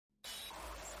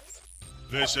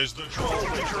This is the Troll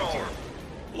Patrol.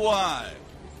 Live.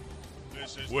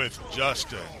 With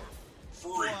Justin.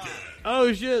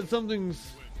 Oh shit,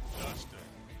 something's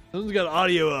got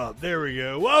audio up. There we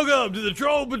go. Welcome to the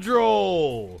Troll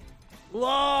Patrol.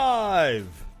 Live.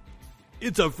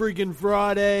 It's a freaking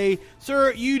Friday.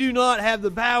 Sir, you do not have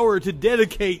the power to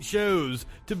dedicate shows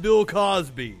to Bill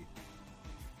Cosby.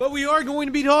 But we are going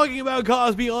to be talking about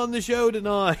Cosby on the show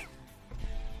tonight.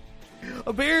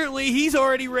 Apparently, he's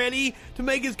already ready to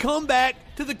make his comeback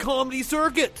to the comedy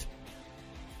circuit.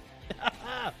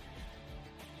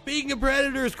 Speaking of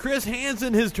predators, Chris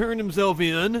Hansen has turned himself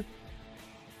in.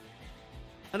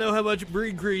 I know how much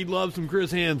Breed Creed loves some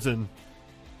Chris Hansen.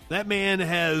 That man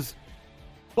has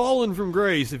fallen from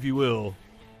grace, if you will.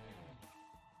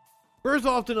 First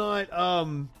off tonight,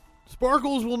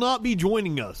 Sparkles will not be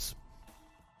joining us.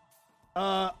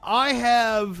 I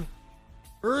have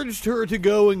urged her to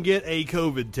go and get a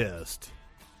COVID test.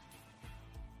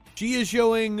 She is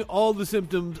showing all the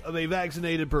symptoms of a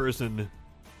vaccinated person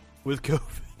with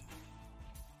COVID.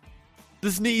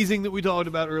 The sneezing that we talked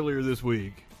about earlier this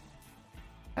week.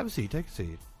 Have a seat, take a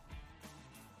seat.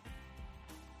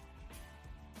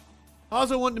 I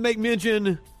also want to make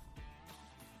mention,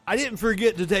 I didn't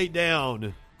forget to take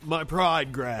down my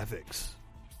Pride graphics.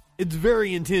 It's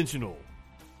very intentional.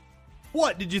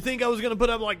 What, did you think I was going to put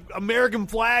up like American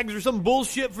flags or some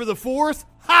bullshit for the 4th?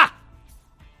 Ha!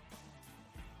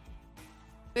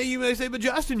 Now you may say, but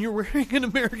Justin, you're wearing an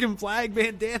American flag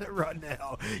bandana right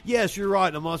now. Yes, you're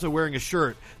right. I'm also wearing a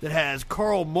shirt that has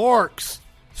Karl Marx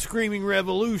screaming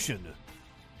revolution.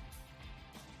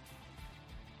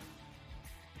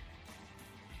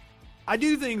 I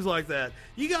do things like that.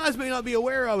 You guys may not be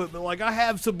aware of it, but like I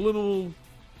have subliminal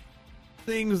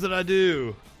things that I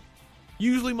do.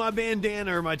 Usually my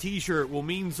bandana or my t-shirt will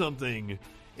mean something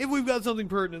if we've got something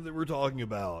pertinent that we're talking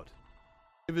about.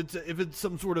 If it's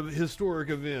some sort of historic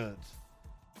event.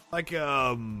 Like,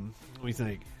 let me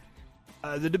think.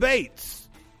 The debates.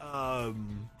 My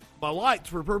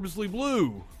lights were purposely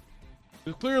blue.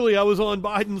 Because clearly I was on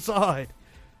Biden's side.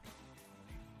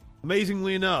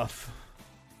 Amazingly enough.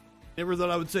 Never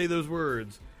thought I would say those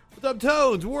words. What's up,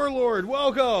 Tones? Warlord,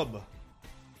 welcome.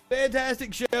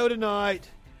 Fantastic show tonight.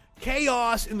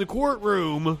 Chaos in the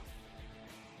courtroom.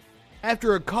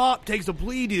 After a cop takes a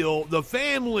plea deal, the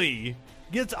family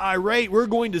gets irate. We're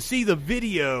going to see the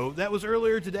video. That was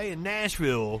earlier today in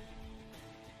Nashville.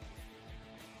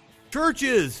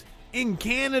 Churches in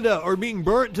Canada are being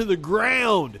burnt to the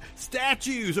ground.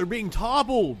 Statues are being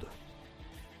toppled.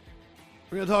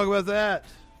 We're going to talk about that.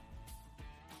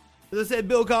 As I said,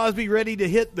 Bill Cosby ready to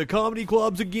hit the comedy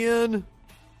clubs again.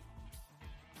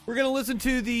 We're going to listen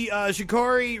to the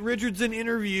Sha'Carri Richardson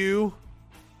interview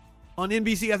on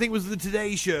NBC. I think it was the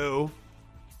Today Show,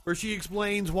 where she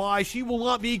explains why she will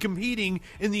not be competing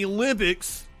in the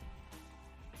Olympics.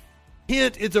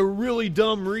 Hint, it's a really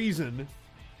dumb reason.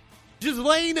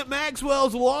 Ghislaine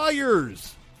Maxwell's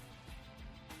lawyers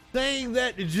saying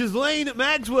that Ghislaine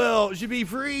Maxwell should be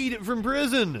freed from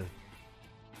prison,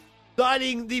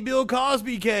 citing the Bill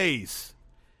Cosby case.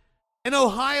 An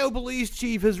Ohio police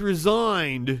chief has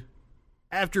resigned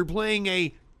after playing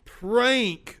a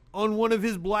prank on one of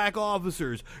his black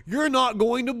officers. You're not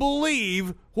going to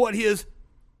believe what his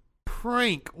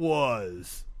prank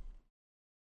was.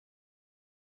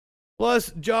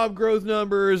 Plus, job growth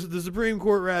numbers, the Supreme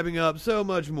Court wrapping up, so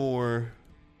much more.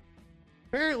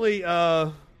 Apparently,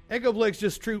 Echoplex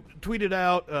just tweeted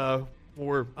out,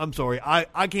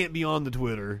 I can't be on the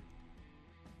Twitter.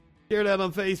 Shared out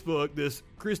on Facebook this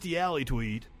Christy Alley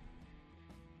tweet.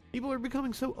 People are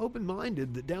becoming so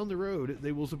open-minded that down the road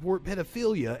they will support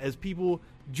pedophilia as people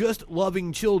just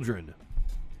loving children.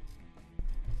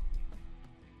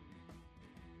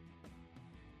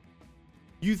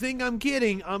 You think I'm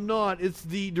kidding? I'm not. It's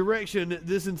the direction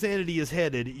this insanity is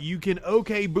headed. You can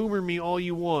okay boomer me all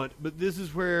you want, but this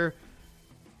is where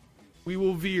we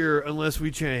will veer unless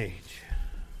we change.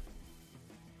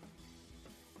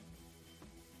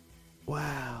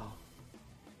 Wow.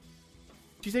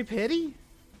 Did you say petty?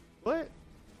 What?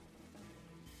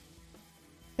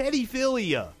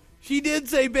 Pedophilia. She did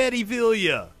say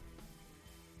pedophilia.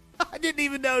 I didn't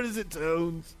even notice it,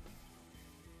 Tones.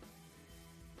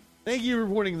 Thank you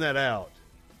for pointing that out.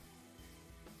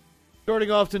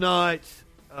 Starting off tonight,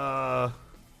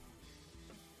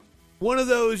 one of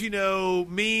those,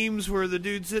 memes where the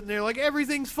dude's sitting there like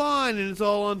everything's fine and it's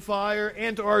all on fire.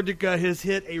 Antarctica has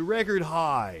hit a record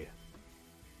high.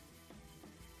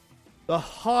 The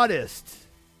hottest.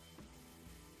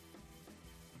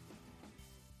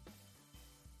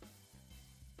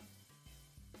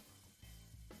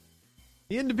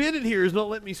 The Independent here is not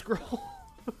letting me scroll.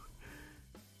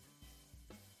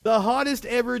 The hottest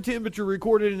ever temperature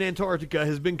recorded in Antarctica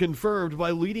has been confirmed by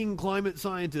leading climate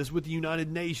scientists with the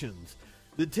United Nations.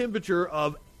 The temperature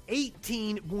of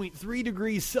 18.3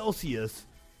 degrees Celsius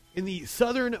in the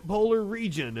southern polar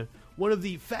region, one of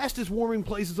the fastest warming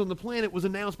places on the planet, was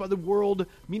announced by the World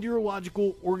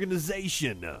Meteorological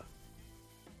Organization.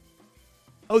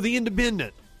 Oh, the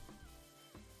Independent.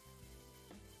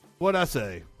 What'd I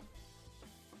say?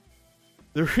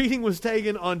 The reading was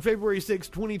taken on February 6,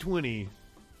 2020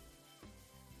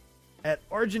 at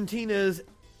Argentina's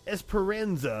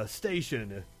Esperanza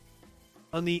station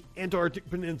on the Antarctic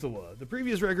Peninsula. The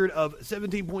previous record of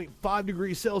 17.5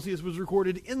 degrees Celsius was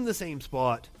recorded in the same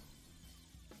spot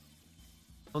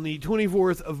on the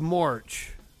 24th of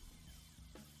March,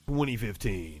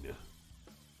 2015.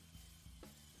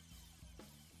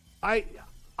 I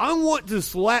want to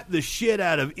slap the shit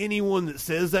out of anyone that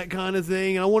says that kind of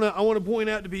thing. I want to point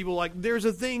out to people, like, there's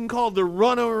a thing called the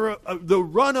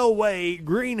runaway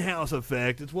greenhouse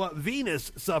effect. It's what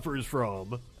Venus suffers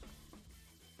from,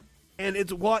 and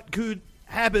it's what could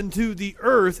happen to the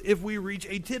Earth if we reach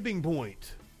a tipping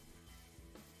point.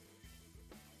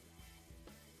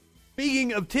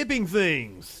 Speaking of tipping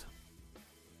things,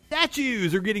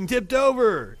 statues are getting tipped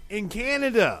over in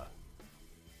Canada.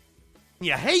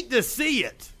 You hate to see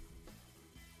it.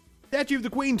 Statue of the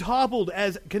Queen toppled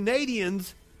as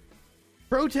Canadians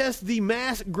protest the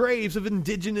mass graves of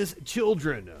Indigenous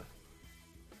children.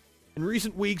 In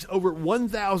recent weeks, over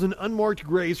 1,000 unmarked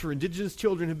graves for Indigenous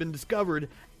children have been discovered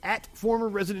at former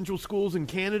residential schools in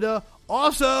Canada.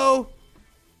 Also,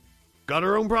 got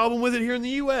our own problem with it here in the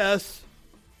U.S.,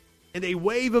 and a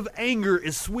wave of anger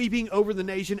is sweeping over the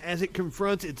nation as it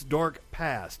confronts its dark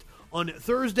past. On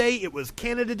Thursday, it was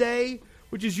Canada Day,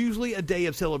 which is usually a day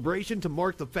of celebration to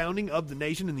mark the founding of the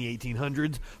nation in the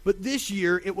 1800s, but this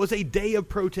year it was a day of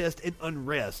protest and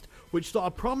unrest, which saw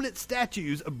prominent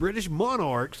statues of British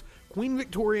monarchs, Queen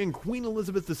Victoria and Queen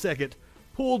Elizabeth II,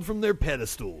 pulled from their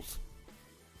pedestals.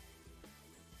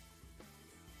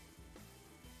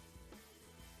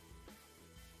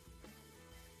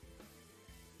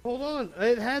 Hold on,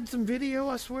 it had some video,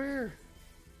 I swear.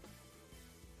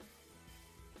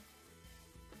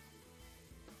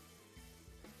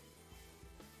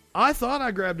 I thought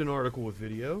I grabbed an article with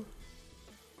video.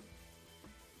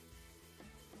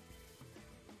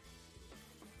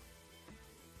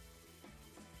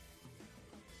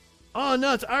 Oh,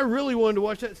 nuts. I really wanted to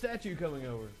watch that statue coming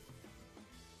over.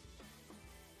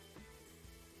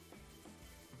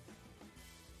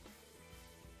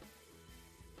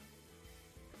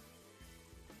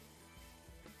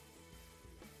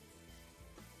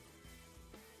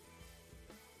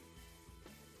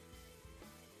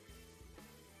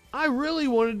 I really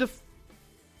wanted to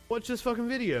watch this fucking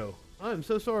video. I'm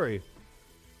so sorry.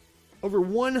 Over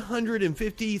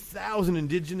 150,000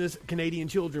 Indigenous Canadian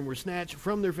children were snatched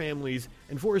from their families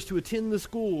and forced to attend the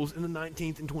schools in the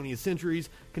 19th and 20th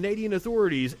centuries. Canadian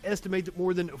authorities estimate that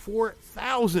more than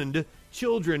 4,000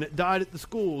 children died at the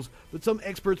schools, but some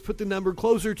experts put the number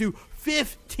closer to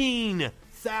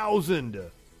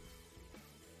 15,000.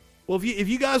 Well, if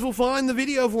you guys will find the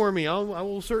video for me, I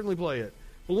will certainly play it.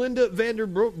 Belinda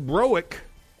Vanderbroek,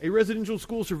 a residential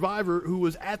school survivor who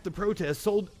was at the protest,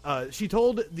 she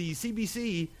told the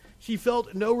CBC she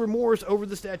felt no remorse over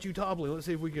the statue toppling. Let's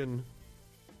see if we can...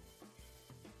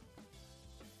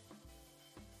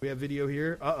 We have video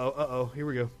here. Uh-oh. Here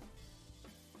we go.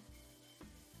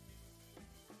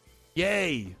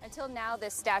 Yay! Until now,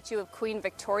 this statue of Queen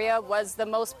Victoria was the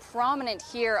most prominent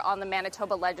here on the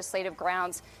Manitoba Legislative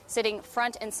grounds, sitting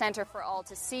front and center for all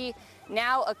to see.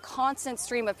 Now, a constant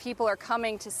stream of people are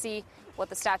coming to see what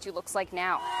the statue looks like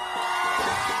now.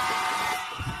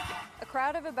 A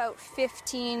crowd of about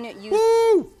 15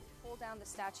 users pulled down the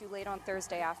statue late on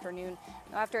Thursday afternoon.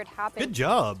 After it happened, good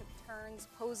job. Took turns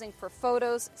posing for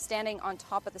photos, standing on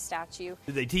top of the statue.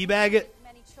 Did they teabag it?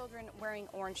 Many children wearing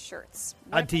orange shirts.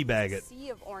 I'd teabag it. A sea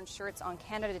of orange shirts on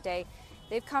Canada Day.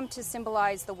 They've come to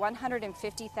symbolize the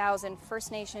 150,000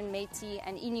 First Nation, Métis,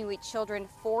 and Inuit children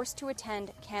forced to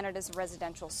attend Canada's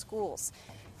residential schools.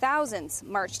 Thousands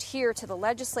marched here to the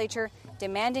legislature,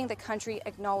 demanding the country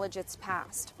acknowledge its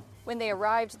past. When they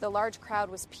arrived, the large crowd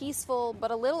was peaceful,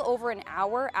 but a little over an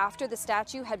hour after the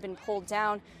statue had been pulled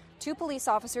down, 2 police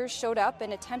officers showed up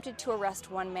and attempted to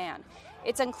arrest one man.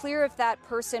 It's unclear if that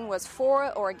person was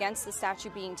for or against the statue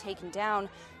being taken down.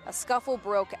 A scuffle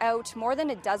broke out. More than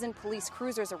a dozen police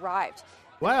cruisers arrived.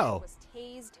 Wow. The man was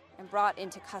tased and brought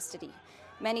into custody.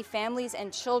 Many families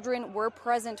and children were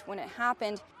present when it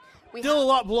happened. Still a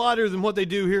lot blotter than what they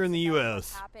do here in the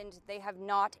U.S. Happened. They have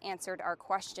not answered our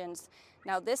questions.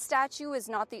 Now, this statue is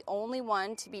not the only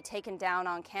one to be taken down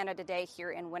on Canada Day here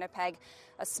in Winnipeg.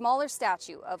 A smaller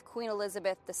statue of Queen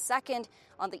Elizabeth II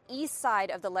on the east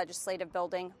side of the Legislative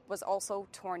Building was also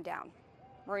torn down.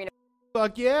 Marina.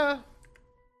 Fuck yeah.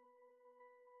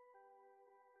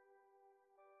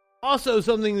 Also,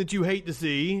 something that you hate to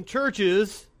see,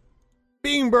 churches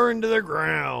being burned to the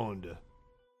ground.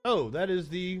 Oh, that is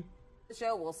the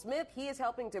show. Will Smith, he is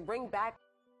helping to bring back.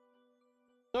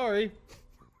 Sorry.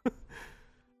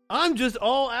 I'm just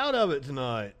all out of it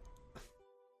tonight.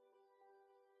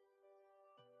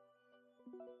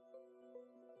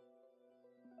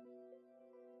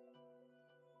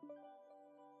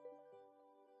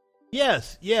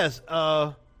 Yes.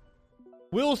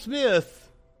 Will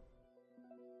Smith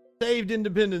saved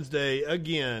Independence Day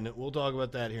again. We'll talk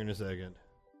about that here in a second.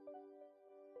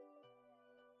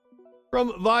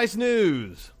 From Vice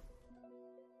News.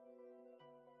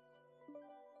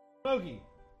 Smokey.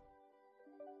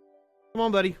 Come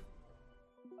on, buddy.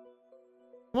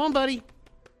 Come on, buddy.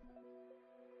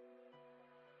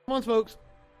 Come on, Smokes.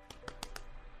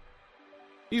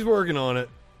 He's working on it.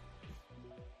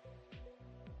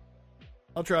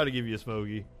 I'll try to give you a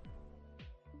Smokey.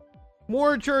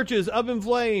 More churches up in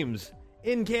flames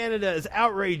in Canada as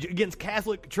outrage against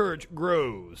Catholic Church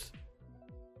grows.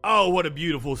 Oh, what a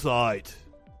beautiful sight.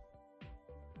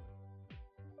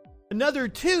 Another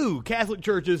 2 Catholic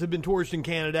churches have been torched in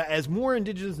Canada as more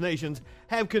Indigenous nations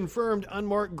have confirmed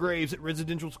unmarked graves at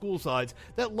residential school sites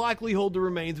that likely hold the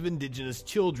remains of Indigenous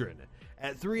children.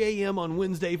 At 3 a.m. on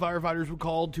Wednesday, firefighters were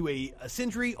called to a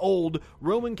century-old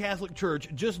Roman Catholic church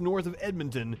just north of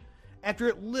Edmonton after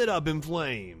it lit up in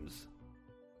flames.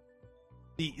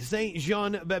 The St.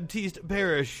 Jean-Baptiste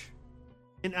Parish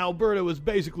in Alberta was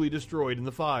basically destroyed in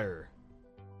the fire.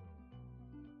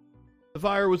 The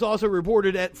fire was also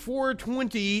reported at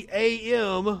 4:20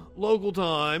 a.m. local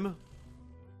time.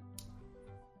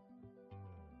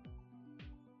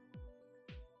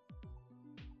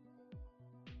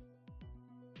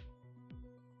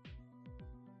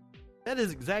 That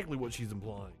is exactly what she's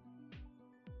implying.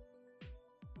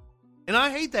 And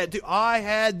I hate that too. I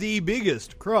had the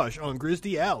biggest crush on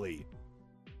Kirstie Alley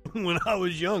when I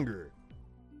was younger.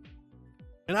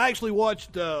 And I actually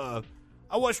watched Wrath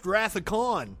of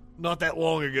Khan not that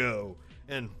long ago,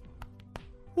 and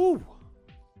whoo.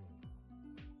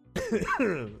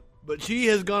 But she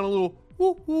has gone a little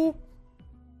whoo whoo.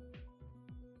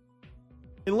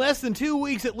 In less than 2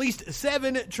 weeks, at least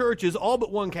 7 churches, all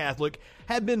but one Catholic,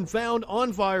 have been found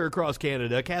on fire across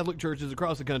Canada. Catholic churches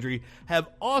across the country have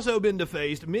also been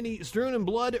defaced, many strewn in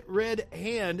blood, red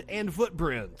hand, and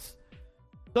footprints.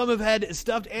 Some have had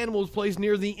stuffed animals placed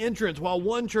near the entrance, while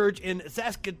one church in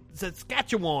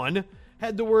Saskatchewan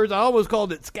had the words, I almost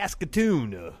called it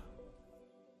Saskatoon.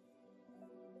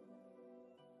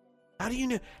 How do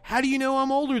you know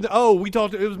I'm older than... Oh, we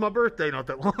talked... It was my birthday not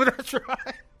that long. That's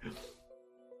right.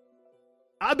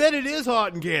 I bet it is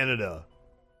hot in Canada.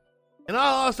 And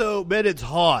I also bet it's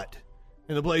hot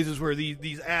in the places where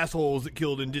these assholes that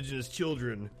killed Indigenous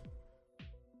children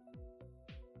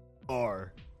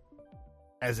are.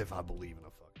 As if I believe in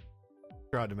a fucking...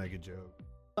 Tried to make a joke.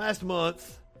 Last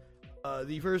month,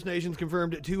 the First Nations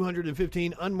confirmed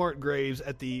 215 unmarked graves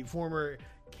at the former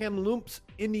Kamloops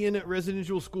Indian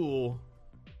Residential School.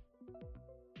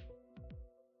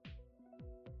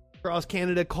 Across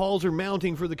Canada, calls are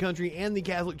mounting for the country and the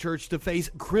Catholic Church to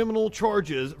face criminal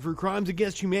charges for crimes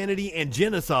against humanity and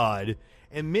genocide,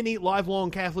 and many lifelong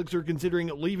Catholics are considering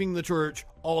leaving the church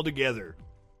altogether.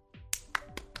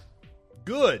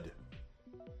 Good.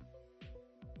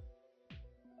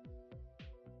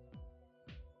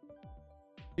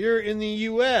 Here in the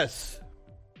U.S.,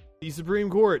 the Supreme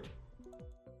Court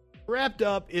wrapped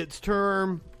up its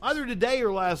term either today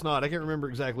or last night. I can't remember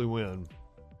exactly when.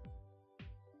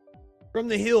 From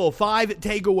the Hill, 5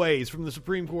 takeaways from the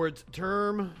Supreme Court's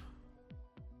term.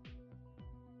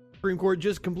 The Supreme Court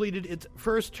just completed its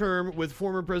first term with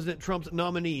former President Trump's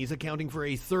nominees accounting for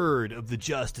a third of the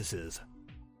justices.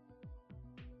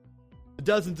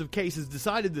 Dozens of cases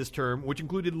decided this term, which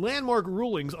included landmark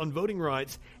rulings on voting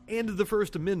rights and the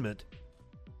First Amendment,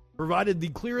 provided the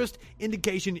clearest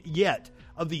indication yet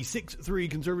of the 6-3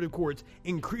 conservative court's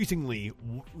increasingly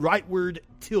rightward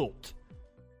tilt.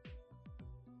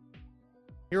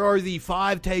 Here are the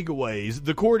 5 takeaways.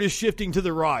 The court is shifting to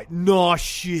the right. Nah,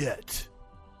 shit.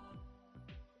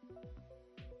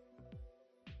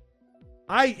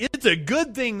 It's a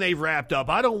good thing they've wrapped up.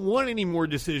 I don't want any more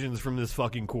decisions from this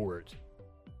fucking court.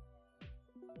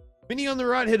 Many on the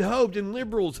right had hoped and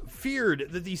liberals feared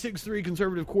that the 6-3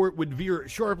 conservative court would veer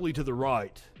sharply to the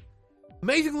right.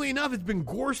 Amazingly enough, it's been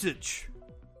Gorsuch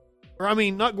Or, I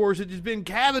mean, not Gorsuch, it's been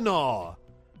Kavanaugh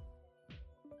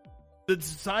that's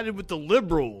sided with the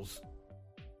liberals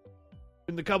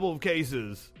in a couple of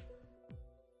cases.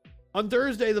 On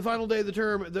Thursday, the final day of the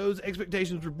term, those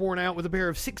expectations were borne out with a pair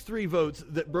of 6-3 votes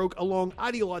that broke along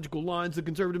ideological lines. The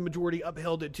conservative majority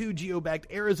upheld 2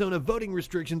 GO-backed Arizona voting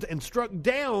restrictions and struck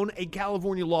down a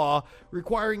California law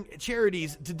requiring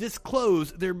charities to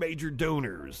disclose their major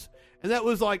donors. And that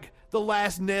was like the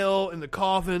last nail in the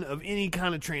coffin of any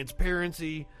kind of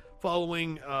transparency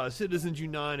following Citizens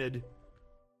United.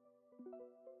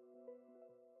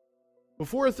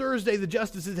 Before Thursday, the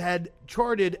justices had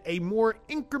charted a more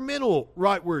incremental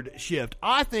rightward shift.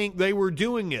 I think they were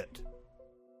doing it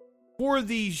for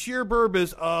the sheer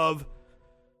purpose of,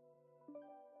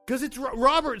 because it's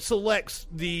Robert selects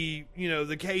the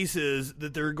cases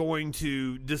that they're going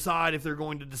to decide if they're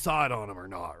going to decide on them or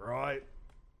not, right?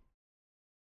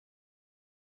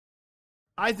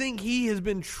 I think he has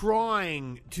been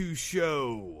trying to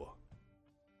show,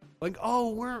 like,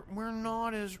 oh, we're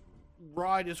not as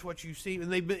right as what you see,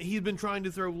 and he's been trying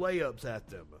to throw layups at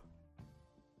them.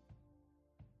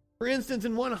 For instance,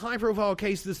 in one high-profile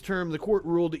case this term, the court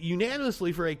ruled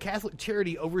unanimously for a Catholic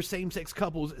charity over same-sex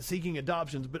couples seeking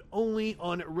adoptions, but only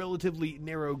on relatively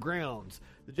narrow grounds.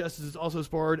 The justices also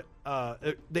spared Obamacare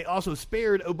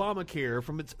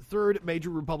from its third major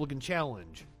Republican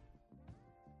challenge.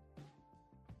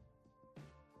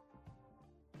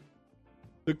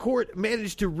 The court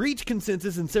managed to reach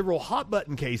consensus in several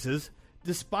hot-button cases,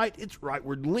 despite its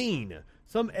rightward lean.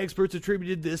 Some experts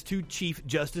attributed this to Chief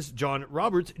Justice John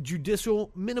Roberts'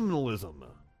 judicial minimalism.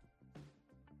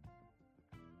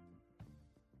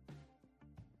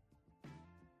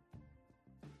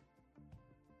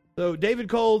 So David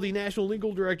Cole, the National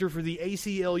Legal Director for the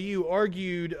ACLU,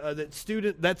 argued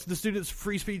that's the student's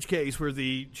free speech case where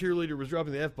the cheerleader was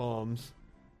dropping the F-bombs.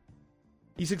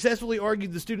 He successfully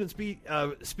argued the student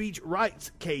speech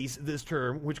rights case this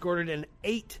term, which garnered an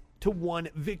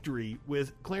 8-1 victory,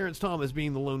 with Clarence Thomas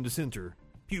being the lone dissenter.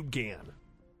 Pubgan.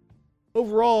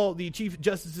 Overall, the Chief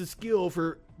Justice's skill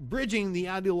for bridging the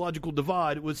ideological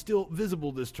divide was still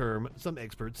visible this term, some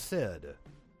experts said. The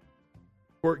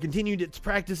court continued its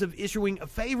practice of issuing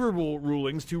favorable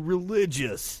rulings to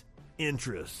religious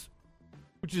interests,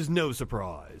 which is no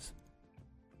surprise.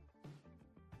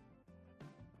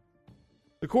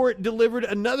 The court delivered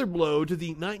another blow to the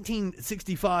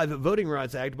 1965 Voting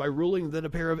Rights Act by ruling that a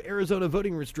pair of Arizona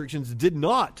voting restrictions did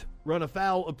not run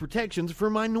afoul of protections for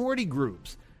minority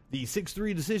groups. The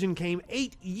 6-3 decision came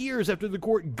 8 years after the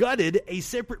court gutted a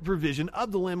separate provision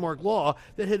of the landmark law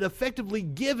that had effectively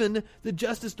given the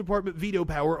Justice Department veto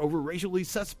power over racially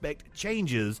suspect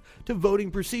changes to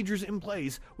voting procedures in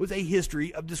place with a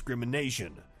history of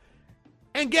discrimination.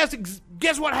 And guess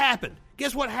what happened?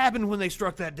 Guess what happened when they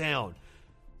struck that down?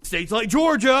 States like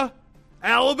Georgia,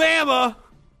 Alabama,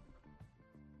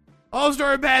 all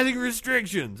started passing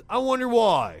restrictions. I wonder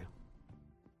why.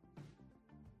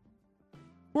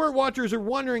 Court watchers are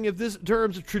wondering if this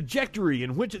term's trajectory,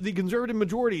 in which the conservative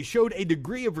majority showed a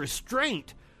degree of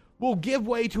restraint, will give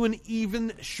way to an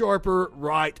even sharper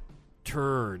right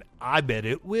turn. I bet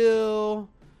it will.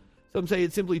 Some say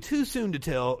it's simply too soon to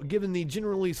tell. Given the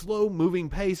generally slow-moving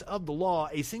pace of the law,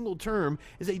 a single term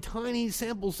is a tiny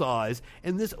sample size,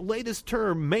 and this latest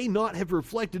term may not have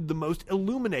reflected the most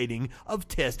illuminating of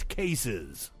test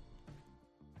cases.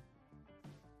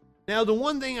 Now, the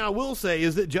one thing I will say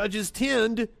is that judges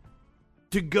tend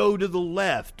to go to the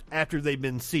left after they've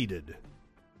been seated.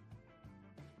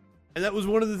 And that was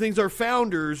one of the things our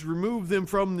founders removed them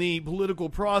from the political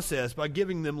process by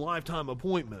giving them lifetime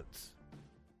appointments.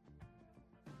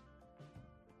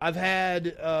 I've had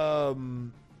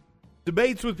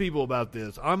debates with people about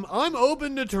this. I'm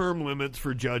open to term limits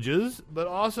for judges, but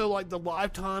also like the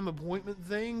lifetime appointment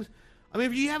things. I mean,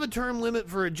 if you have a term limit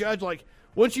for a judge, like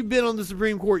once you've been on the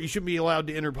Supreme Court, you shouldn't be allowed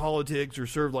to enter politics or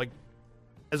serve like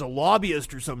as a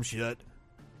lobbyist or some shit.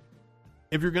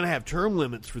 If you're going to have term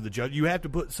limits for the judge, you have to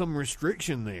put some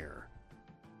restriction there.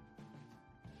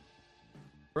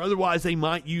 Or otherwise they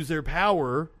might use their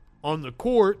power on the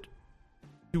court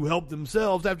to help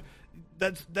themselves.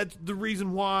 That's the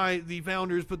reason why the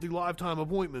founders put the lifetime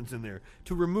appointments in there,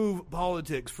 to remove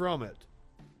politics from it.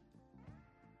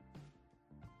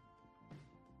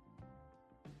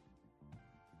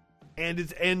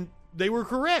 And they were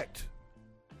correct.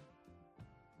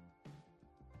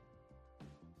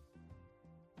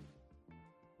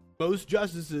 Most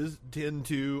justices tend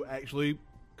to actually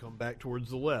come back towards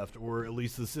the left, or at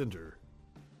least the center.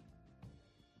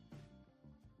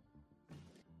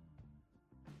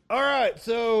 All right,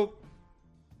 so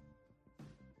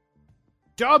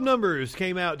job numbers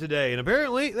came out today, and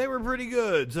apparently they were pretty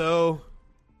good. So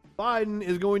Biden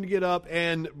is going to get up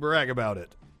and brag about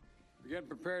it. We're getting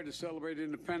prepared to celebrate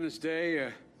Independence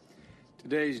Day.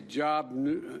 Today's job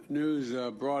news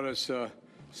brought us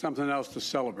something else to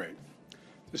celebrate.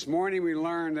 This morning we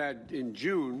learned that in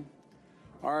June,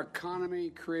 our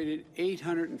economy created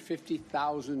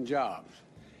 850,000 jobs.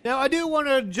 Now, I do want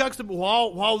to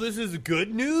juxtapose, while this is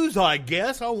good news, I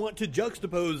guess, I want to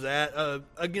juxtapose that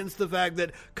against the fact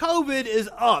that COVID is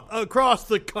up across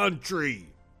the country.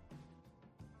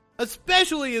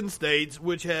 Especially in states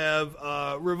which have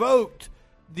revoked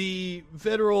the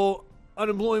federal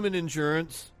unemployment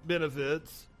insurance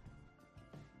benefits.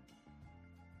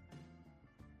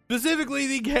 Specifically,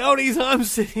 the counties I'm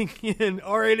sitting in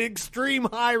are at extreme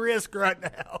high risk right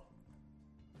now.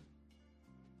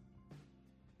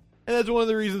 And that's one of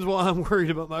the reasons why I'm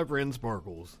worried about my friend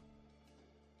Sparkles.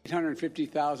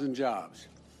 850,000 jobs.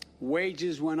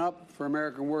 Wages went up for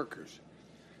American workers.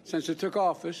 Since it took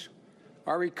office,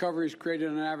 our recovery has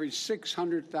created an average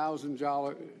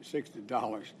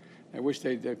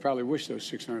 $600,000. They probably wish those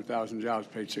 600,000 jobs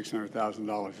paid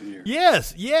 $600,000 a year.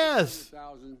 Yes.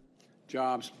 1,000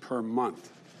 jobs per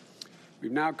month.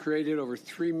 We've now created over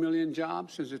 3 million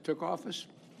jobs since it took office.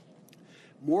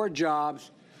 More jobs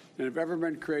than have ever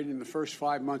been created in the first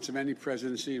 5 months of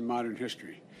presidency in modern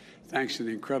history, thanks to the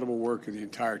incredible work of the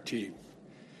entire team.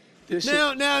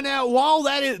 Now, while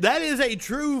that is a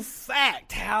true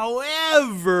fact,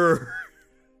 however,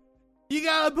 you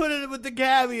gotta put it with the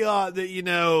caveat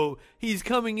that, he's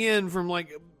coming in from,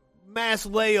 mass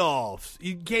layoffs.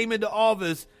 He came into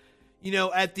office,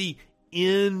 at the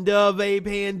end of a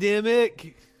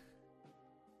pandemic.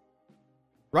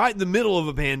 Right in the middle of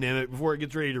a pandemic before it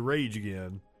gets ready to rage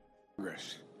again.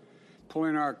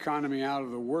 Pulling our economy out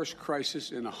of the worst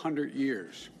crisis in 100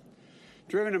 years.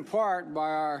 Driven in part by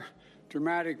our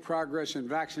dramatic progress in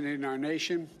vaccinating our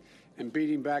nation and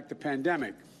beating back the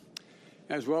pandemic,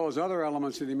 as well as other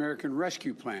elements of the American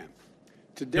Rescue Plan.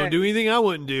 Today, don't do anything I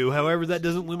wouldn't do. However, that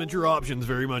doesn't limit your options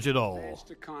very much at all. Advanced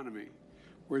economy,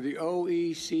 where the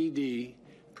OECD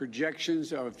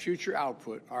projections of future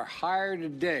output are higher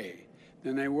today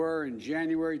than they were in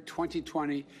January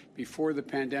 2020 before the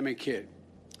pandemic hit.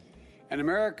 And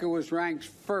America was ranked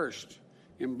first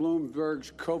in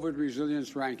Bloomberg's COVID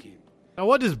resilience ranking. Now,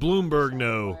 what does Bloomberg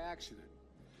know? By accident.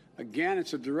 Again,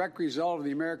 it's a direct result of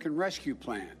the American Rescue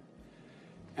Plan.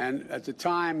 And at the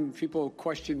time, people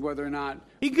questioned whether or not...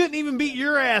 He couldn't even beat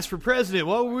your ass for president.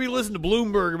 Why would we listen to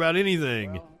Bloomberg about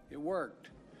anything? Well, it worked.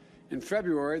 In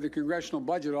February, the Congressional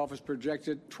Budget Office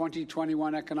projected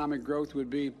 2021 economic growth would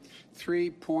be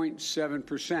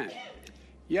 3.7%.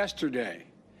 Yesterday,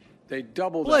 they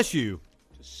doubled it to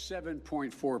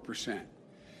 7.4%.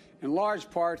 In large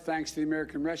part thanks to the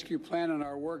American Rescue Plan and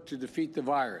our work to defeat the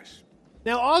virus.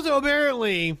 Now, also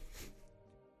apparently,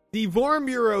 the Farm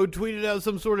Bureau tweeted out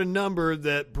some sort of number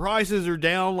that prices are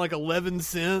down 11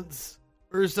 cents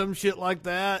or some shit like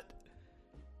that.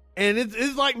 And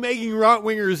it's like making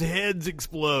right-wingers' heads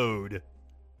explode.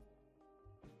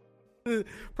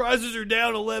 Prices are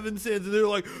down 11 cents, and they're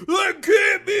like, that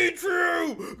can't be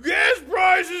true! Gas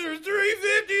prices are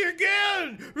 $3.50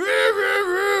 again!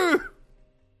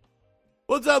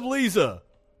 What's up, Lisa?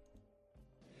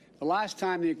 The last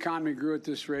time the economy grew at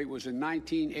this rate was in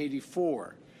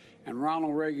 1984, and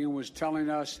Ronald Reagan was telling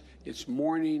us it's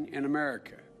morning in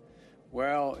America.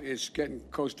 Well, it's getting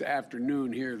close to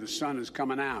afternoon here. The sun is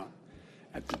coming out.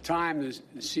 At the time, the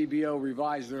CBO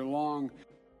revised their long...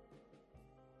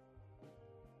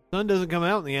 Sun doesn't come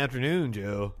out in the afternoon,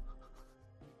 Joe.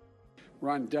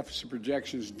 ...run deficit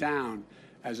projections down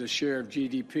as a share of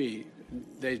GDP.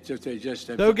 They just it's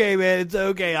okay, man. It's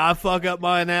okay. I fuck up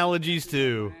my analogies,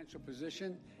 too. ...financial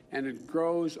position, and it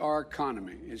grows our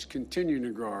economy. It's continuing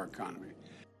to grow our economy.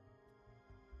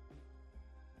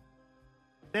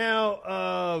 Now,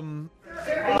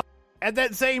 at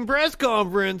that same press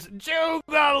conference, Joe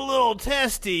got a little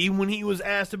testy when he was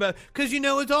asked about, because,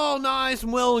 it's all nice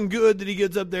and well and good that he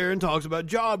gets up there and talks about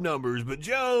job numbers, but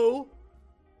Joe,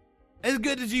 as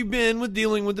good as you've been with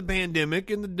dealing with the pandemic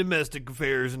and the domestic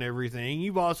affairs and everything,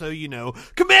 you've also,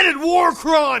 committed war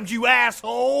crimes, you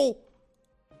asshole!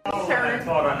 I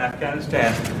thought on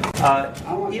Afghanistan.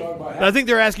 I think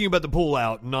they're asking about the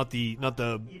pullout, not the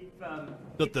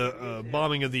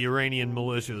bombing of the Iranian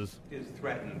militias. Is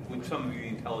threatened, which some of the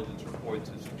intelligence reports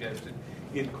have suggested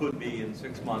it could be in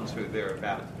 6 months or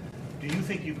thereabouts. Do you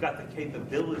think you've got the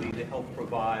capability to help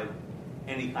provide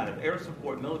any kind of air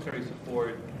support, military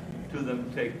support to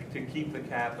them to keep the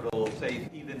capital safe,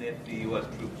 even if the U.S.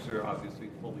 troops are obviously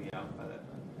fully out by that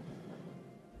time?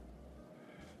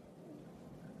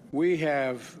 We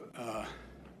have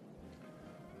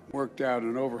worked out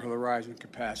an over-horizon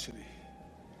capacity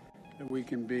that we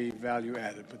can be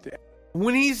value-added. But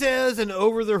when he says an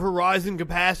over-the-horizon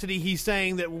capacity, he's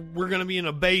saying that we're going to be in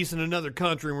a base in another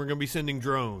country and we're going to be sending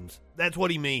drones. That's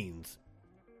what he means.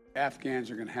 Afghans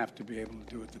are going to have to be able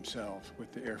to do it themselves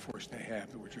with the Air Force they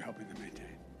have, which you're helping them maintain.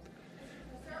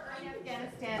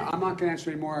 I'm not going to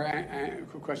answer any more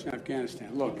questions on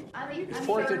Afghanistan. Look, it's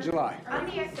 4th of July.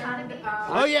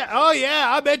 Oh, yeah.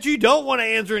 I bet you don't want to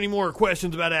answer any more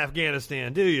questions about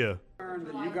Afghanistan, do you?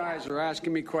 You guys are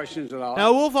asking me questions that I'll...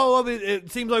 Now, we'll follow up.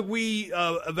 It seems like we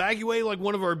evacuated like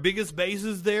one of our biggest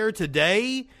bases there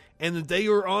today, and that they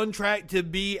are on track to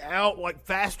be out like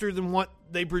faster than what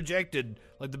they projected,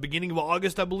 like the beginning of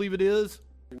August, I believe it is.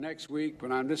 Next week,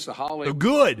 but this is a holiday. Oh,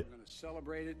 good. We're going to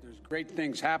celebrate it. There's great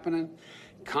things happening.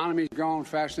 Economy's growing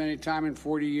faster than any time in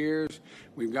 40 years.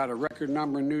 We've got a record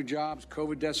number of new jobs.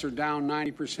 COVID deaths are down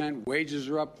 90%. Wages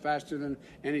are up faster than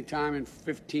any time in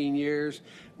 15 years.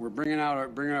 We're bringing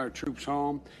our troops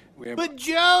home. But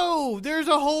Joe, there's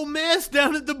a whole mess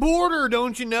down at the border,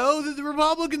 don't you know, that the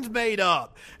Republicans made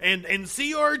up. And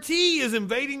CRT is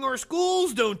invading our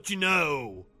schools, don't you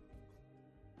know?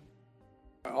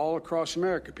 All across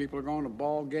America, people are going to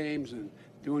ball games and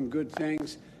doing good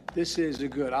things. This is a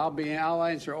good. I'll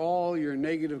answer all your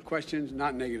negative questions.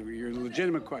 Not negative, your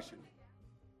legitimate questions.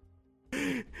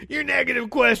 Your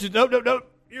negative questions. Nope.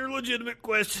 Your legitimate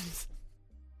questions.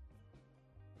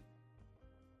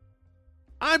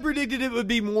 I predicted it would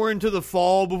be more into the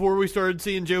fall before we started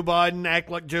seeing Joe Biden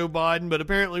act like Joe Biden, but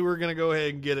apparently we're going to go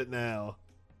ahead and get it now.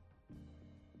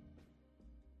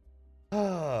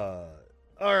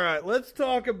 All right, let's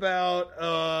talk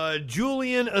about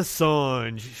Julian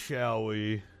Assange, shall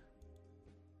we?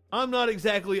 I'm not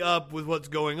exactly up with what's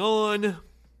going on.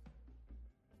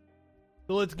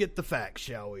 So let's get the facts,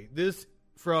 shall we? This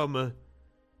from,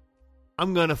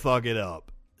 I'm going to fuck it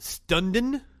up,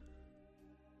 Stundin.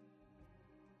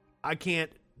 I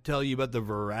can't tell you about the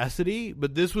veracity,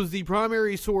 but this was the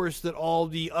primary source that all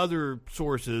the other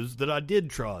sources that I did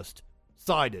trust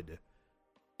cited,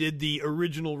 did the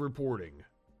original reporting.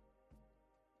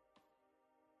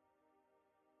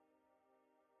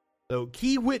 So,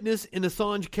 key witness in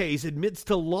Assange case admits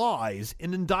to lies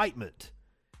in indictment.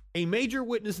 A major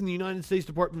witness in the United States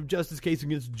Department of Justice case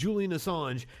against Julian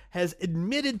Assange has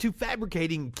admitted to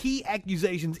fabricating key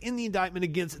accusations in the indictment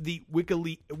against the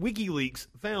WikiLeaks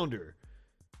founder.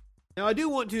 Now, I do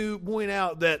want to point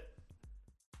out that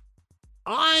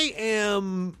I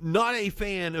am not a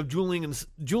fan of Julian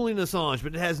Assange,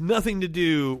 but it has nothing to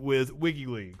do with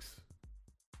WikiLeaks.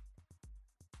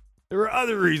 There are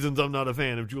other reasons I'm not a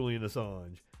fan of Julian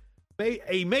Assange.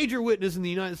 A major witness in the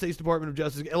United States Department of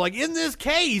Justice, like in this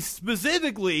case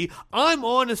specifically, I'm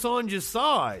on Assange's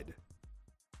side.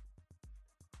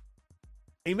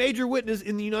 A major witness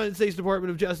in the United States Department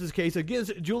of Justice case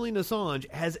against Julian Assange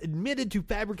has admitted to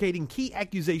fabricating key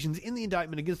accusations in the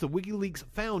indictment against the WikiLeaks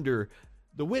founder.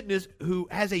 The witness, who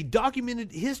has a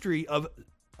documented history of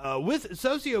with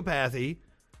sociopathy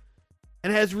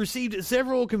and has received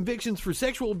several convictions for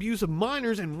sexual abuse of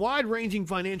minors and wide-ranging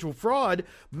financial fraud,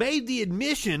 made the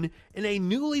admission in a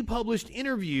newly published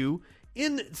interview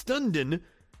in Stundin,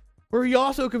 where he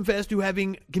also confessed to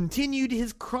having continued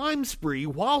his crime spree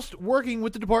whilst working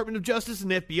with the Department of Justice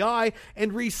and FBI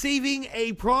and receiving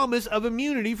a promise of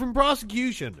immunity from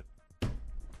prosecution.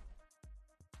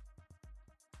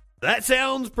 That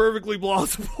sounds perfectly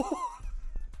plausible.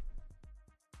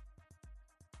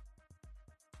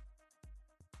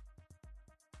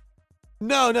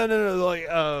 No, like,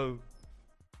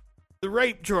 the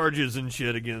rape charges and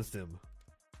shit against him.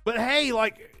 But hey,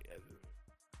 like,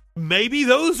 maybe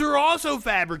those are also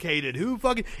fabricated. Who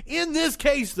fucking... In this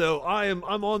case, though, I'm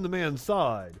on the man's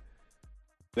side.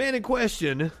 Man in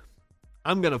question,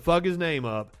 I'm gonna fuck his name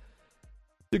up.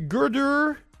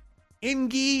 Sigurdur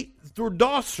Ingi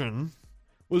Thordarson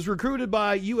was recruited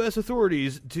by U.S.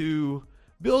 authorities to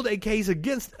build a case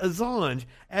against Assange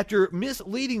after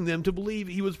misleading them to believe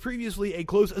he was previously a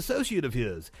close associate of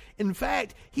his. In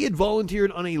fact, he had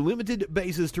volunteered on a limited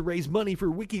basis to raise money for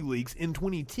WikiLeaks in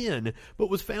 2010,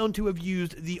 but was found to have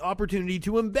used the opportunity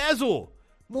to embezzle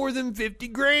more than 50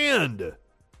 grand.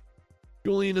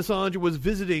 Julian Assange was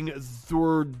visiting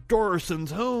Thordarson's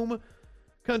home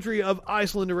country of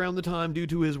Iceland around the time due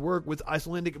to his work with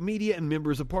Icelandic media and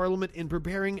members of parliament in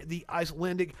preparing the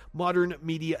Icelandic Modern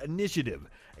Media Initiative,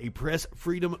 a press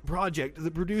freedom project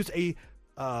that produced a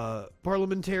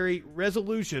parliamentary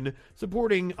resolution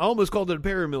supporting, I almost called it a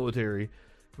paramilitary,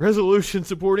 resolution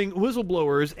supporting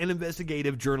whistleblowers and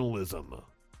investigative journalism.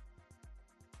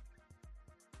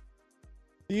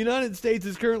 The United States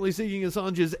is currently seeking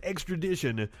Assange's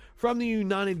extradition from the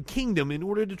United Kingdom in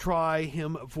order to try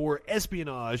him for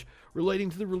espionage relating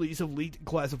to the release of leaked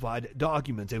classified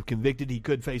documents. If convicted, he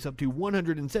could face up to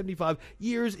 175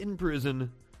 years in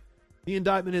prison. The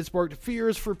indictment has sparked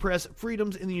fears for press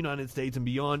freedoms in the United States and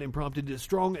beyond and prompted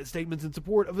strong statements in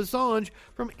support of Assange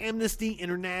from Amnesty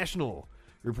International,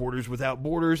 Reporters Without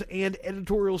Borders, and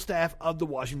editorial staff of The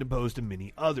Washington Post, and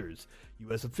many others.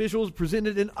 U.S. officials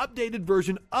presented an updated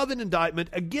version of an indictment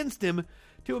against him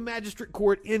to a magistrate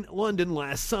court in London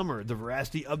last summer. The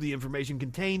veracity of the information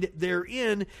contained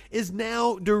therein is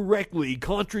now directly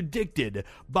contradicted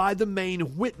by the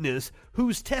main witness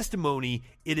whose testimony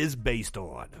it is based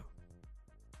on.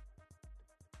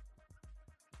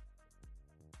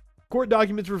 Court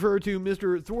documents refer to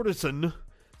Mr. Thordarson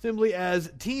simply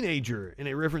as teenager in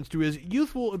a reference to his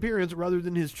youthful appearance rather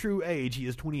than his true age. He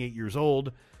is 28 years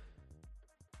old.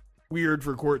 Weird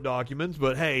for court documents,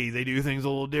 but hey, they do things a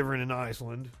little different in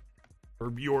Iceland, where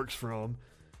Bjork's from.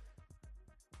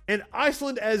 And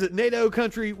Iceland as a NATO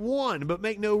country won, but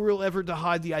make no real effort to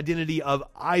hide the identity of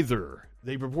either.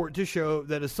 They purport to show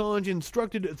that Assange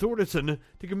instructed Thordarson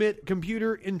to commit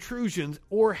computer intrusions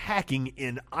or hacking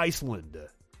in Iceland.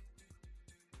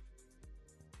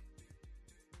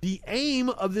 The aim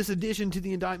of this addition to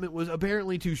the indictment was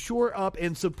apparently to shore up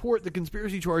and support the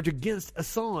conspiracy charge against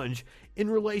Assange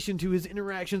in relation to his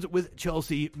interactions with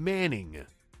Chelsea Manning.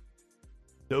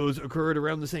 Those occurred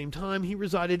around the same time he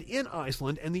resided in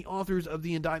Iceland, and the authors of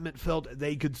the indictment felt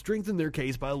they could strengthen their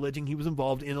case by alleging he was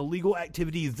involved in illegal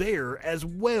activity there as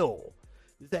well.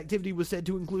 This activity was said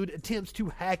to include attempts to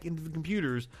hack into the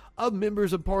computers of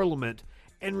members of parliament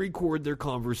and record their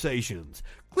conversations.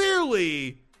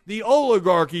 Clearly, the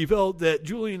oligarchy felt that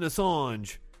Julian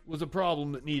Assange was a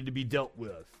problem that needed to be dealt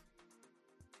with.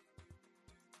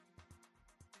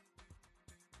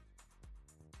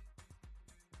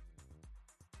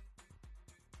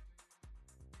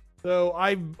 So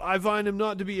I find him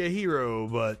not to be a hero,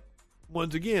 but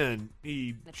once again,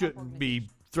 he shouldn't be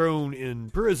thrown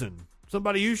in prison.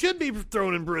 Somebody who should be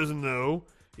thrown in prison, though,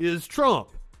 is Trump.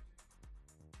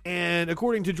 And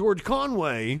according to George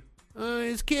Conway,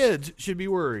 his kids should be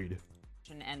worried.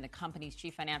 And the company's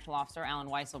chief financial officer, Alan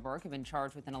Weisselberg, have been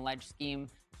charged with an alleged scheme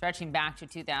stretching back to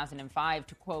 2005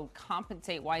 to, quote,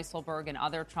 compensate Weisselberg and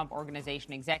other Trump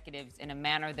Organization executives in a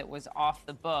manner that was off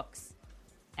the books.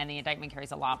 And the indictment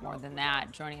carries a lot more than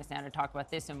that. Joining us now to talk about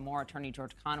this and more, attorney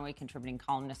George Conway, contributing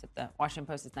columnist at the Washington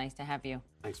Post. It's nice to have you.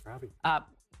 Thanks for having me.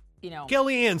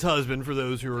 Kellyanne's husband, for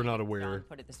those who are not aware. John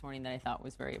put it this morning that I thought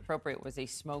was very appropriate, was a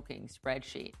smoking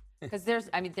spreadsheet. Because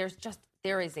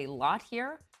there is a lot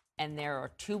here, and there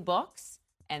are 2 books,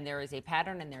 and there is a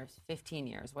pattern, and there's 15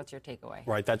 years. What's your takeaway?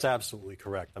 Right, that's absolutely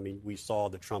correct. I mean, we saw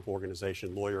the Trump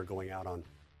Organization lawyer going out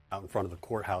in front of the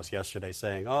courthouse yesterday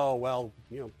saying, oh, well,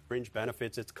 fringe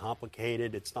benefits, it's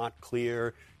complicated, it's not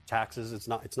clear, taxes, it's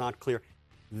not clear.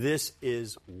 This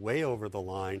is way over the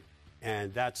line.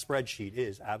 And that spreadsheet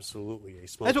is absolutely a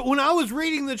smoke. When I was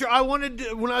reading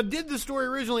when I did the story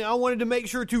originally, I wanted to make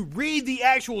sure to read the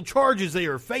actual charges they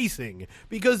are facing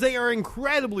because they are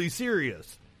incredibly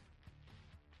serious.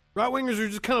 Right-wingers are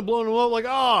just kind of blowing them up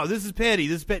like, this is petty,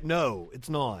 No,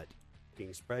 it's not.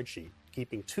 Spreadsheet,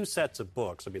 keeping 2 sets of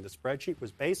books. I mean, the spreadsheet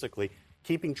was basically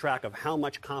keeping track of how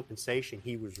much compensation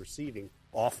he was receiving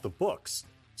off the books,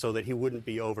 so that he wouldn't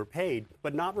be overpaid,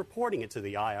 but not reporting it to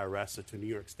the IRS or to New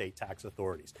York State tax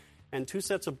authorities. And 2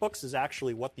 sets of books is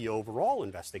actually what the overall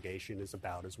investigation is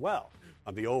about as well.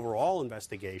 The overall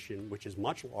investigation, which is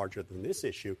much larger than this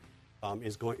issue,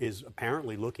 is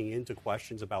apparently looking into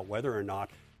questions about whether or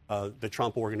not the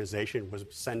Trump Organization was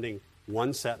sending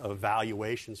one set of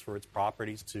valuations for its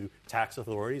properties to tax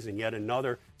authorities and yet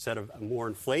another set of more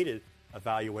inflated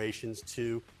evaluations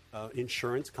to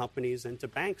insurance companies and to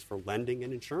banks for lending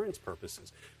and insurance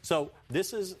purposes. So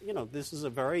this is a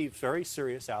very, very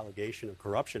serious allegation of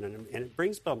corruption, and it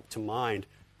brings to mind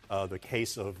the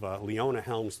case of Leona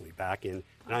Helmsley back in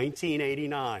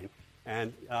 1989.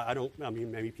 And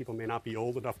maybe people may not be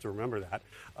old enough to remember that,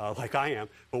 like I am,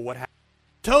 but what happened?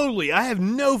 Totally, I have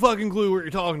no fucking clue what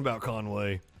you're talking about,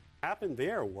 Conway. What happened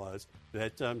there was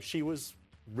that she was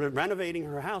renovating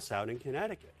her house out in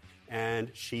Connecticut.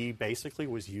 And she basically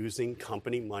was using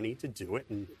company money to do it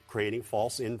and creating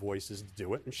false invoices to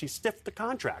do it. And she stiffed the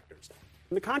contractors.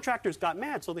 And the contractors got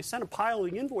mad, so they sent a pile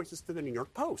of invoices to the New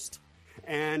York Post.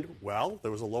 And, well,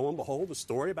 there was a lo and behold, a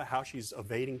story about how she's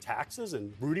evading taxes,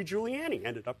 and Rudy Giuliani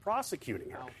ended up prosecuting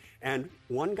her. And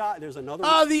one guy, there's another...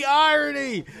 Oh, the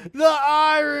irony! The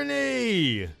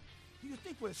irony! You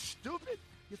think we're stupid?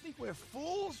 You think we're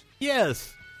fools?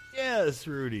 Yes,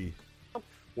 Rudy.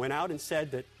 went out and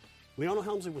said that Leona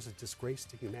Helmsley was a disgrace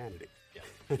to humanity.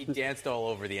 Yeah. He danced all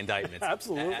over the indictments.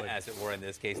 Absolutely. As it were in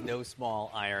this case. No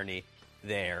small irony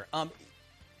there.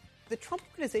 The Trump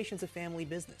organization's a family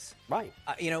business. Right.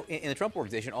 In the Trump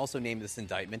organization also named this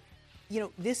indictment.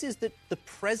 This is the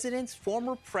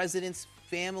former president's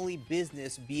family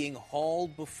business being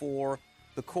hauled before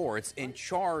the courts and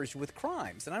charged with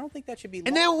crimes. And I don't think that should be.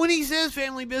 And now when he says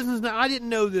family business, now I didn't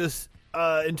know this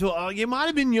until it might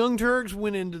have been Young Turks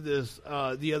went into this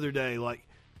the other day. Like,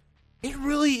 it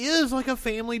really is like a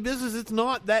family business. It's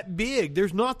not that big.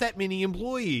 There's not that many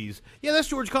employees. Yeah, that's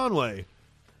George Conway.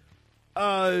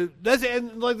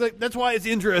 That's why it's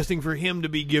interesting for him to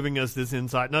be giving us this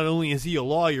insight. Not only is he a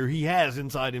lawyer, he has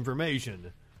inside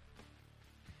information.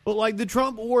 But like the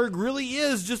Trump org really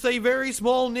is just a very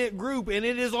small knit group, and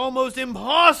it is almost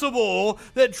impossible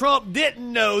that Trump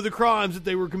didn't know the crimes that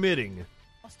they were committing.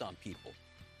 Lost on people.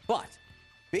 But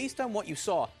based on what you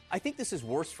saw, I think this is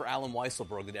worse for Alan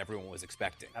Weisselberg than everyone was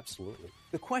expecting. Absolutely.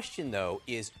 The question, though,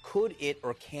 is could it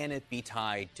or can it be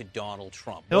tied to Donald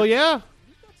Trump? Hell yeah.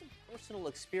 You've got some personal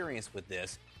experience with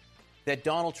this, that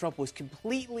Donald Trump was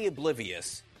completely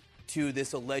oblivious to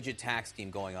this alleged tax scheme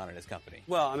going on in his company.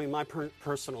 Well, I mean, my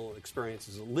personal experience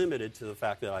is limited to the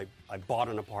fact that I bought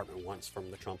an apartment once from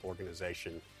the Trump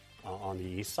organization on the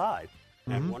East Side.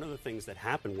 Mm-hmm. And one of the things that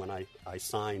happened when I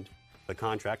signed the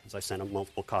contract is I sent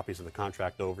multiple copies of the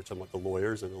contract over to the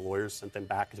lawyers, and the lawyers sent them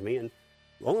back to me. And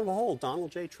lo and behold,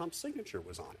 Donald J. Trump's signature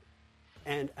was on it.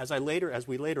 And as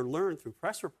we later learned through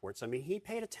press reports, I mean, he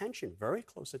paid attention, very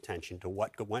close attention to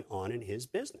what went on in his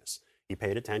business. He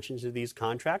paid attention to these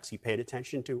contracts. He paid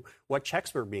attention to what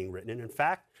checks were being written. And in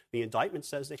fact, the indictment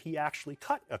says that he actually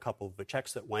cut a couple of the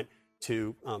checks that went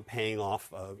to paying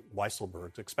off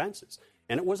Weisselberg's expenses.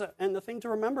 And and the thing to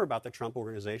remember about the Trump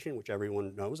organization, which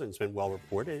everyone knows and it's been well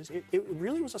reported, is it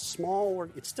really was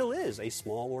it still is a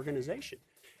small organization.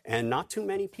 And not too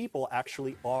many people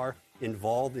actually are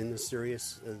involved in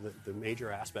the major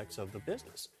aspects of the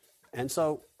business. And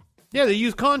so... Yeah, they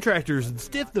use contractors and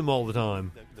stiff them all the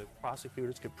time. The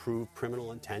prosecutors could prove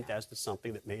criminal intent as to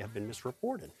something that may have been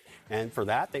misreported. And for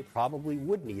that, they probably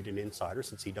would need an insider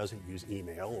since he doesn't use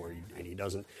email and he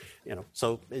doesn't,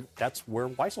 so that's where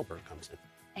Weisselberg comes in.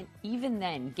 And even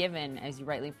then, given, as you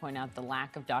rightly point out, the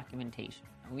lack of documentation,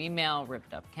 email,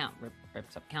 rips up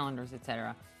calendars,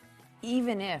 etc.,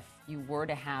 even if you were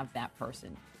to have that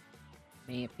person,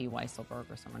 may it be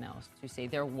Weisselberg or someone else, to say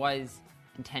there was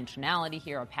intentionality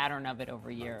here, a pattern of it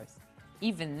over years,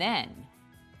 even then,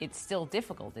 it's still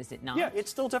difficult, is it not? Yeah,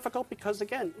 it's still difficult because,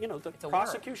 again, the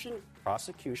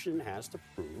prosecution has to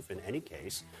prove, in any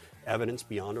case, evidence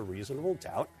beyond a reasonable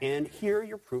doubt. And here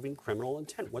you're proving criminal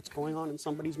intent, what's going on in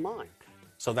somebody's mind.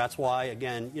 So that's why,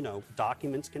 again,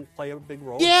 documents can play a big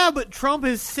role. Yeah, but Trump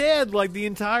has said, the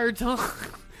entire time,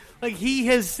 he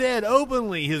has said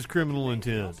openly his criminal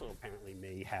intent. Also, apparently,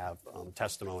 may have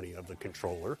testimony of the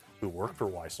controller who worked for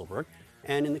Weisselberg.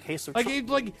 And in the case of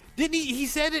Trump, didn't he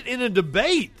said it in a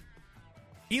debate.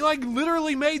 He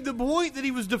literally made the point that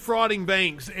he was defrauding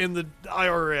banks and the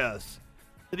IRS,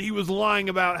 that he was lying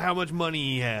about how much money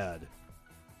he had.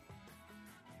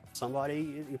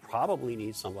 You probably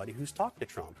need somebody who's talked to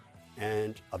Trump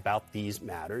and about these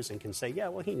matters and can say, yeah,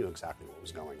 well, he knew exactly what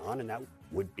was going on, and that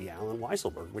would be Alan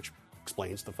Weisselberg, which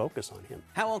explains the focus on him.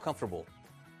 How uncomfortable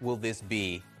will this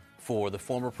be for the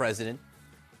former president,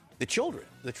 the children,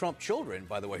 the Trump children,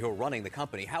 by the way, who are running the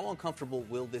company? How uncomfortable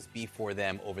will this be for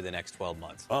them over the next 12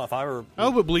 months? Well, if I were... I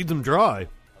hope it bleeds them dry.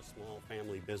 A small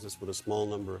family business with a small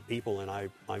number of people, and I'm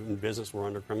in business, we're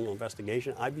under criminal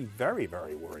investigation, I'd be very,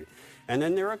 very worried. And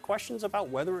then there are questions about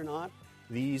whether or not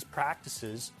these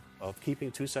practices of keeping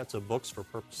two sets of books for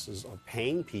purposes of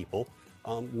paying people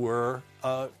were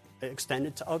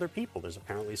extended to other people. There's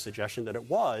apparently a suggestion that it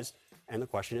was. And the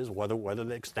question is whether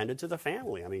they extended to the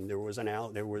family. I mean, there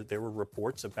were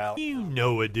reports about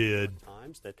it did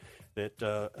times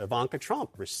that Ivanka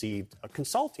Trump received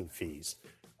consulting fees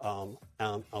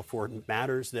for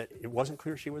matters that it wasn't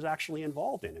clear she was actually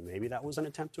involved in, and maybe that was an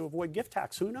attempt to avoid gift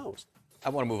tax. Who knows? I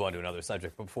want to move on to another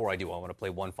subject, but before I do, I want to play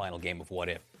one final game of What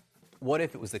If. What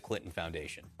if it was the Clinton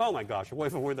Foundation? Oh, my gosh. What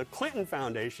if it were the Clinton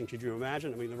Foundation? Could you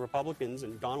imagine? I mean, the Republicans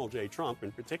and Donald J. Trump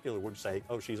in particular would say,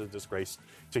 oh, she's a disgrace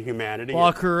to humanity.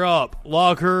 Lock her up.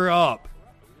 Lock her up.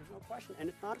 There's no question. And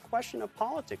it's not a question of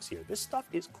politics here. This stuff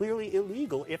is clearly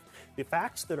illegal if the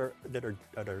facts that are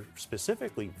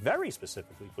specifically, very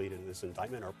specifically pleaded in this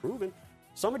indictment are proven.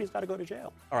 Somebody's got to go to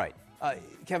jail. All right.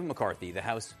 Kevin McCarthy, the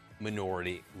House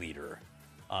Minority Leader,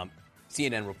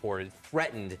 CNN reported,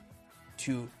 threatened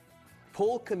to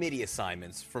pull committee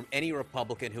assignments from any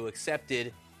Republican who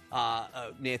accepted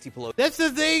Nancy Pelosi. That's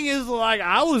the thing is, like,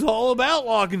 I was all about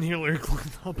locking Hillary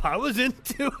Clinton up. I was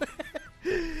into it.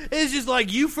 It's just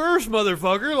like, you first,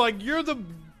 motherfucker. Like, you're the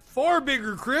far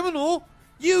bigger criminal.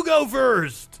 You go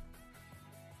first.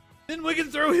 Then we can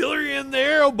throw Hillary in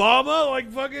there, Obama.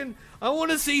 Like, fucking, I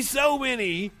want to see so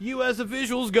many U.S.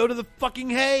 officials go to the fucking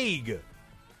Hague.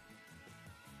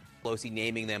 Pelosi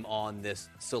naming them on this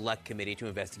select committee to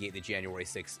investigate the January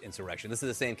 6th insurrection. This is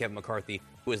the same Kevin McCarthy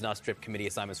who has now stripped committee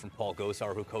assignments from Paul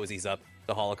Gosar, who cozies up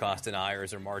the Holocaust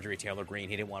deniers, or Marjorie Taylor Greene.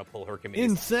 He didn't want to pull her committee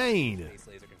Insane.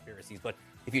 Laser conspiracies. But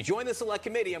if you join the select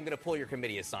committee, I'm going to pull your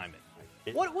committee assignment.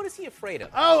 What is he afraid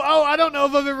of? Oh, I don't know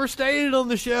if I've ever stated on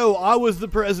the show, I was the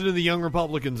president of the Young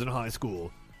Republicans in high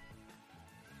school.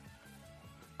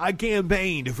 I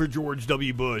campaigned for George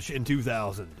W. Bush in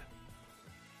 2000.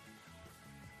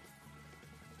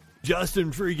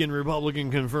 Justin freaking Republican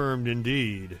confirmed,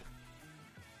 indeed.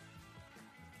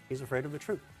 He's afraid of the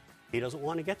truth. He doesn't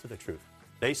want to get to the truth.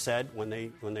 They said when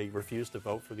they refused to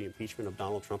vote for the impeachment of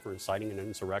Donald Trump for inciting an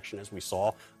insurrection, as we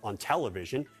saw on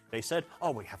television, they said, oh,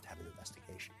 we have to have an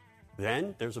investigation.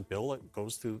 Then there's a bill that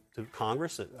goes to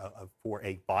Congress for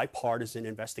a bipartisan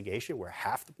investigation where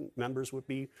half the members would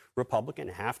be Republican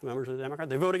and half the members are Democrat.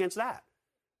 They vote against that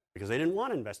because they didn't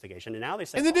want an investigation. And now they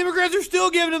say, and the Democrats are still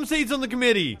giving them seats on the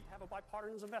committee. Have a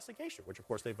bipartisan investigation, which of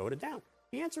course they voted down.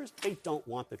 The answer is they don't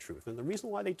want the truth. And the reason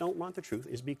why they don't want the truth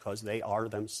is because they are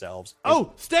themselves.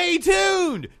 Oh, stay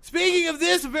tuned. Speaking of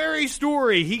this very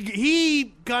story,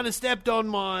 he kind of stepped on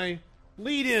my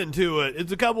lead into it.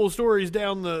 It's a couple of stories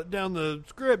down the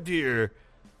script here.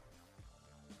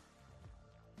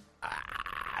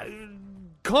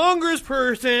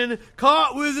 Congressperson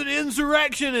caught with an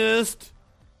insurrectionist.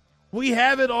 We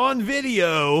have it on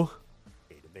video.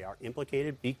 They are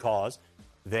implicated because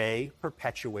they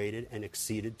perpetuated and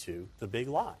acceded to the big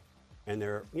lie. And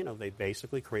they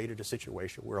basically created a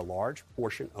situation where a large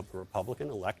portion of the Republican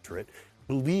electorate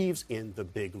believes in the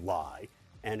big lie.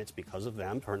 And it's because of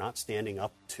them for not standing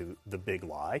up to the big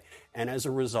lie. And as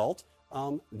a result,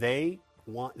 they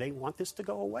want this to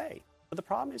go away. But the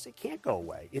problem is it can't go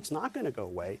away. It's not going to go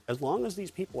away. As long as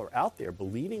these people are out there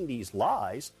believing these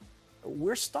lies,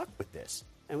 we're stuck with this.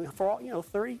 And for all,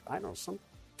 30, I don't know, some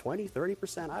 20,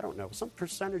 30%, I don't know, some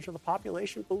percentage of the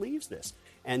population believes this.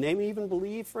 And they may even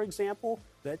believe, for example,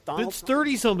 that Donald It's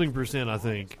 30-something%, I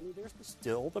think. I mean, there's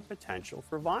still the potential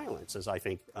for violence, as I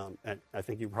think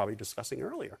you were probably discussing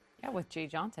earlier. Yeah, with Jay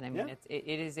Johnson. I mean,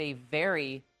 it is a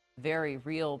very, very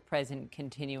real, present,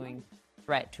 continuing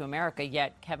threat to America.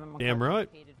 Yet Kevin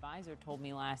McCarthy, paid advisor, told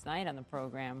me last night on the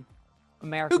program,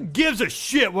 America. Who gives a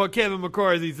shit what Kevin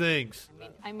McCarthy thinks?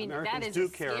 I mean Americans that is do a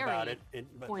care scary about it,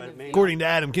 but according to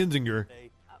Adam Kinzinger.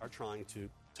 They are trying to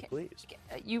please.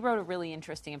 You wrote a really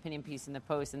interesting opinion piece in the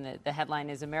Post, and the headline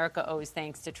is America owes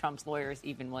thanks to Trump's lawyers,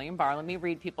 even William Barr. Let me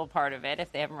read people part of it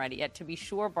if they haven't read it yet. To be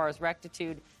sure, Barr's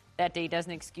rectitude that day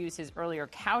doesn't excuse his earlier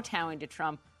kowtowing to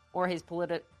Trump or his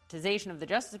politicization of the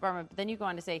Justice Department. But then you go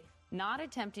on to say, not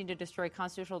attempting to destroy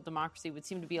constitutional democracy would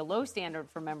seem to be a low standard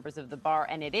for members of the bar,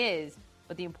 and it is.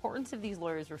 But the importance of these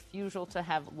lawyers' refusal to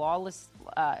have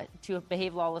to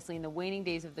behave lawlessly in the waning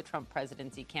days of the Trump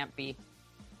presidency can't be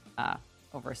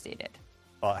overstated.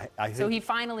 I think so he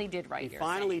finally did right. He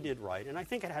finally did right, and I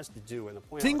think it has to do in the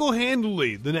point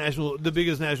single-handedly the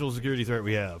biggest national security threat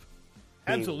we have.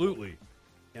 Absolutely.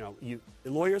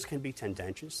 Lawyers can be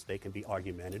tendentious, they can be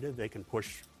argumentative, they can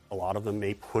push. A lot of them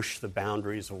may push the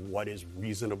boundaries of what is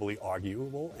reasonably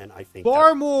arguable, and I think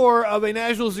far more of a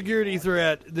national security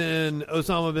threat than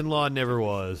Osama bin Laden ever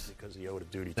was. Because he owed a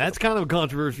duty. That's kind of a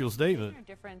controversial statement.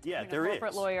 Yeah, there is. A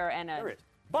corporate lawyer and a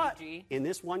But in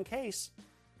this one case,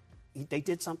 they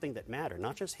did something that mattered.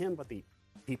 Not just him, but the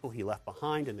people he left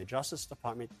behind in the Justice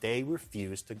Department. They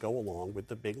refused to go along with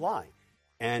the big lie,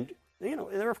 and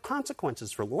there are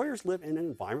consequences for lawyers. Live in an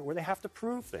environment where they have to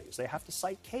prove things. They have to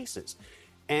cite cases.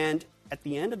 And at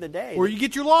the end of the day... Or you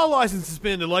get your law license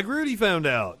suspended like Rudy found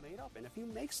out. And if you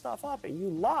make stuff up and you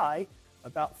lie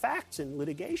about facts in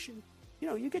litigation,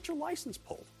 you get your license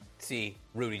pulled. See,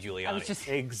 Rudy Giuliani.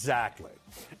 Exactly.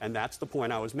 And that's the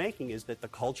point I was making, is that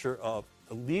the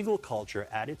legal culture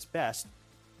at its best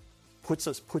puts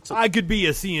us... I could be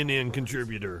a CNN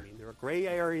contributor. I mean, there are gray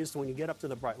areas when you get up to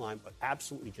the bright line, but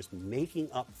absolutely just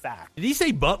making up facts. Did he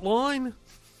say butt line?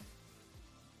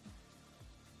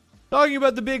 Talking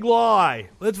about the big lie,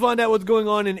 let's find out what's going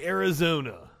on in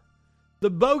Arizona. The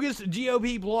bogus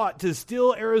GOP plot to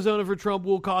steal Arizona for Trump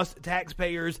will cost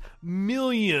taxpayers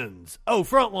millions. Oh,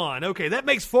 Frontline. Okay, that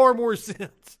makes far more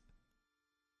sense.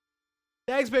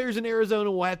 Taxpayers in Arizona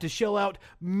will have to shell out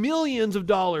millions of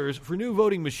dollars for new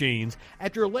voting machines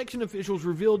after election officials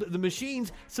revealed the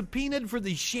machines subpoenaed for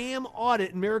the sham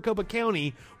audit in Maricopa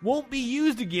County won't be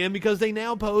used again because they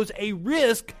now pose a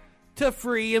risk to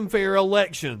free and fair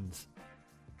elections.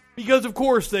 Because of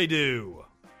course they do.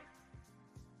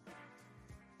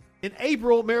 In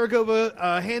April,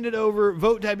 Maricopa handed the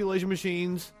vote tabulation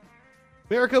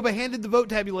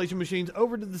machines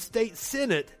over to the state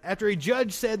Senate after a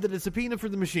judge said that a subpoena for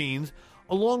the machines,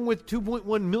 along with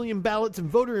 2.1 million ballots and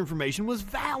voter information, was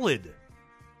valid.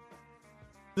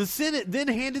 The Senate then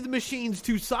handed the machines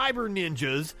to Cyber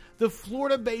Ninjas, the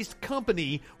Florida-based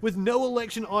company with no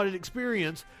election audit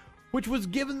experience, which was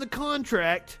given the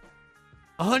contract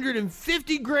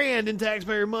 $150,000 in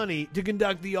taxpayer money to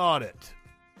conduct the audit.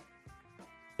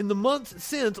 In the months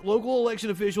since, local election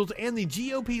officials and the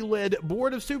GOP-led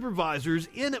Board of Supervisors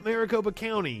in Maricopa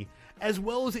County, as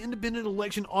well as independent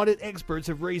election audit experts,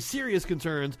 have raised serious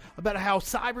concerns about how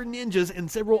Cyber Ninjas and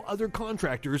several other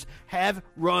contractors have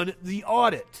run the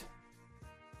audit.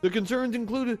 The concerns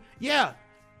included,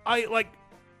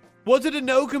 was it a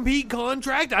no-compete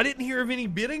contract? I didn't hear of any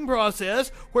bidding process.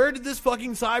 Where did this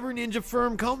fucking Cyber Ninja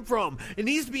firm come from? It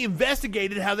needs to be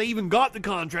investigated how they even got the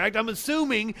contract. I'm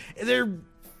assuming they're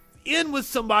in with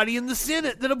somebody in the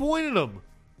Senate that appointed them.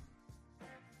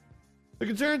 The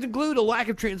concerns include a lack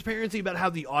of transparency about how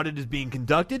the audit is being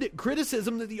conducted,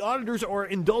 criticism that the auditors are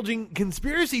indulging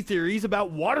conspiracy theories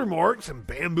about watermarks and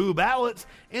bamboo ballots,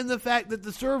 and the fact that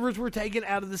the servers were taken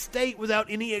out of the state without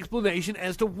any explanation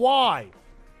as to why.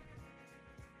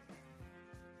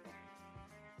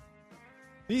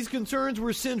 These concerns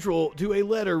were central to a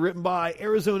letter written by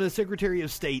Arizona Secretary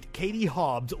of State Katie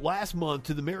Hobbs last month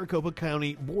to the Maricopa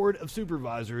County Board of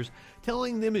Supervisors,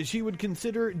 telling them that she would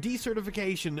consider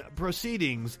decertification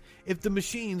proceedings if the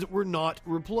machines were not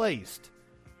replaced.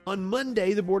 On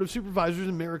Monday, the Board of Supervisors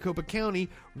in Maricopa County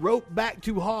wrote back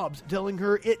to Hobbs, telling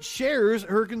her it shares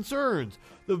her concerns.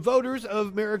 The voters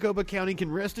of Maricopa County can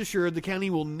rest assured the county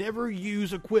will never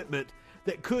use equipment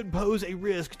that could pose a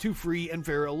risk to free and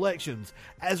fair elections.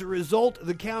 As a result,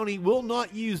 the county will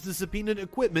not use the subpoenaed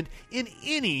equipment in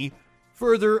any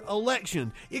further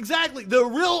election. Exactly. The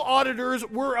real auditors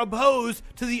were opposed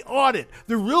to the audit.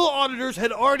 The real auditors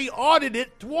had already audited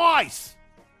it twice.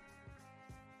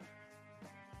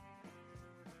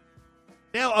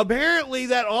 Now, apparently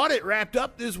that audit wrapped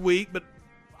up this week, but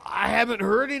I haven't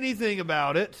heard anything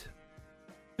about it.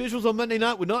 Officials on Monday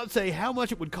night would not say how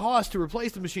much it would cost to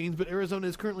replace the machines, but Arizona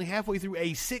is currently halfway through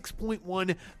a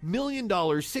 $6.1 million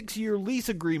 6-year lease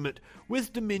agreement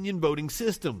with Dominion Voting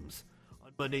Systems.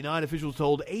 On Monday night, officials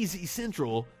told AZ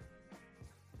Central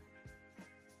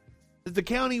that the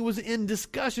county was in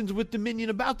discussions with Dominion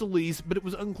about the lease, but it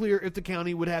was unclear if the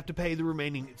county would have to pay the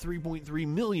remaining $3.3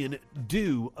 million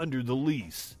due under the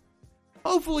lease.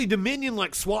 Hopefully Dominion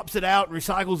swaps it out and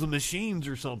recycles the machines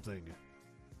or something.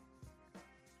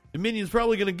 Dominion's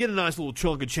probably going to get a nice little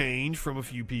chunk of change from a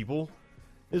few people.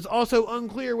 It's also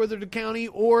unclear whether the county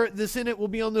or the Senate will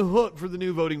be on the hook for the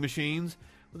new voting machines.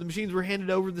 When the machines were handed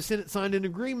over, the Senate signed an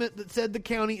agreement that said the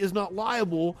county is not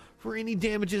liable for any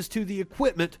damages to the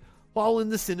equipment while in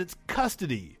the Senate's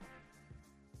custody.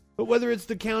 But whether it's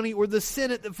the county or the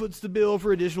Senate that foots the bill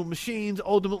for additional machines,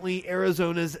 ultimately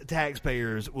Arizona's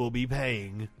taxpayers will be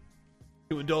paying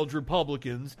to indulge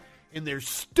Republicans in their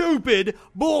stupid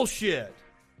bullshit.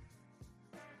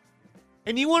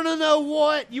 And you want to know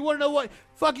what?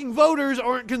 Fucking voters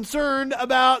aren't concerned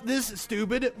about this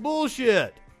stupid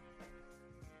bullshit.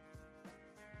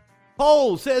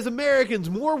 Poll says Americans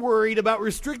more worried about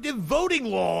restrictive voting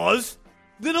laws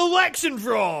than election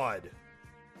fraud.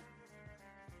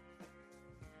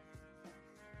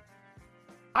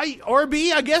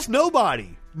 I guess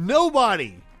nobody.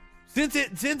 Since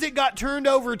it got turned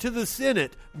over to the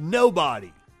Senate,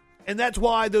 nobody. And that's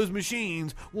why those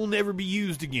machines will never be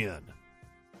used again.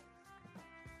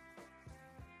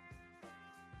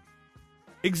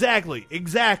 Exactly.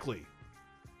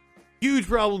 Huge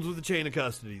problems with the chain of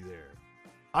custody there.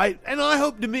 I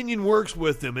hope Dominion works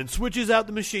with them and switches out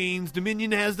the machines.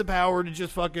 Dominion has the power to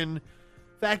just fucking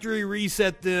factory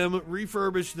reset them,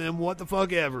 refurbish them, what the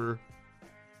fuck ever.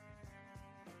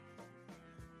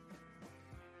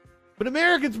 But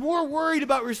Americans more worried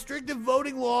about restrictive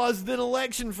voting laws than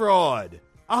election fraud.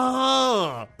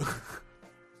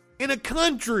 In a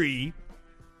country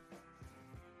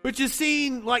which is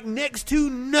seen next to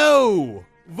no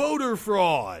voter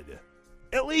fraud,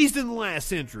 at least in the last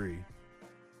century.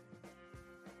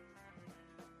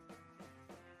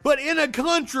 But in a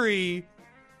country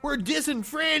where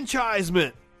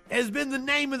disenfranchisement has been the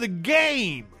name of the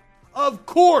game, of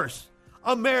course,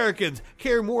 Americans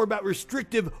care more about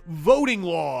restrictive voting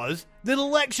laws than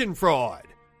election fraud.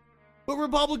 But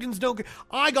Republicans don't care.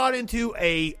 I got into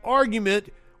an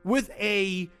argument with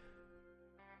an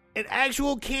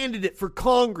actual candidate for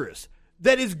Congress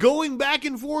that is going back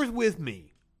and forth with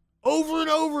me over and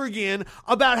over again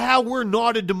about how we're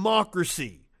not a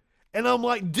democracy. And I'm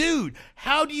like, dude,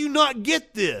 how do you not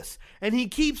get this? And he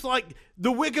keeps like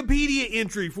the Wikipedia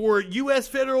entry for U.S.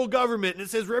 federal government, and it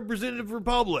says Representative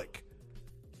Republic.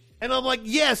 And I'm like,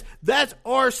 yes, that's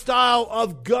our style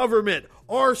of government.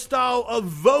 Our style of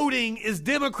voting is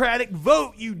democratic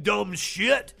vote, you dumb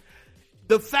shit.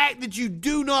 The fact that you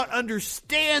do not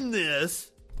understand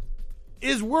this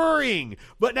is worrying.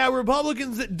 But now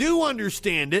Republicans that do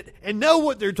understand it and know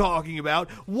what they're talking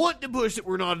about want to push that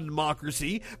we're not a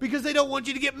democracy because they don't want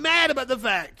you to get mad about the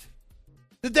fact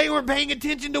that they weren't paying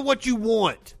attention to what you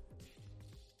want.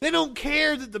 They don't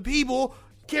care that the people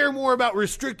care more about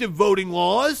restrictive voting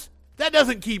laws. That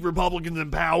doesn't keep Republicans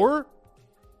in power.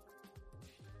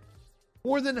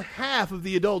 More than half of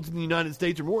the adults in the United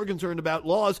States are more concerned about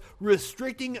laws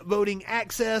restricting voting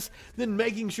access than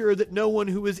making sure that no one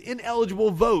who is ineligible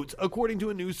votes, according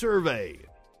to a new survey.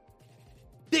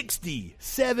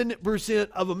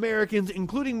 67% of Americans,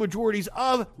 including majorities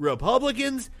of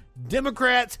Republicans,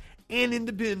 Democrats, and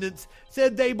Independents,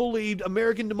 said they believed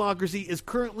American democracy is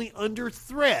currently under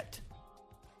threat,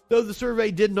 though the survey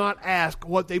did not ask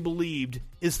what they believed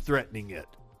is threatening it.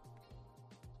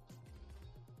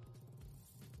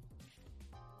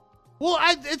 Well,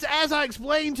 it's as I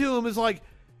explained to him, it's like,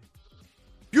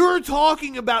 you're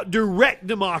talking about direct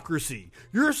democracy.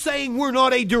 You're saying we're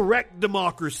not a direct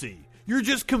democracy. You're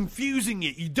just confusing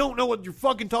it. You don't know what you're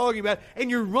fucking talking about,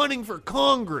 and you're running for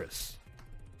Congress.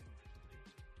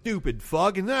 Stupid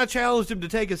fuck. And then I challenged him to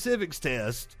take a civics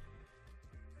test,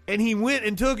 and he went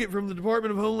and took it from the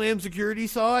Department of Homeland Security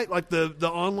site, like the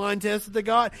online test that they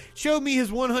got, showed me his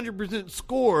 100%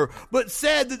 score, but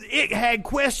said that it had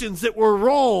questions that were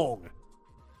wrong.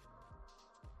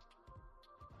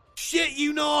 Shit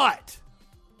you not.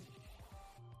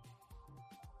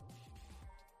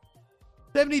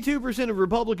 72% of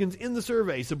Republicans in the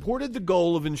survey supported the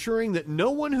goal of ensuring that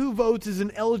no one who votes is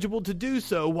ineligible to do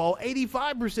so, while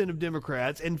 85% of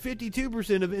Democrats and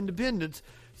 52% of Independents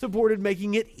supported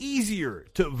making it easier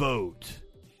to vote.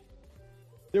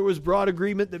 There was broad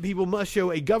agreement that people must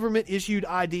show a government-issued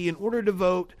ID in order to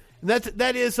vote. And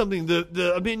that is something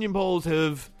the opinion polls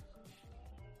have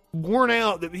borne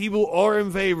out, that people are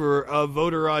in favor of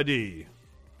voter ID.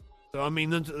 So, I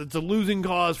mean, it's a losing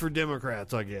cause for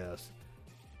Democrats, I guess.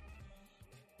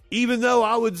 Even though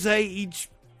I would say each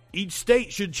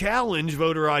state should challenge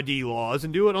voter ID laws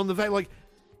and do it on the fact, like,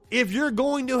 if you're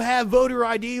going to have voter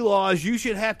ID laws, you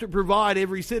should have to provide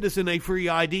every citizen a free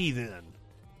ID then.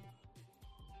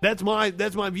 That's my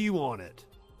view on it.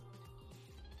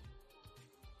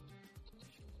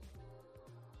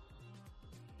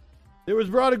 There was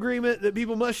broad agreement that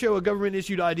people must show a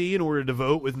government-issued ID in order to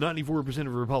vote, with 94%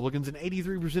 of Republicans and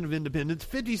 83% of Independents,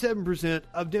 57%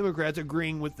 of Democrats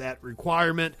agreeing with that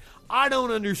requirement. I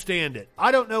don't understand it.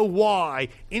 I don't know why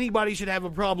anybody should have a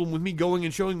problem with me going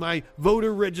and showing my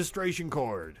voter registration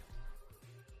card.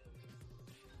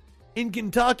 In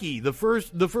Kentucky, the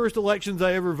first elections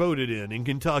I ever voted in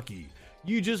Kentucky,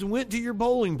 you just went to your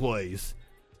polling place.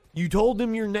 You told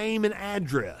them your name and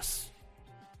address.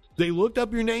 They looked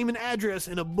up your name and address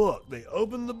in a book. They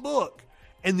opened the book,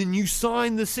 and then you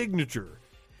signed the signature.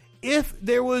 If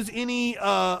there was any,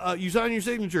 you signed your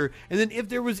signature, and then if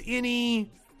there was any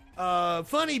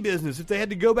funny business, if they had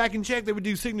to go back and check, they would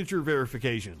do signature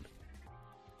verification.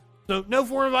 So no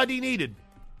form of ID needed.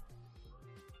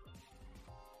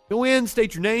 Go in,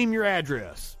 state your name, your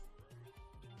address.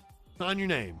 Sign your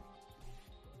name.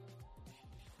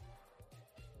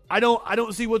 I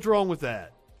don't see what's wrong with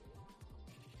that.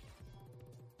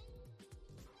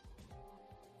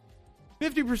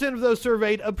 50% of those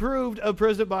surveyed approved of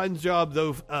President Biden's job,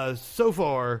 though so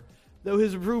far, though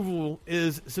his approval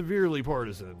is severely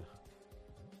partisan.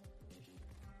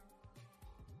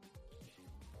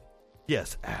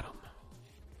 Yes, Adam.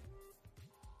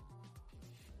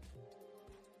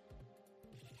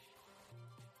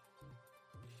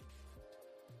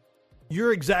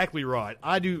 You're exactly right.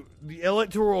 I do. The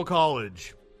Electoral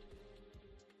College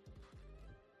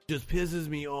just pisses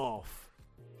me off.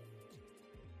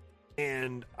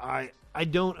 And I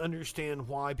don't understand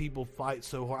why people fight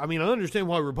so hard. I mean, I understand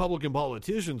why Republican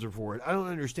politicians are for it. I don't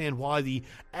understand why the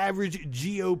average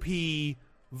GOP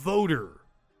voter,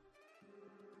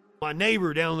 my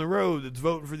neighbor down the road that's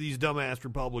voting for these dumbass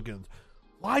Republicans,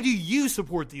 why do you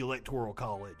support the Electoral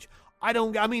College?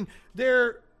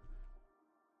 They're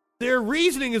their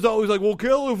reasoning is always like, well,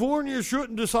 California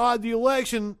shouldn't decide the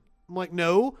election. I'm like,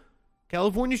 no,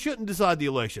 California shouldn't decide the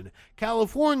election.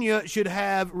 California should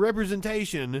have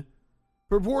representation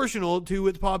proportional to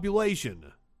its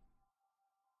population.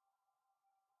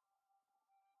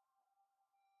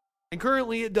 And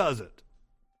currently it doesn't.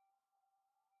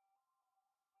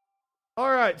 All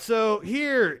right, so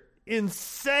here,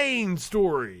 insane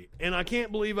story. And I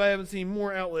can't believe I haven't seen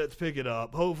more outlets pick it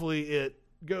up. Hopefully it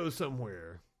goes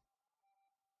somewhere.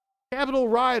 Capitol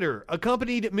rioter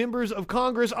accompanied members of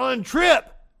Congress on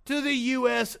trip to the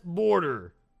U.S.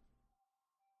 border.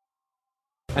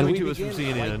 And we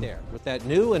begin right there with that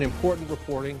new and important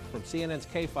reporting from CNN's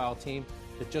K-File team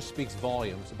that just speaks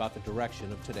volumes about the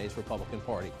direction of today's Republican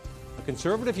Party. A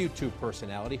conservative YouTube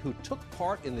personality who took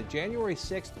part in the January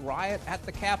 6th riot at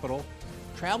the Capitol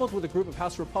traveled with a group of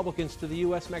House Republicans to the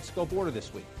U.S.-Mexico border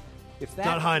this week. If that's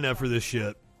not high enough for this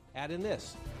shit. Add in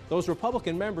this. Those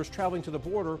Republican members traveling to the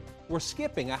border were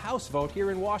skipping a House vote here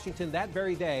in Washington that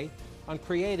very day on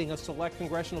creating a select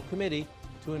congressional committee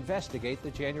to investigate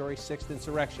the January 6th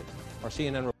insurrection. Our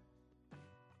CNN...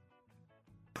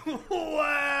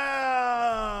 Wow!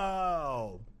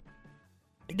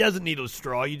 It doesn't need a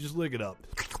straw. You just lick it up.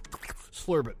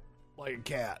 Slurp it like a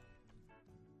cat.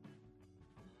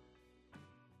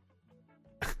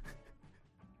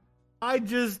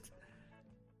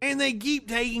 And they keep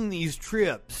taking these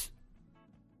trips.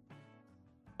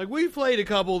 Like, we've played a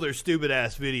couple of their stupid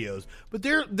ass videos, but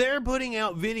they're putting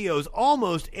out videos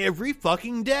almost every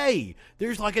fucking day.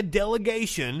 There's like a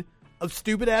delegation of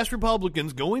stupid ass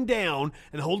Republicans going down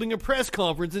and holding a press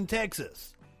conference in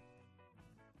Texas.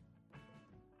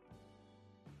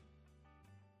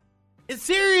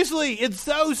 Seriously, it's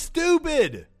so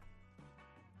stupid.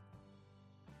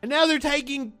 And now they're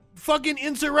taking fucking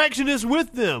insurrectionists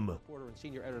with them. Reporter and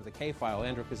senior editor of the K-File,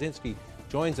 Andrew Kaczynski,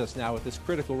 joins us now with this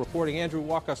critical reporting. Andrew,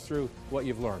 walk us through what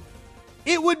you've learned.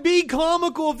 It would be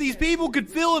comical if these people could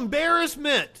feel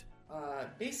embarrassment.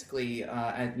 Basically,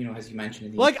 as you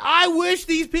mentioned... I wish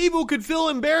these people could feel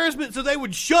embarrassment so they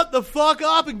would shut the fuck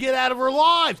up and get out of our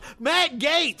lives. Matt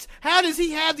Gaetz, how does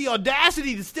he have the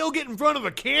audacity to still get in front of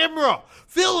a camera?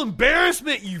 Feel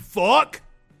embarrassment, you fuck.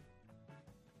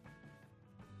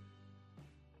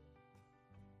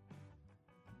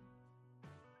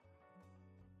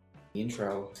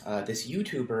 Intro, this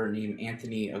YouTuber named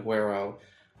Anthony Aguero,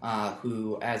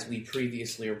 who, as we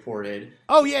previously reported...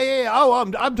 Oh, yeah. Oh,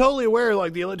 I'm totally aware,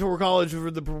 like, the Electoral College for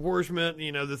the proportionment, the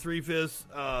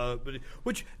 3/5,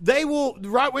 which the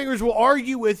right-wingers will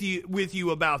argue with you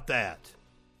about that.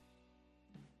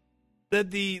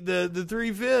 That the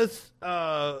 3/5,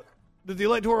 that the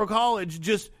Electoral College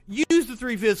just used the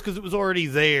 3/5 because it was already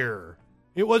there.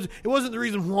 It wasn't the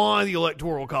reason why the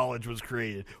Electoral College was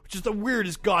created, which is the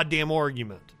weirdest goddamn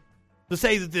argument. To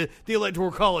say that the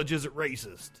Electoral College isn't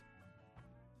racist.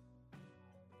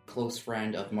 Close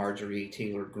friend of Marjorie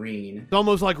Taylor Greene. It's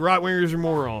almost like right-wingers are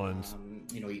morons.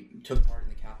 He took part in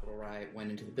the Capitol riot, went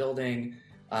into the building,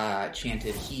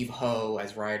 chanted "Heave ho"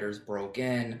 as rioters broke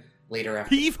in. Later,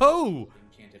 after "Heave ho,"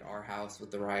 chanted "Our house"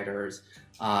 with the rioters,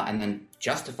 and then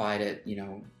justified it,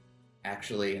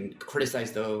 actually, and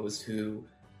criticized those who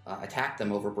attacked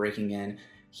them over breaking in.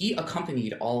 He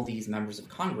accompanied all these members of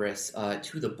Congress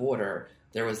to the border.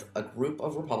 There was a group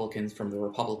of Republicans from the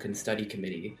Republican Study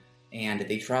Committee, and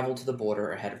they traveled to the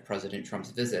border ahead of President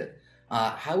Trump's visit.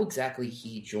 How exactly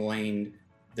he joined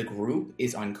the group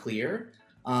is unclear,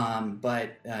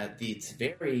 but it's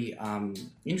very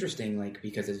interesting,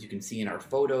 because as you can see in our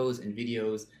photos and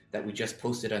videos that we just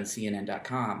posted on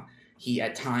CNN.com, he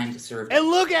at times served... And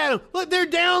look at him! Look, they're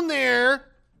down there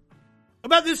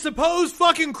about this supposed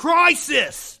fucking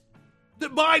crisis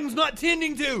that Biden's not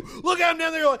tending to. Look at him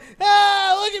down there like,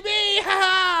 look at me!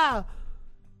 Ha!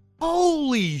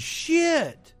 Holy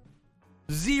shit!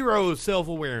 Zero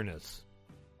self-awareness.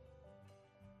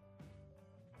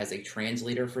 As a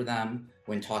translator for them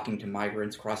when talking to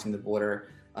migrants crossing the border,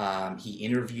 he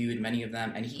interviewed many of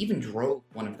them, and he even drove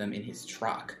one of them in his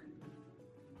truck.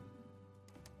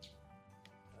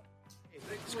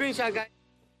 Screenshot, guy.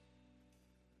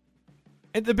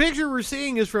 And the picture we're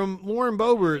seeing is from Lauren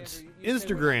Boebert's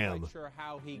Instagram. I'm not sure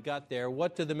how he got there.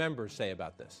 What do the members say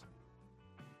about this?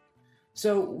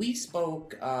 So we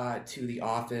spoke to the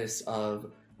office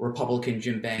of Republican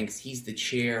Jim Banks. He's the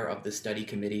chair of the study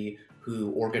committee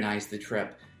who organized the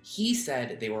trip. He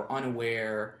said they were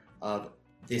unaware of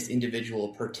this individual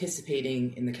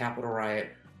participating in the Capitol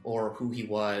riot or who he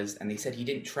was, and they said he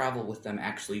didn't travel with them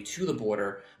actually to the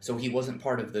border, so he wasn't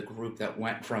part of the group that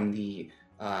went from the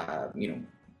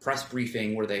press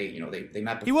briefing where they met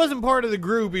before. He wasn't part of the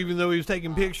group, even though he was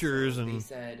taking pictures so and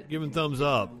said, giving thumbs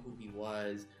up. Who he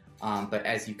was, but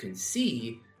as you can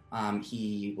see,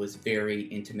 he was very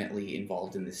intimately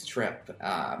involved in this trip,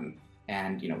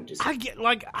 and just I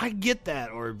get that,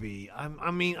 RB.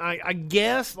 I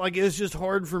guess like it's just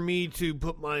hard for me to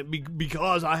put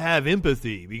because I have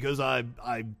empathy, because I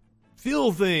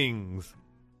feel things.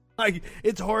 Like,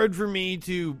 it's hard for me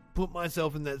to put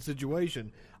myself in that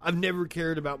situation. I've never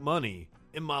cared about money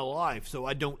in my life, so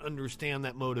I don't understand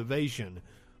that motivation.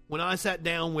 When I sat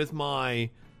down with my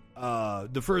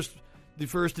the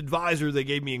first advisor they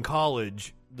gave me in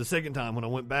college, the second time when I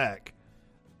went back,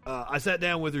 I sat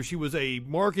down with her. She was a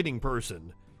marketing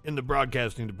person in the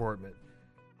broadcasting department.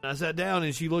 And I sat down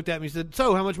and she looked at me and said,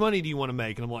 "So, how much money do you want to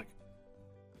make?" And I'm like,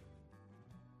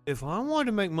 if I wanted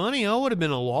to make money, I would have been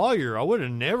a lawyer. I would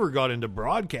have never got into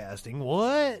broadcasting.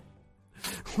 What?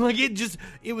 Like,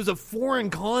 it was a foreign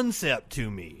concept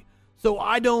to me. So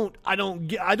I don't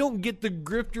get the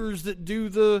grifters that do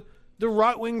the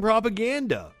right-wing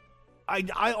propaganda.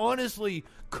 I honestly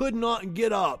could not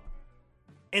get up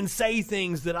and say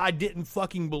things that I didn't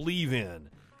fucking believe in.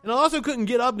 And I also couldn't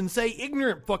get up and say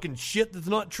ignorant fucking shit that's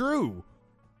not true.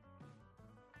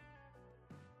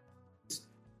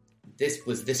 This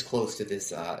was this close to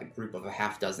this group of a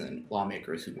half dozen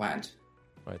lawmakers who went.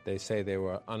 Right. They say they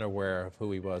were unaware of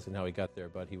who he was and how he got there,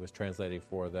 but he was translating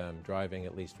for them, driving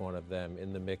at least one of them,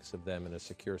 in the mix of them in a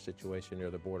secure situation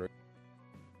near the border.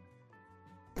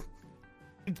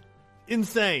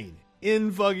 Insane.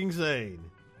 In-fucking-sane.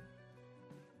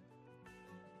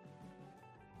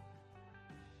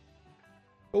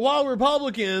 But while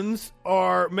Republicans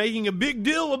are making a big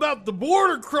deal about the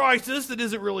border crisis that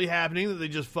isn't really happening, that they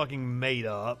just fucking made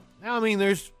up. Now, I mean,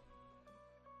 there's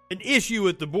an issue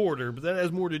at the border, but that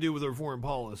has more to do with our foreign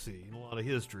policy and a lot of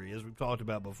history, as we've talked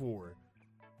about before.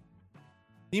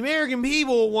 The American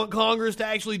people want Congress to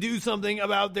actually do something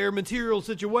about their material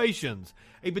situations.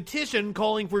 A petition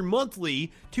calling for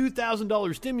monthly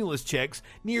 $2,000 stimulus checks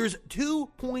nears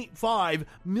 2.5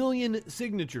 million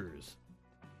signatures.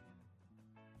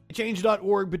 A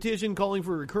Change.org petition calling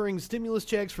for recurring stimulus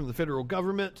checks from the federal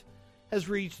government has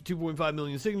reached 2.5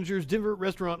 million signatures. Denver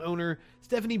restaurant owner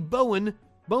Stephanie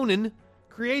Bonin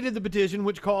created the petition,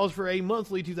 which calls for a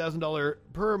monthly $2,000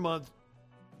 per month.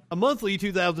 A monthly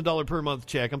 $2,000 per month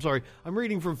check. I'm sorry, I'm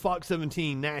reading from Fox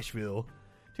 17 Nashville.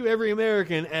 To every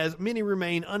American, as many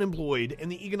remain unemployed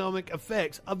and the economic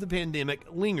effects of the pandemic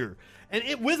linger.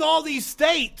 And with all these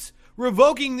states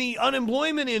revoking the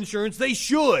unemployment insurance, they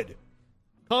should.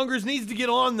 Congress needs to get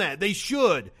on that. They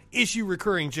should issue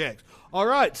recurring checks. All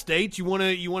right, states, you want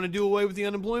to do away with the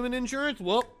unemployment insurance?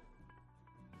 Well,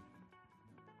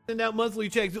 send out monthly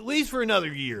checks at least for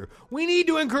another year. We need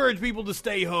to encourage people to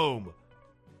stay home.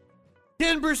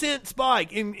 10%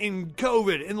 spike in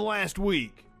COVID in the last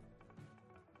week.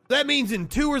 That means in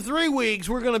 2 or 3 weeks,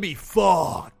 we're going to be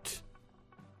fucked.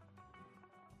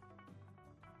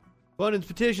 Bonin's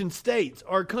petition states,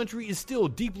 our country is still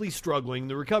deeply struggling.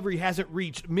 The recovery hasn't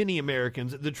reached many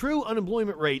Americans. The true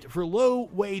unemployment rate for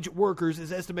low-wage workers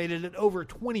is estimated at over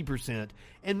 20%,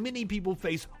 and many people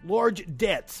face large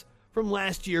debts from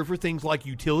last year for things like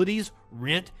utilities,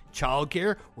 rent,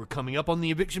 childcare. We're coming up on the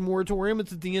eviction moratorium.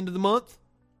 It's at the end of the month.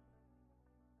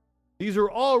 These are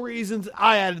all reasons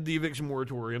I added the eviction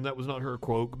moratorium. That was not her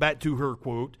quote. Back to her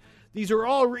quote. These are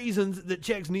all reasons that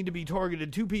checks need to be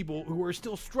targeted to people who are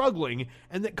still struggling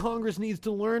and that Congress needs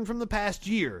to learn from the past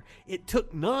year. It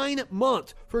took 9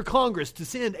 months for Congress to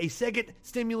send a second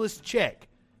stimulus check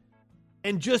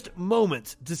and just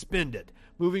moments to spend it.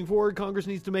 Moving forward, Congress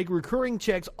needs to make recurring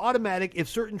checks automatic if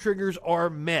certain triggers are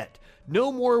met.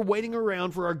 No more waiting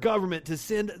around for our government to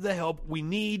send the help we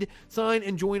need. Sign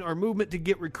and join our movement to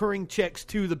get recurring checks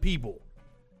to the people.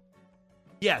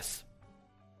 Yes.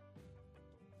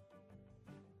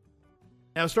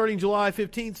 Now, starting July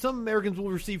 15th, some Americans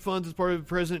will receive funds as part of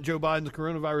President Joe Biden's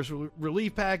coronavirus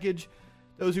relief package.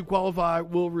 Those who qualify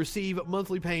will receive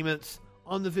monthly payments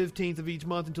on the 15th of each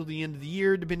month until the end of the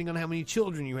year, depending on how many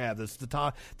children you have. That's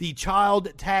the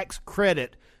child tax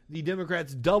credit. The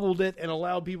Democrats doubled it and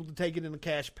allowed people to take it in a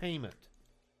cash payment.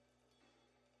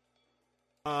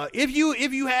 If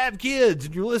you have kids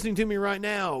and you're listening to me right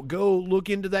now, go look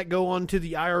into that. Go onto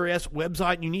the IRS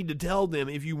website and you need to tell them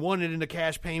if you want it in a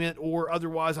cash payment, or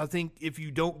otherwise I think if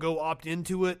you don't go opt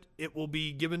into it, it will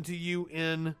be given to you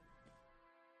in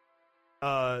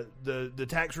the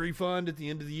tax refund at the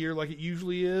end of the year like it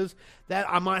usually is. That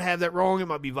I might have that wrong. It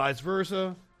might be vice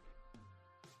versa.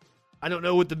 I don't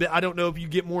know I don't know if you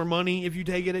get more money if you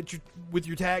take it with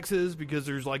your taxes because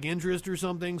there's like interest or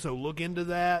something. So look into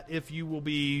that if you will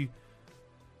be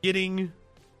getting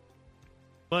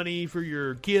money for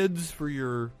your kids, for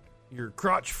your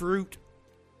crotch fruit.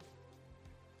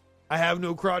 I have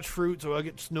no crotch fruit, so I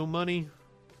get no money.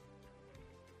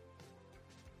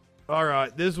 All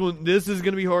right, this is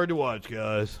going to be hard to watch,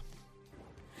 guys.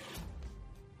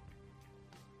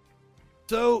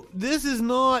 So this is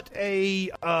not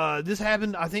a, this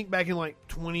happened, I think, back in like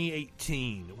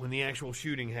 2018 when the actual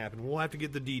shooting happened. We'll have to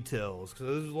get the details, because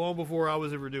this is long before I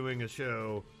was ever doing a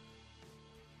show.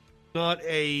 Not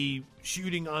a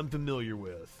shooting I'm familiar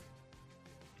with.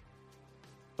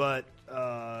 But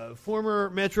former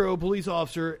Metro police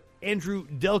officer Andrew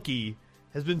Delkey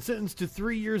has been sentenced to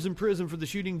 3 years in prison for the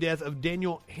shooting death of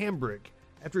Daniel Hambrick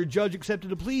after a judge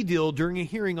accepted a plea deal during a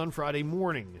hearing on Friday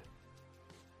morning.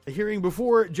 The hearing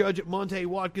before Judge Monte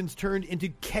Watkins turned into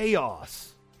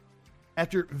chaos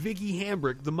after Vicky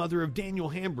Hambrick, the mother of Daniel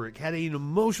Hambrick, had an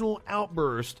emotional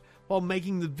outburst while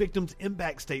making the victim's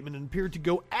impact statement and appeared to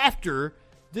go after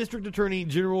District Attorney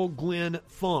General Glenn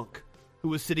Funk, who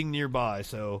was sitting nearby.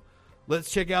 So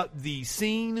let's check out the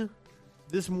scene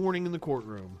this morning in the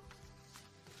courtroom.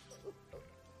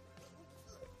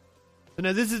 So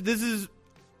now this is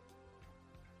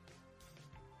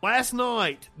last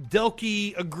night,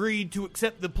 Delkey agreed to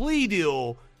accept the plea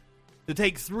deal to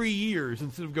take 3 years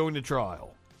instead of going to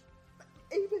trial.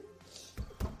 Baby.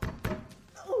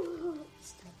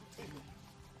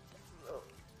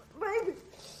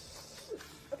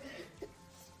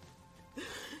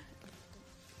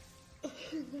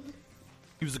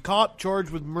 He was a cop charged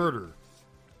with murder.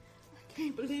 I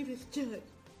can't believe this, Judge.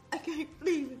 I can't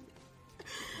believe it.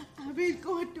 I've been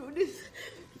going through this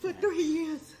for 3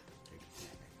 years.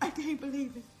 I can't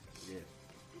believe it. Yeah.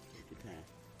 Take your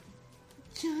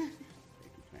time. Judge,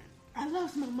 I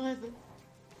lost my mother.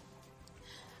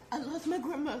 I lost my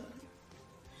grandmother.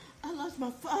 I lost my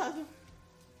father.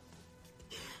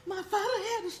 My father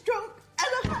had a stroke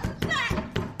and a heart attack. I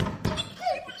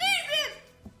can't believe it.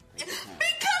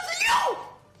 Because of you.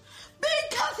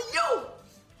 Because of you.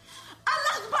 I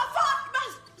lost my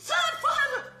son's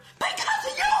father because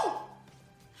of you.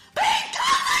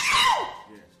 Because of you.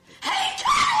 He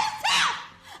killed himself.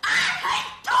 I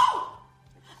hate you.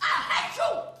 I hate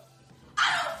you. I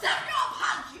don't accept your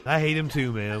apology. I hate him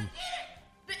too, ma'am.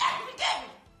 The equity game.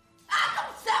 I don't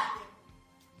accept it.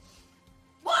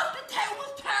 What if the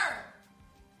tables turn?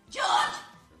 Judge,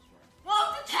 what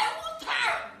if the tables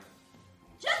turn?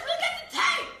 Just look at the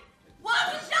tape. What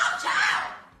if it's your child?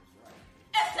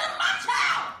 Instead of my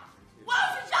child. What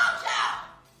if it's your child?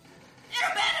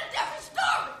 It'll be a different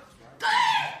story. Go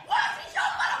ahead. What if it's your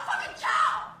motherfucking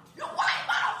child? You white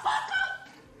motherfucker.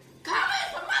 Come in,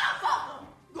 some motherfucker.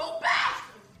 You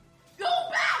bastard. You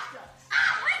bastard. I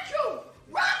hate you.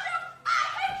 Roger, I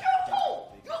hate you too.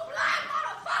 You blind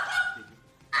motherfucker.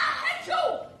 I hate you.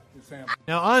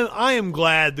 Now, I am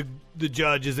glad the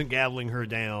judge isn't gaveling her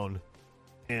down.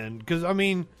 And, because, I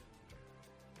mean,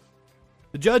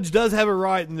 the judge does have a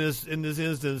right in this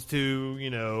instance to, you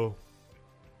know,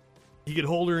 he could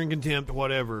hold her in contempt,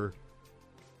 whatever.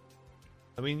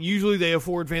 I mean, usually they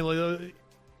afford family.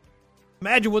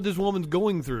 Imagine what this woman's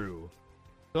going through.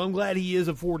 So I'm glad he is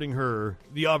affording her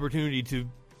the opportunity to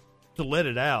let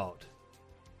it out.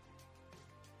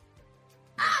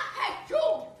 I hate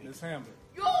you. Miss Hambrick.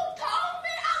 You told me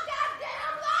a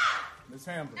goddamn lie. Miss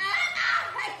Hambrick. And I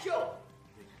hate you.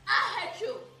 I hate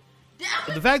you. Damn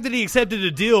But it. the fact that he accepted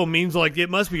a deal means like it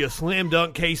must be a slam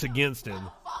dunk case against him. You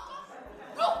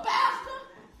bastard.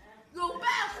 You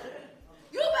bastard.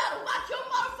 You better watch your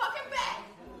motherfucking back.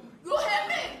 You hear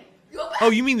me? You better. Oh,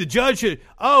 you mean the judge should?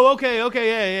 Oh, okay,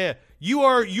 yeah. You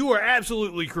are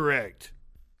absolutely correct.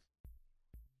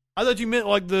 I thought you meant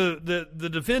like the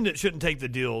defendant shouldn't take the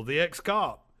deal, the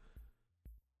ex-cop.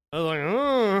 I was like,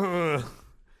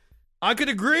 I could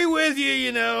agree with you,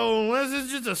 you know, unless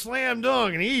it's just a slam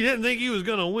dunk and he didn't think he was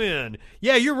going to win.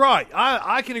 Yeah, you're right.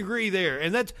 I can agree there.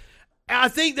 And I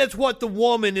think that's what the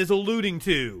woman is alluding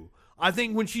to. I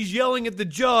think when she's yelling at the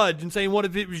judge and saying, what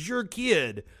if it was your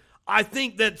kid? I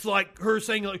think that's like her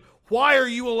saying, like, why are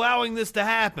you allowing this to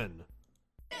happen?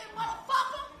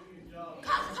 Motherfucker.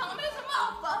 Cause Tom is a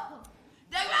motherfucker.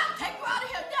 They gotta take you out of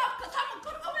here now, cause I'm gonna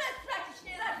come over there and smack the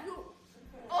shit out of you.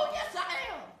 Oh, yes, I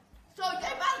am. So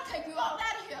they better take you all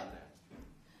out of here.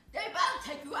 They better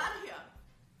take you out of here.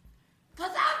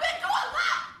 Cause I've been through a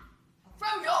lot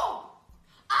from you.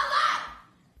 A lot.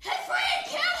 His friend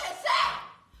killed himself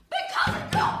because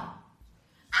of you.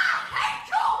 I hate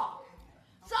you.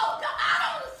 So I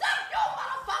don't accept your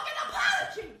motherfucking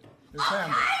apology. Okay?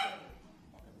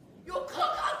 You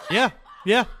cook okay?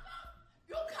 Yeah.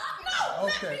 You cook? No,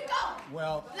 Okay. let me go.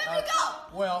 Well, Let me go.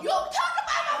 well. You talk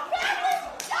about my family.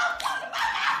 Y'all talk about my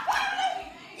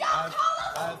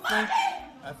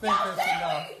I think that's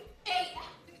enough.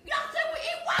 Y'all said we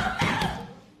eat watermelon.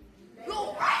 You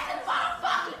racist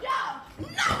motherfucker, y'all.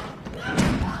 No.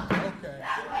 Okay.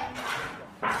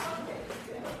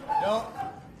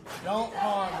 Don't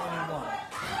harm anyone.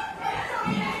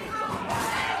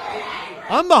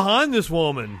 I'm behind this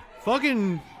woman.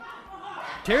 Fucking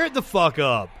tear it the fuck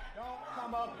up. Don't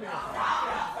come up here.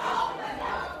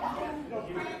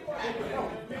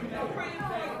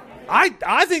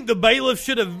 I think the bailiff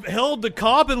should have held the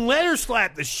cop and let her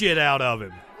slap the shit out of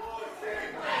him.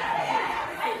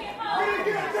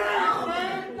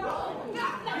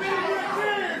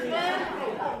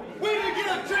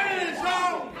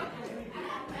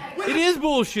 It is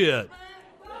bullshit.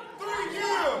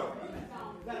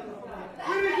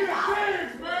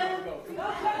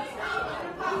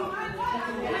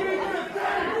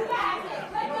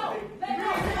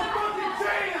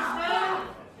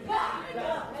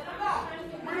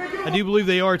 I do believe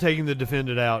they are taking the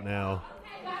defendant out now.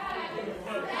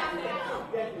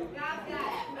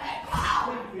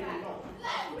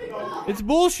 It's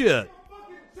bullshit.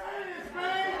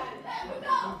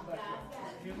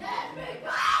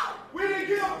 We didn't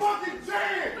get a fucking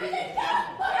chance. We didn't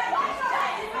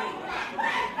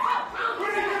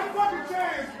get a fucking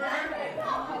chance, man.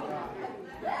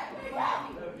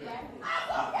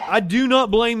 I do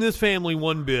not blame this family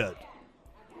one bit.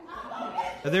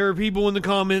 There are people in the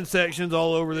comment sections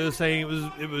all over this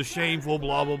saying it was shameful,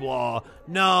 blah, blah, blah.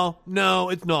 No,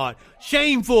 it's not.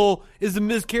 Shameful is the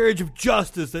miscarriage of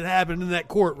justice that happened in that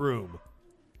courtroom.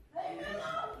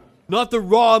 Not the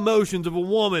raw emotions of a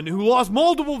woman who lost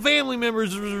multiple family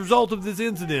members as a result of this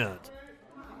incident.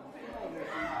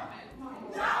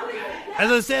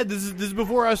 As I said, this is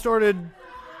before I started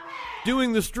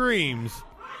doing the streams.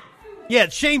 Yeah,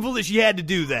 it's shameful that she had to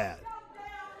do that.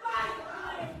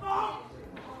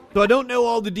 So I don't know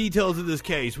all the details of this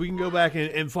case. We can go back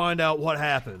and find out what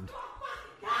happened.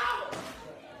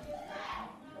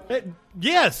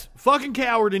 Yes, fucking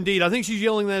coward indeed. I think she's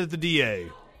yelling that at the DA.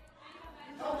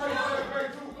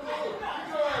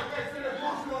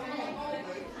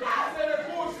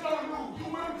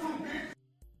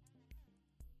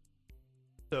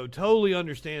 So totally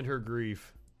understand her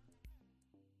grief.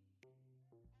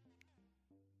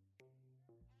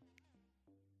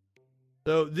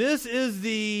 So this is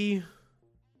the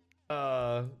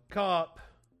cop.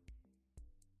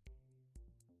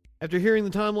 After hearing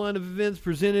the timeline of events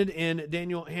presented in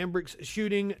Daniel Hambrick's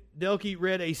shooting, Delkey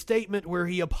read a statement where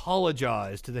he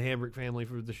apologized to the Hambrick family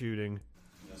for the shooting.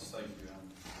 Yes, thank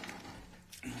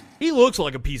you. He looks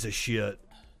like a piece of shit.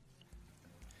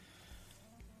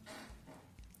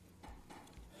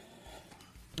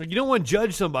 Like, you don't want to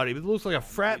judge somebody, but it looks like a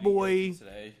frat boy.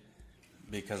 Today,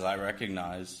 because I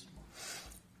recognize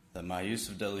that my use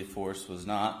of deadly force was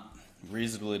not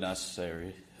reasonably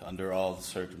necessary under all the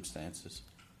circumstances.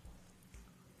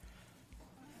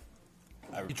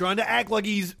 He's trying to act like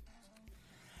he's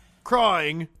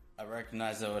crying. I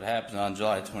recognize that what happened on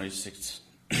July 26,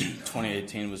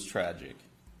 2018 was tragic.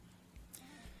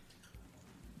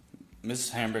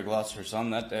 Mrs. Hambrick lost her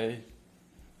son that day,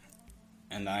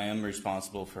 and I am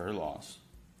responsible for her loss.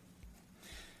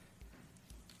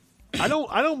 I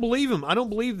don't believe him. I don't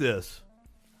believe this.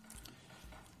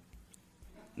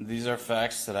 These are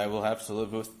facts that I will have to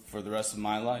live with for the rest of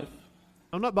my life.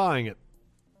 I'm not buying it.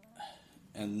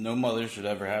 And no mother should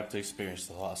ever have to experience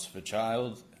the loss of a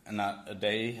child, and not a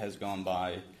day has gone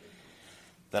by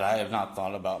that I have not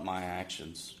thought about my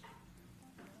actions.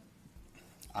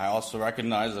 I also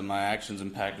recognize that my actions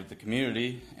impacted the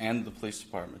community and the police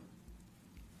department.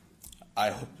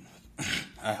 I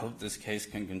hope this case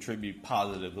can contribute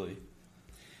positively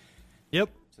to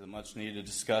the much-needed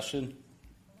discussion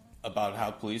about how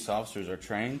police officers are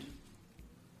trained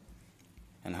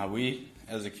and how we,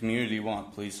 as a community,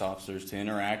 want police officers to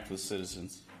interact with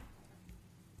citizens.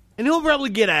 And he'll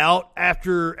probably get out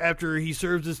after he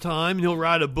serves his time, and he'll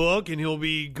write a book, and he'll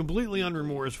be completely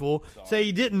unremorseful, say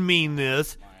he didn't mean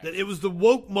this, that it was the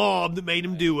woke mob that made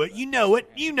him do it. You know it.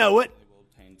 You know it. I will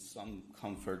obtain some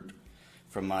comfort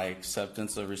from my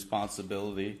acceptance of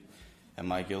responsibility and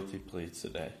my guilty plea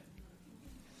today.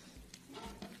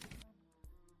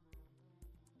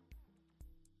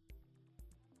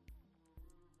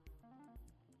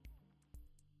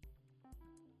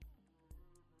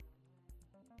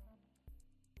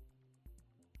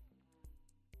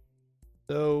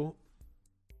 So,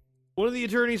 one of the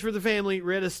attorneys for the family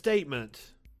read a statement.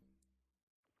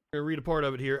 I'm going to read a part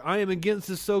of it here. I am against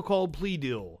this so-called plea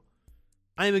deal.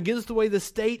 I am against the way the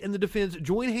state and the defense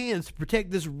join hands to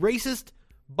protect this racist,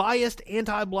 biased,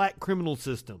 anti-black criminal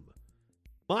system.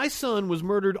 My son was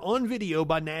murdered on video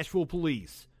by Nashville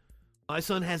police. My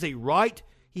son has a right.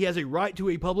 He has a right to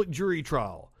a public jury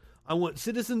trial. I want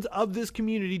citizens of this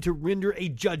community to render a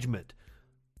judgment.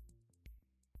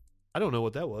 I don't know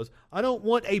what that was. I don't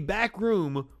want a back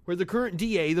room where the current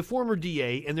DA, the former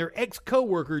DA, and their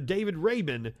ex-co-worker, David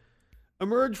Rabin,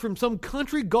 emerge from some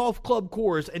country golf club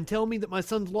course and tell me that my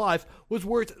son's life was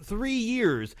worth 3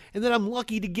 years and that I'm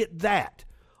lucky to get that.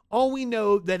 All we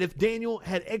know that if Daniel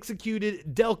had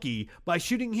executed Delkey by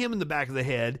shooting him in the back of the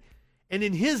head and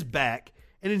in his back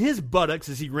and in his buttocks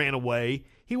as he ran away,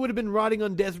 he would have been rotting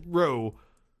on death row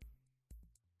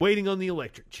waiting on the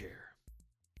electric chair.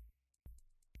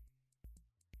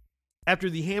 After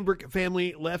the Hambrick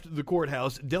family left the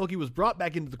courthouse, Delkey was brought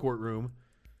back into the courtroom,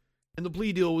 and the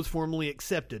plea deal was formally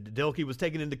accepted. Delkey was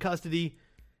taken into custody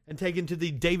and taken to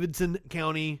the Davidson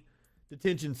County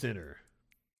Detention Center.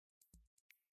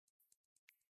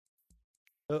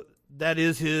 That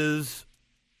is his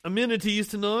amenities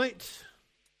tonight.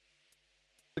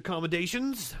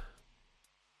 Accommodations.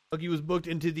 Delkey was booked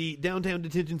into the downtown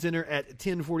detention center at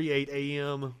 10:48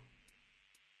 a.m.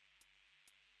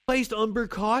 Placed on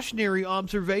precautionary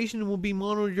observation and will be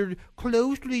monitored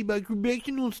closely by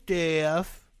correctional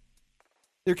staff.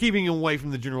 They're keeping him away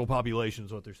from the general population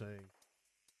is what they're saying.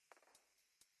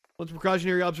 Once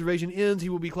precautionary observation ends, he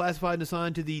will be classified and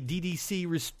assigned to the DDC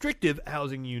restrictive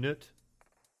housing unit.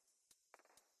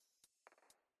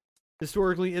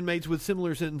 Historically, inmates with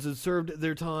similar sentences served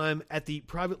their time at the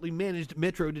privately managed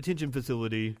Metro Detention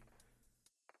Facility.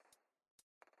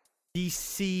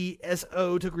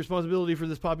 DCSO took responsibility for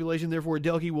this population, therefore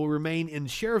Delkey will remain in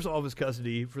Sheriff's Office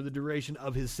custody for the duration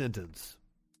of his sentence.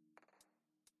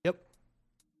 Yep.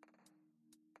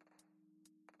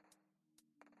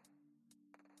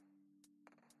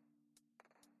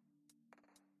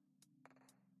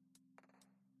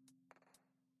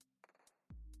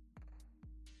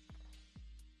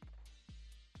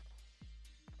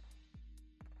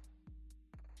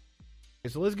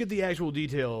 Okay, so let's get the actual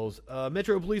details.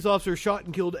 Metro police officer shot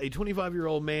and killed a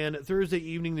 25-year-old man Thursday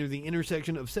evening near the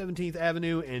intersection of 17th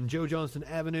Avenue and Joe Johnston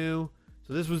Avenue.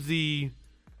 So this was the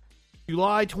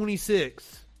July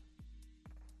 26th,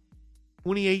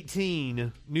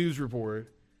 2018 news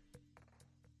report.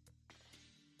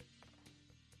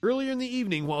 Earlier in the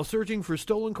evening, while searching for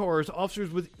stolen cars, officers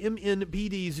with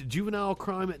MNPD's Juvenile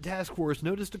Crime Task Force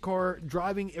noticed a car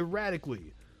driving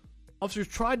erratically. Officers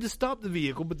tried to stop the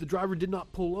vehicle, but the driver did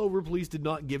not pull over. Police did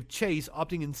not give chase,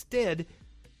 opting instead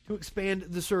to expand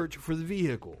the search for the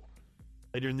vehicle.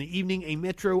 Later in the evening, a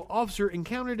Metro officer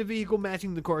encountered a vehicle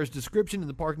matching the car's description in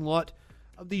the parking lot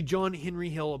of the John Henry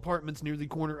Hill Apartments near the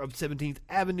corner of 17th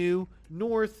Avenue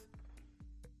North.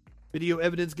 Video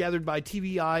evidence gathered by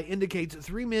TBI indicates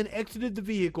 3 men exited the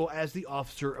vehicle as the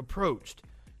officer approached.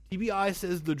 TBI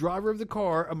says the driver of the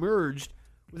car emerged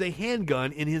with a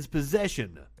handgun in his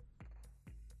possession.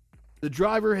 The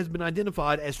driver has been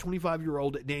identified as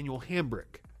 25-year-old Daniel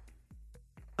Hambrick.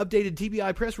 Updated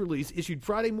TBI press release issued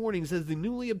Friday morning says the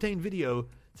newly obtained video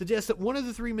suggests that one of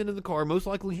the 3 men in the car, most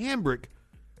likely Hambrick,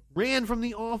 ran from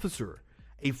the officer.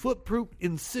 A foot pursuit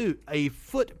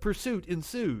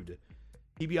ensued.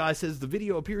 TBI says the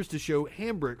video appears to show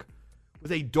Hambrick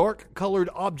with a dark-colored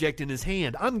object in his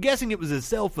hand. I'm guessing it was his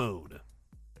cell phone.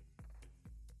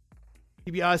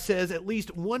 TBI says at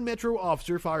least one Metro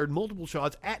officer fired multiple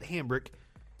shots at Hambrick,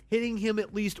 hitting him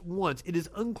at least once. It is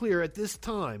unclear at this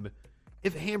time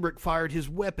if Hambrick fired his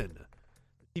weapon.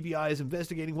 The TBI is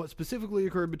investigating what specifically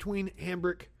occurred between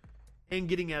Hambrick and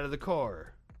getting out of the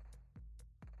car.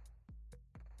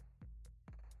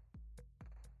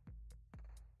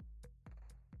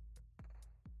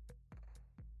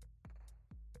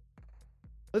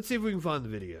 Let's see if we can find the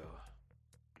video.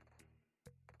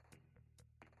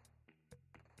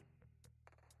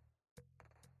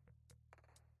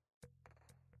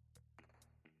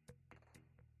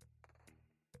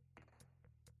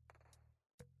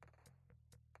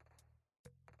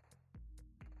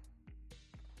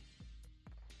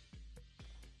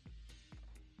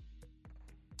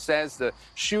 Says the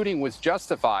shooting was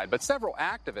justified, but several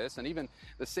activists and even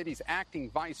the city's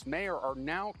acting vice mayor are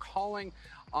now calling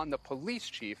on the police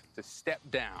chief to step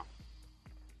down.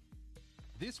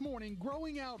 This morning,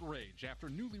 growing outrage after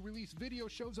newly released video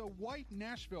shows a white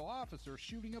Nashville officer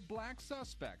shooting a black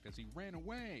suspect as he ran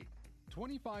away.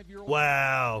 25-year-old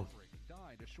Wow.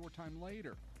 died a short time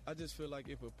later. I just feel like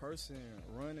if a person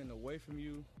running away from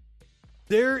you.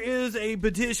 There is a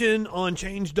petition on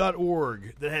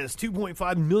change.org that has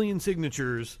 2.5 million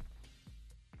signatures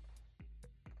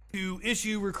to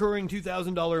issue recurring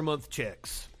 $2,000 a month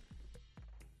checks.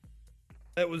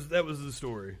 That was the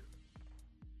story.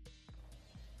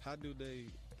 How do they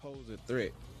pose a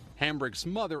threat? Hambrick's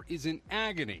mother is in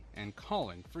agony and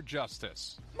calling for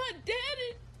justice. My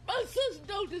daddy, my sister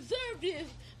don't deserve this.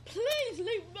 Please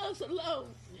leave us alone.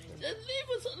 Just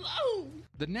leave us alone.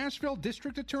 The Nashville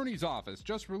District Attorney's Office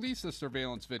just released a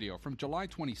surveillance video from July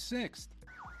 26th.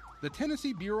 The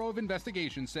Tennessee Bureau of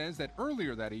Investigation says that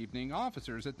earlier that evening,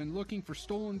 officers had been looking for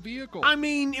stolen vehicles. I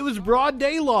mean, it was broad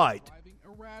daylight. Driving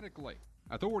erratically.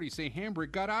 Authorities say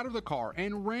Hambrick got out of the car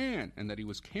and ran, and that he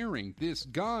was carrying this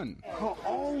gun.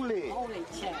 Only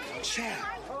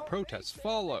Child. Protests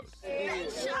followed.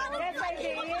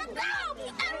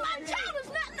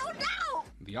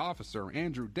 The officer,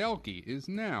 Andrew Delkey, is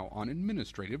now on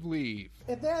administrative leave.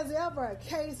 If there's ever a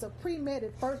case of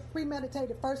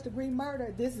premeditated first-degree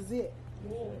murder, this is it.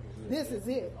 This is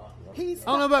it. I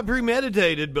don't know about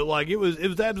premeditated, but like it was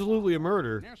absolutely a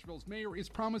murder. Nashville's mayor is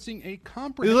promising a It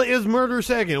comprehensive... was murder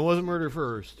second. It wasn't murder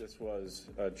first. This was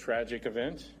a tragic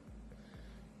event,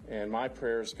 and my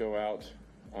prayers go out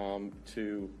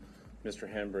to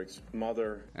Mr. Hambrick's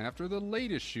mother. After the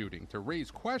latest shooting to raise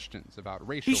questions about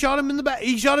racial... He shot him in the back.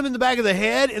 He shot him in the back of the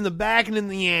head, in the back, and in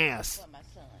the ass. For my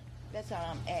son. That's all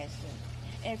I'm asking.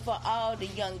 And for all the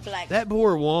young black That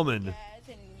poor woman. guys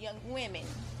and young women,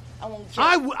 I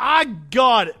want I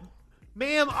got it.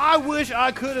 Ma'am, I wish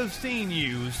I could have seen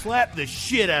you slap the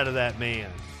shit out of that man.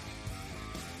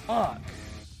 Fuck.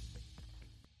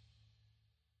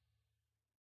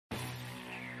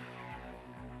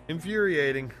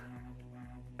 Infuriating.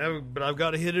 But I've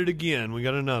got to hit it again. We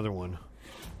got another one.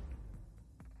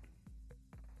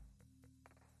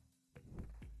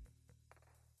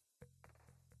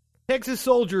 Texas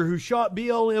soldier who shot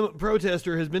BLM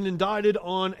protester has been indicted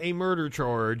on a murder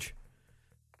charge.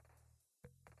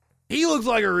 He looks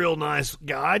like a real nice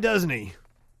guy, doesn't he?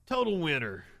 Total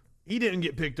winner. He didn't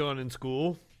get picked on in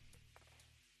school.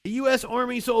 A U.S.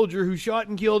 Army soldier who shot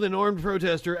and killed an armed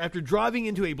protester after driving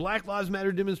into a Black Lives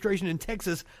Matter demonstration in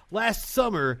Texas last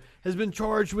summer has been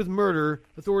charged with murder,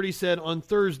 authorities said on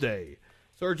Thursday.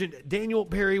 Sergeant Daniel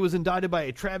Perry was indicted by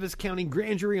a Travis County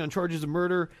grand jury on charges of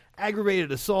murder,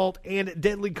 aggravated assault, and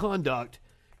deadly conduct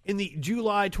in the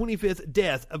July 25th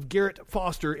death of Garrett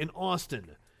Foster in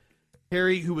Austin.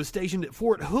 Perry, who was stationed at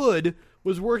Fort Hood,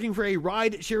 was working for a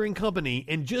ride-sharing company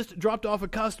and just dropped off a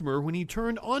customer when he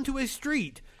turned onto a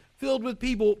street filled with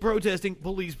people protesting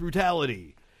police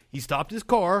brutality. He stopped his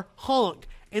car, honked,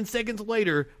 and seconds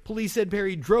later, police said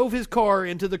Perry drove his car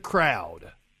into the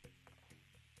crowd.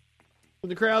 When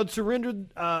the crowd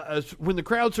surrounded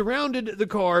the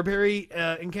car, Perry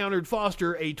encountered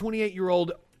Foster, a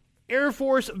 28-year-old Air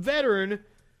Force veteran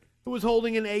who was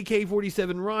holding an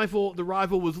AK-47 rifle. The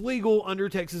rifle was legal under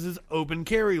Texas's open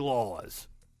carry laws.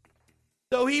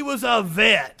 So he was a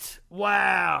vet.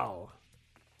 Wow.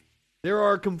 There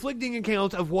are conflicting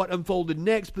accounts of what unfolded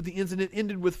next, but the incident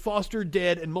ended with Foster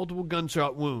dead and multiple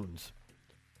gunshot wounds.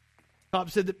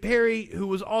 Cops said that Perry, who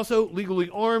was also legally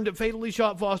armed, fatally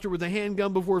shot Foster with a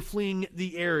handgun before fleeing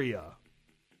the area.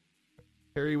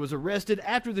 Perry was arrested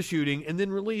after the shooting and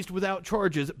then released without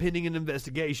charges pending an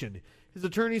investigation. His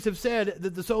attorneys have said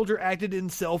that the soldier acted in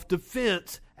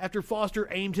self-defense after Foster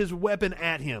aimed his weapon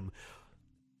at him.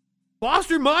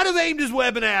 Foster might have aimed his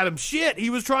weapon at him. Shit, he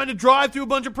was trying to drive through a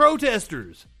bunch of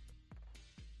protesters.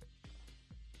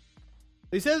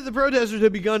 They said that the protesters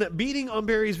had begun beating on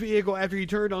Perry's vehicle after he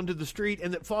turned onto the street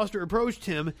and that Foster approached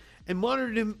him and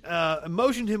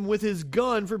motioned him with his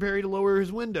gun for Perry to lower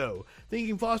his window.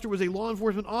 Thinking Foster was a law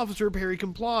enforcement officer, Perry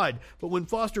complied. But when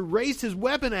Foster raised his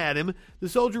weapon at him, the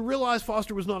soldier realized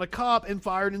Foster was not a cop and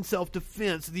fired in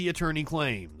self-defense, the attorney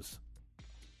claims.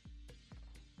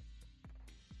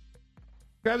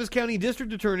 Travis County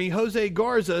District Attorney Jose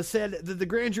Garza said that the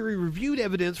grand jury reviewed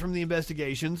evidence from the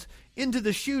investigations into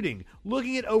the shooting,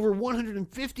 looking at over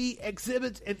 150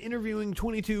 exhibits and interviewing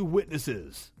 22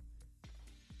 witnesses.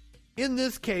 In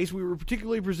this case, we were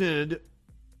particularly presented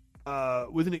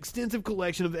with an extensive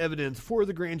collection of evidence for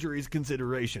the grand jury's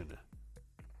consideration.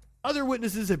 Other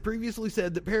witnesses had previously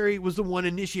said that Perry was the one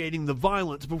initiating the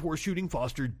violence before shooting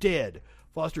Foster dead.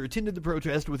 Foster attended the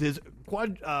protest with his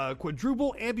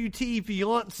quadruple amputee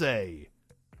fiancée.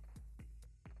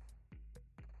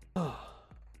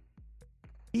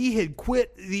 He had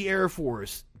quit the Air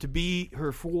Force to be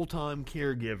her full-time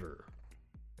caregiver.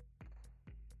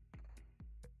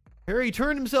 Perry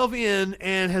turned himself in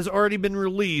and has already been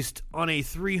released on a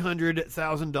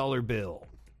 $300,000 bill.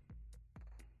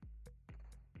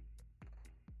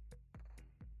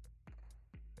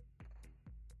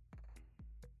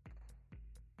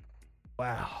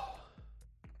 Wow.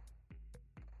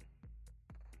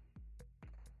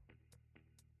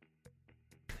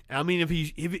 I mean, if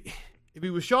he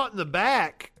was shot in the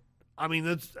back, I mean,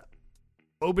 that's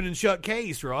open and shut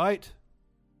case, right?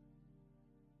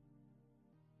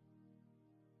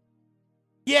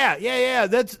 Yeah.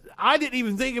 I didn't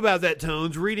even think about that,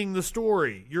 Tones, reading the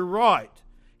story. You're right.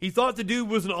 He thought the dude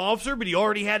was an officer, but he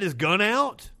already had his gun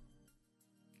out?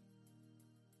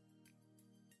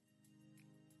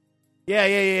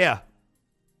 Yeah.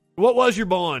 What was your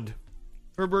bond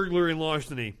for burglary and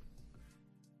larceny?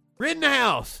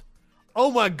 Rittenhouse.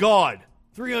 Oh my God.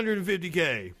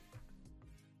 $350K.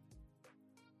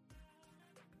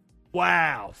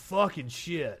 Wow. Fucking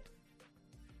shit.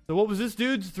 So what was this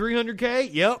dude's?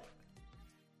 $300K? Yep.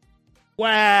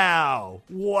 Wow.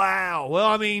 Well,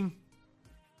 I mean,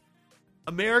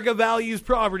 America values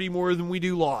property more than we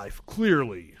do life.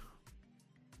 Clearly.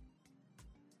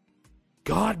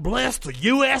 God bless the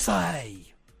USA.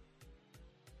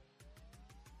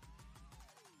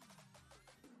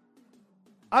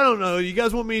 I don't know. Do you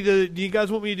guys want me to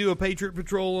do a Patriot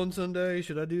Patrol on Sunday?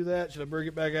 Should I do that? Should I bring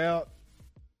it back out?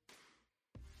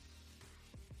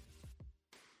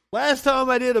 Last time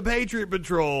I did a Patriot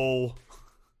Patrol,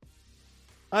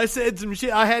 I said some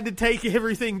shit. I had to take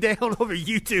everything down over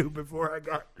YouTube before I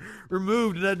got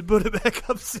removed and had to put it back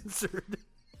up censored.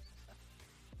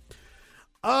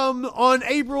 On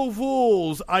April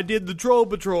Fools, I did the Troll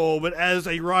Patrol, but as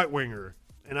a right-winger.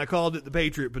 And I called it the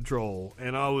Patriot Patrol.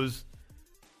 And I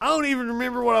don't even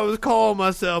remember what I was calling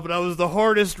myself, but I was the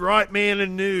hardest right man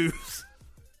in news.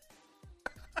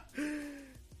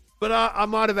 But I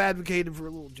might have advocated for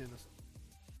a little genocide.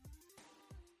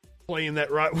 Playing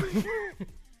that right winger.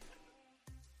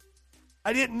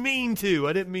 I didn't mean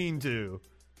to.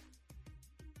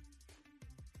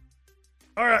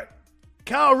 All right.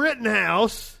 Kyle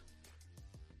Rittenhouse,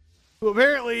 who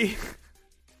apparently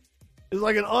is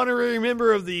like an honorary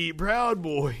member of the Proud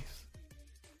Boys.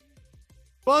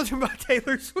 Sponsored by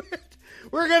Taylor Swift.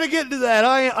 We're going to get to that.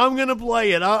 I'm going to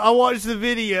play it. I watched the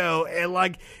video and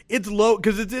like it's low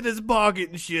because it's in his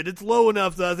pocket and shit. It's low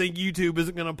enough that I think YouTube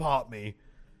isn't going to pop me.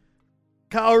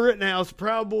 Kyle Rittenhouse,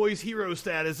 Proud Boys hero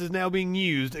status is now being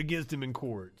used against him in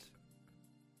courts.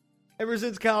 Ever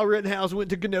since Kyle Rittenhouse went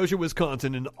to Kenosha,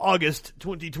 Wisconsin in August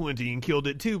 2020 and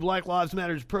killed two Black Lives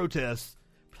Matter protesters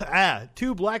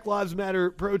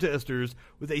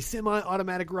with a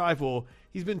semi-automatic rifle,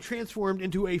 he's been transformed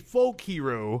into a folk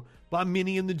hero by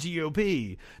many in the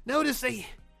GOP. Notice they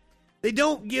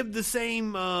don't give the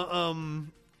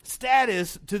same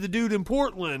status to the dude in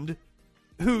Portland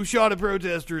who shot a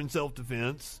protester in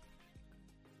self-defense.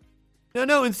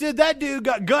 No, instead that dude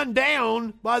got gunned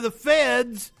down by the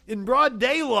feds in broad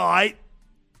daylight.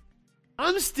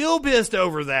 I'm still pissed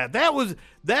over that. That was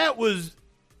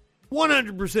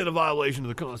 100% a violation of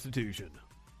the Constitution.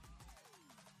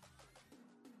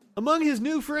 Among his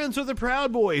new friends are the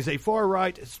Proud Boys, a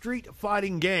far-right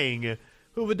street-fighting gang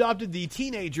who have adopted the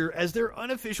teenager as their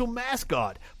unofficial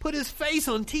mascot, put his face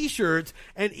on T-shirts,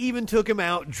 and even took him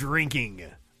out drinking.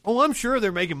 Oh, I'm sure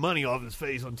they're making money off his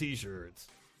face on T-shirts.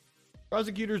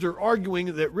 Prosecutors are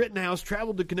arguing that Rittenhouse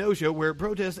traveled to Kenosha where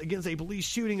protests against a police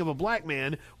shooting of a black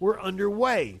man were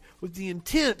underway with the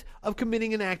intent of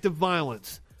committing an act of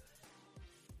violence.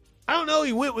 I don't know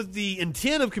he went with the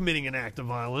intent of committing an act of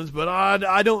violence, but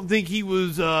I don't think he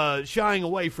was shying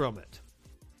away from it.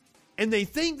 And they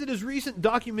think that his recent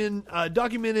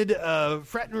documented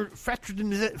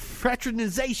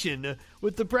fraternization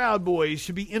with the Proud Boys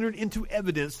should be entered into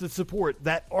evidence to support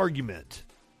that argument.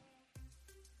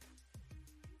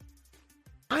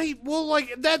 I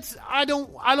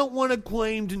don't want to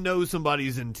claim to know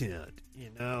somebody's intent, you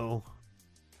know.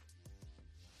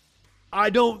 I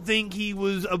don't think he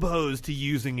was opposed to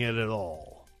using it at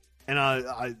all. And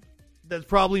I that's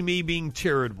probably me being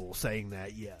charitable saying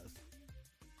that, yes.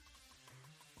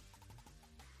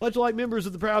 Much like members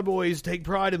of the Proud Boys take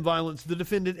pride in violence, the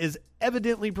defendant is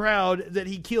evidently proud that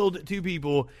he killed two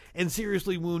people and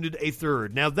seriously wounded a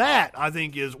third. Now that, I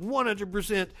think, is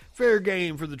 100% fair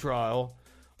game for the trial.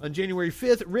 On January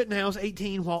 5th, Rittenhouse,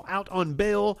 18, while out on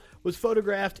bail, was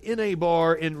photographed in a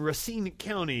bar in Racine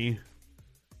County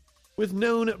with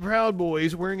known Proud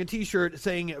Boys wearing a t-shirt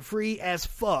saying "free as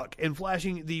fuck" and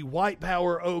flashing the "white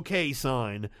power OK"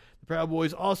 sign. The Proud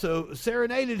Boys also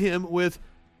serenaded him with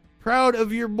 "Proud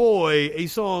of Your Boy," a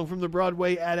song from the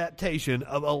Broadway adaptation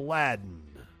of Aladdin.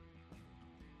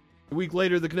 A week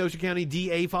later, the Kenosha County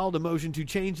DA filed a motion to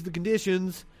change the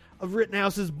conditions of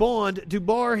Rittenhouse's bond to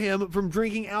bar him from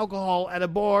drinking alcohol at a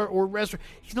bar or restaurant.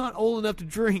 He's not old enough to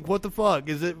drink. What the fuck?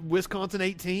 Is it Wisconsin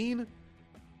 18?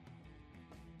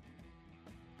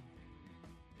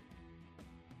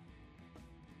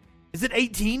 Is it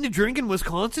 18 to drink in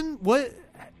Wisconsin? What?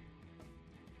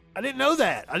 I didn't know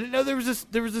that. I didn't know there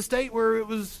was a state where it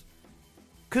was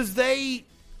Because the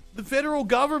federal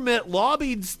government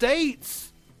lobbied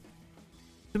states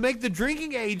to make the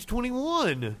drinking age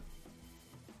 21.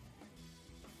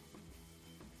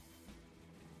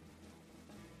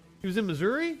 He was in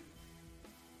Missouri?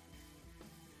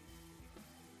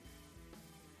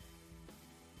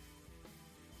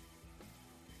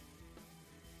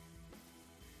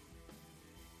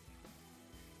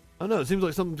 I know, it seems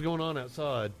like something's going on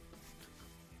outside.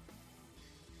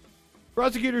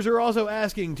 Prosecutors are also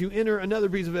asking to enter another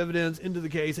piece of evidence into the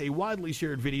case, a widely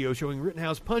shared video showing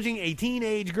Rittenhouse punching a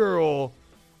teenage girl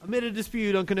amid a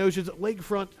dispute on Kenosha's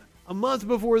lakefront a month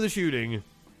before the shooting.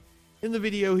 In the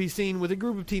video, he's seen with a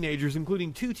group of teenagers,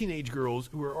 including 2 teenage girls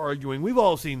who are arguing. We've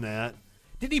all seen that.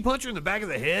 Didn't he punch her in the back of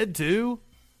the head, too?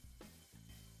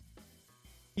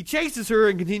 He chases her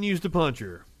and continues to punch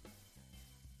her.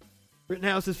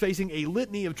 Rittenhouse is facing a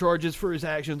litany of charges for his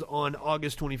actions on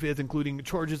August 25th, including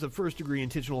charges of first-degree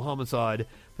intentional homicide,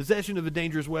 possession of a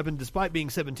dangerous weapon despite being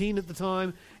 17 at the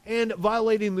time, and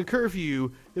violating the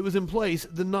curfew that was in place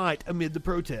the night amid the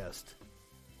protest.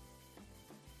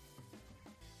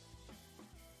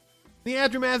 In the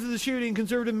aftermath of the shooting,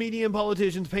 conservative media and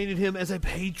politicians painted him as a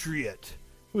patriot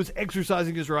who was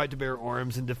exercising his right to bear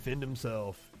arms and defend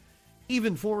himself.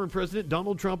 Even former President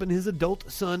Donald Trump and his adult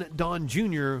son, Don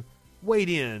Jr., weighed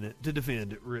in to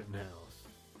defend Rittenhouse.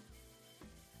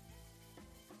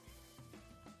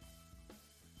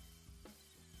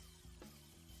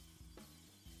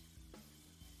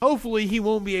 Hopefully, he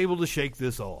won't be able to shake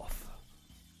this off.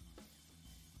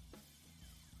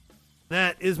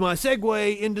 That is my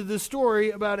segue into this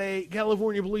story about a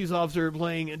California police officer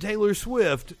playing Taylor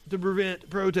Swift to prevent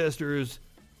protesters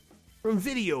from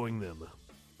videoing them.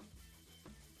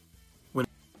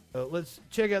 Let's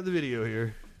check out the video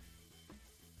here.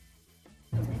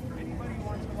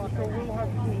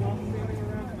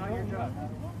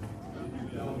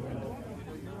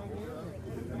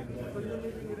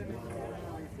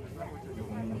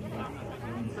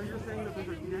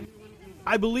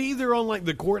 I believe they're on like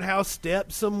the courthouse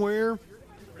steps somewhere.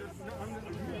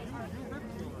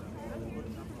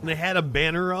 And they had a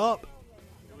banner up.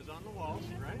 It was on the wall,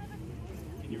 right?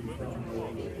 Can you move it from the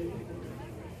wall?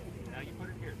 Now you put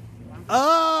it here.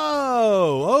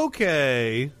 Oh,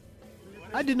 okay.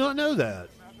 I did not know that.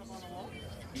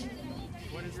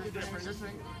 What is the difference?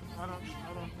 I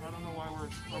don't know why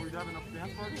are we having a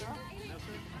dance party now?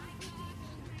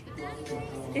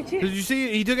 Did you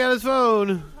see? He took out his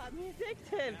phone. Pop music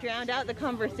to drown out the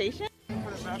conversation.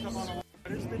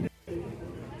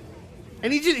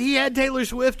 And he had Taylor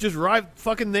Swift just right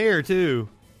fucking there too.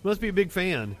 Must be a big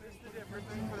fan.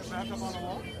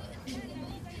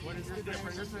 What is the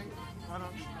difference? I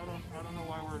don't know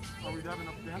why are we having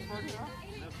a dance party now?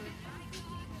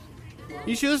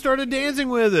 You should have started dancing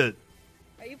with it.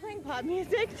 Are you playing pop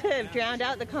music to drown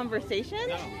out the conversation?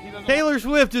 No. Taylor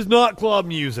Swift is not club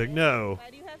music, no. Why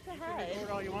do you have to hide? Record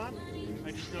all you want.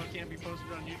 I just know it can't be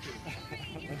posted on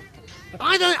YouTube.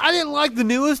 I didn't like the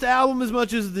newest album as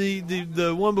much as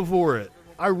the one before it.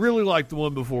 I really liked the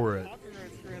one before it.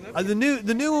 The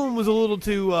new one was a little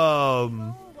too.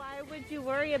 Why would you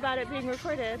worry about it being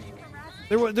recorded?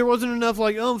 There wasn't enough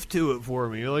like oomph to it for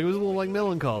me. Like it was a little like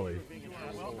melancholy.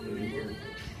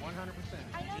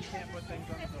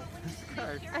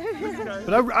 100%.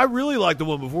 But I really liked the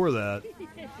one before that.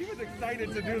 He was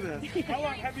excited to do this. How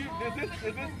long have you?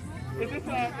 Is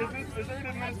there an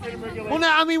administrative regulation? Well,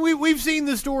 now I mean we've seen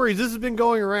the stories. This has been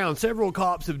going around. Several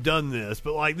cops have done this,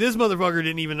 but like this motherfucker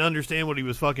didn't even understand what he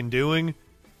was fucking doing.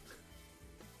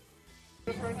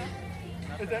 Is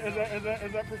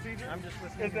that procedure? I'm just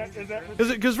listening. Is that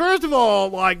Because first of all,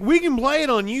 like we can play it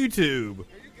on YouTube.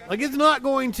 Like it's not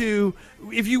going to.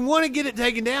 If you want to get it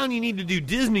taken down, you need to do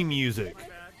Disney music.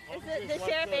 Does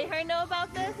Sheriff Ahern know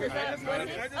about this? Is that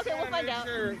okay? We'll find out.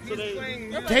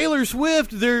 Taylor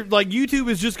Swift, they're like YouTube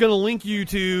is just going to link you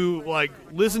to like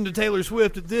listen to Taylor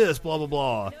Swift at this blah blah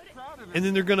blah, and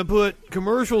then they're going to put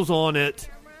commercials on it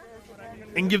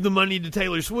and give the money to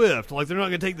Taylor Swift. Like they're not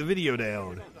going to take the video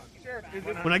down.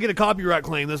 When I get a copyright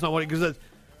claim, that's not what because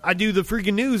I do the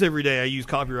freaking news every day. I use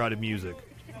copyrighted music.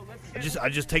 I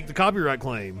just take the copyright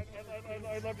claim.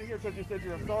 I'd love to hear because you said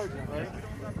you're a sergeant, right?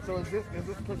 So is this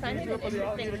procedure for the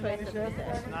outlined?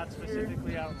 It's not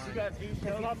specifically outlined. It's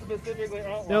not specifically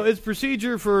outlined. No, it's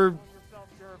procedure for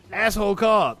asshole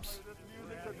cops.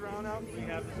 We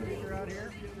have the speaker out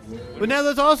here. But now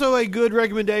that's also a good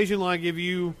recommendation. Like if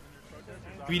you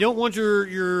don't want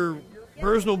your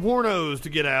personal pornos to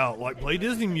get out, like play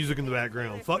Disney music in the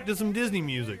background. Fuck to some Disney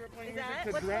music.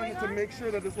 To make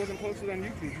sure that this wasn't posted on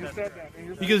YouTube. You said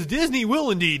that. Because Disney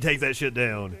will indeed take that shit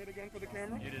down. Say it again for the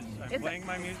camera. It is. playing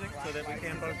my music so that we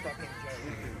can't post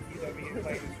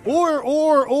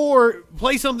Or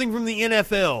play something from the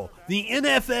NFL. The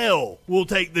NFL will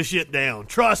take the shit down.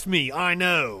 Trust me, I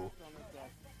know.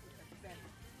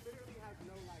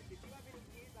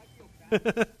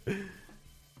 But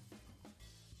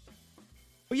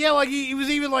yeah, like he was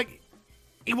even like,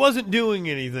 he wasn't doing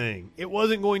anything. It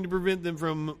wasn't going to prevent them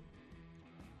from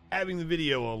having the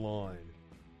video online.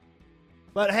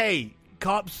 But hey,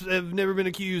 cops have never been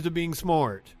accused of being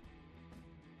smart.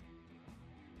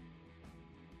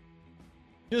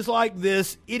 Just like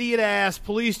this idiot-ass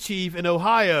police chief in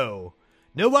Ohio.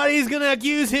 Nobody's going to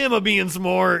accuse him of being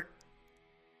smart.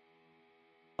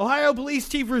 Ohio police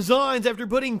chief resigns after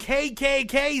putting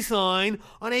KKK sign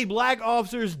on a black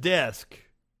officer's desk.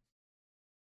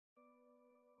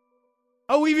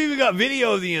 Oh, we've even got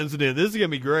video of the incident. This is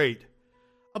going to be great.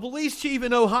 A police chief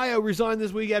in Ohio resigned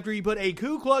this week after he put a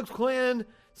Ku Klux Klan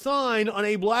sign on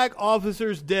a black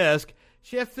officer's desk.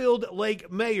 Sheffield Lake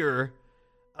Mayor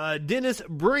Dennis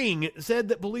Bring said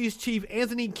that police chief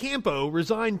Anthony Campo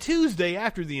resigned Tuesday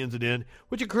after the incident,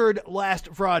 which occurred last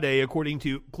Friday, according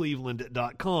to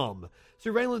Cleveland.com.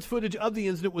 Surveillance footage of the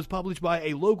incident was published by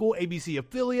a local ABC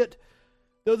affiliate,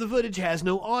 though the footage has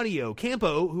no audio.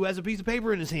 Campo, who has a piece of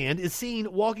paper in his hand, is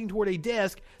seen walking toward a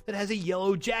desk that has a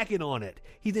yellow jacket on it.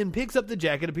 He then picks up the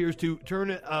jacket, appears to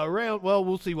turn it around. Well,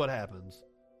 we'll see what happens.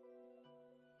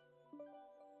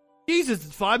 Jesus,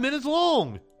 it's 5 minutes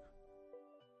long.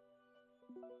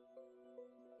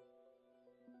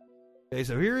 Okay,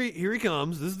 so here he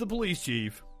comes. This is the police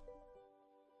chief.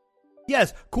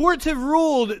 Yes, courts have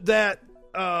ruled that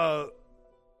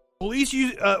police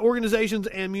organizations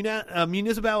and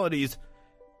municipalities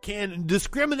can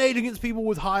discriminate against people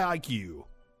with high IQ.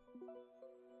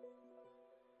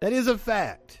 That is a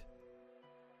fact.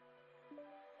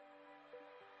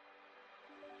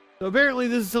 So apparently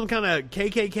this is some kind of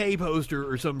KKK poster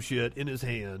or some shit in his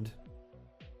hand.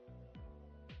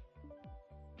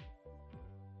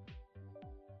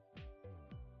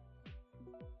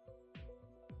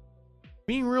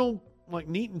 Being real, like,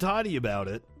 neat and tidy about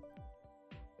it.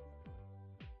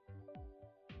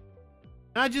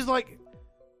 I just, like...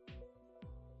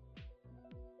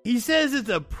 He says it's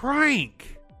a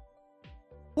prank.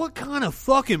 What kind of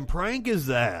fucking prank is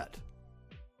that?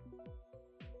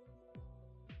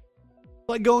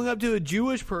 Like going up to a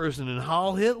Jewish person and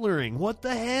Heil Hitlering. What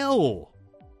the hell?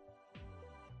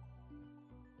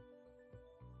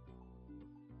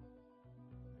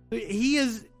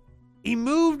 He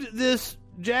moved this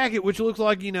jacket, which looks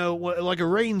like, you know, like a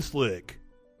rain slick.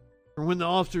 Or when the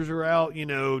officers are out, you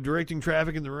know, directing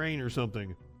traffic in the rain or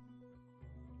something.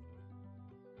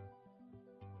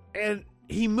 And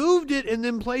he moved it and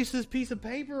then placed this piece of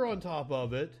paper on top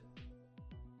of it.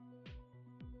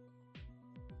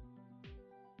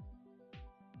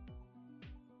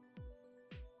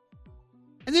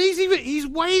 And then he's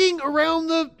waiting around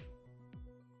the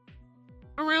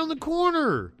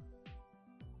corner.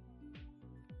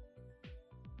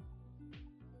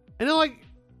 And then, like,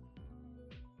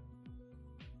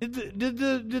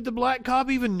 did the black cop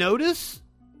even notice?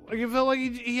 Like, it felt like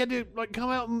he had to, like, come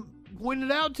out and point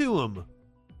it out to him.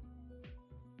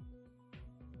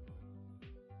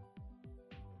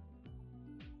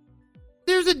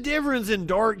 There's a difference in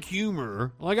dark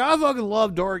humor. Like, I fucking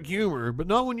love dark humor, but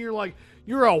not when you're like,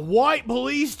 you're a white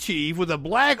police chief with a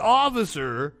black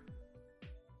officer.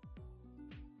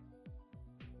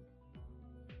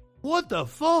 What the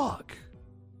fuck?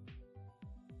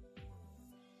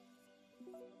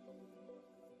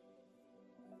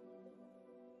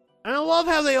 And I love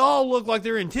how they all look like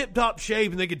they're in tip-top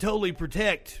shape and they could totally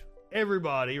protect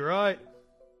everybody, right?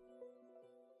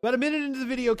 About a minute into the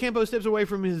video, Campo steps away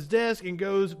from his desk and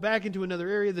goes back into another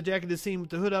area. The jacket is seen with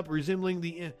the hood up, resembling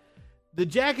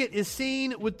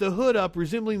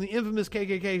the infamous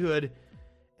KKK hood,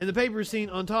 and the paper is seen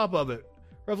on top of it.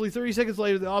 Roughly 30 seconds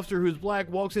later, the officer, who is black,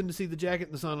 walks in to see the jacket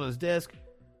and the sign on his desk.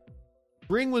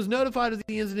 Ring was notified of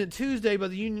the incident Tuesday by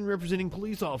the union representing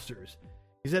police officers.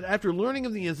 He said after learning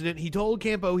of the incident, he told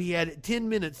Campo he had 10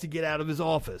 minutes to get out of his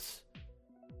office.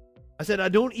 I said, I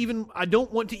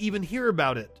don't want to even hear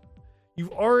about it.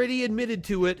 You've already admitted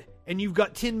to it, and you've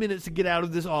got 10 minutes to get out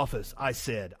of this office. I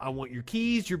said, I want your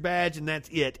keys, your badge, and that's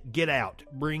it. Get out,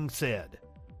 Bring said.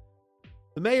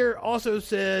 The mayor also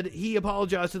said he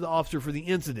apologized to the officer for the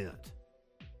incident.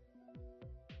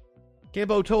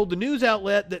 Campo told the news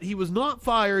outlet that he was not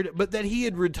fired, but that he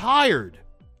had retired.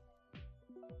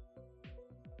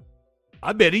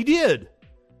 I bet he did.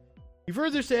 He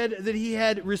further said that he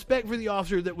had respect for the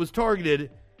officer that was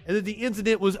targeted and that the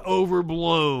incident was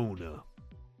overblown.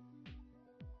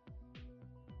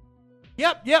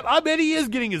 Yep, I bet he is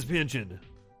getting his pension.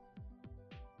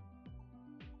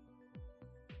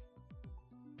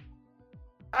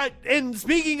 And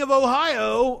speaking of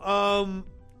Ohio,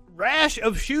 rash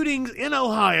of shootings in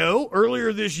Ohio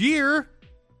earlier this year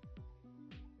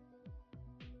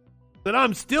that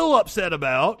I'm still upset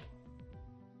about.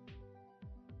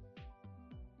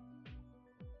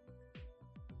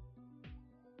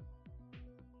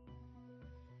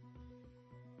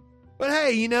 But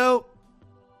hey, you know,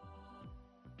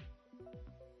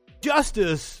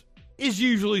 justice is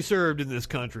usually served in this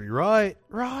country, right?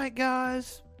 Right,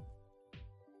 guys?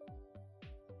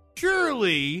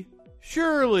 Surely,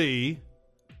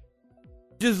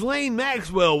 Ghislaine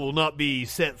Maxwell will not be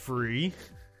set free.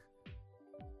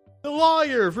 The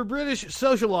lawyer for British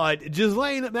socialite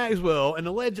Ghislaine Maxwell, an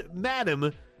alleged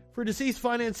madam for deceased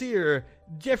financier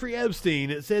Jeffrey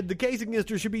Epstein, said the case against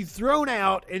her should be thrown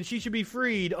out and she should be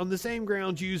freed on the same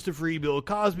grounds used to free Bill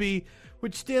Cosby,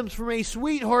 which stems from a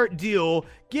sweetheart deal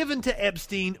given to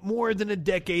Epstein more than a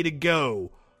decade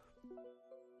ago.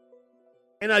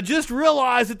 And I just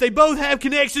realized that they both have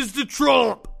connections to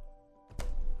Trump.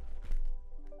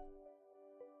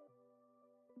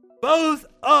 Both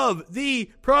of the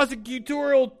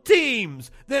prosecutorial teams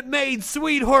that made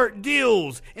sweetheart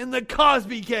deals in the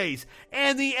Cosby case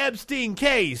and the Epstein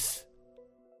case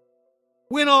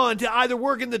went on to either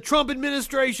work in the Trump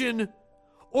administration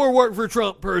or work for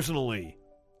Trump personally.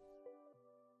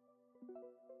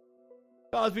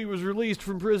 Cosby was released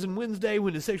from prison Wednesday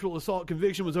when his sexual assault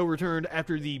conviction was overturned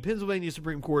after the Pennsylvania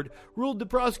Supreme Court ruled the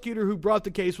prosecutor who brought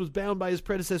the case was bound by his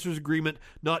predecessor's agreement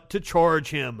not to charge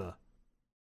him.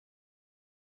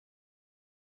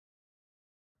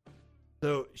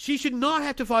 So she should not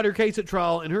have to fight her case at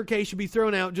trial, and her case should be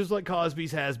thrown out just like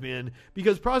Cosby's has been,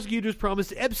 because prosecutors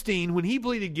promised Epstein when he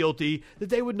pleaded guilty that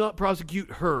they would not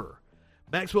prosecute her.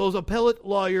 Maxwell's appellate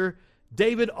lawyer,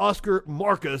 David Oscar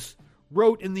Marcus,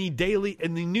 wrote in the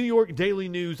New York Daily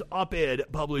News op-ed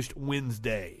published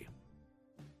Wednesday.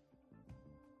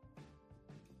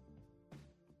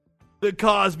 The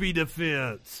Cosby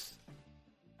defense.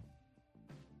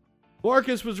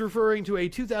 Marcus was referring to a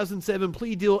 2007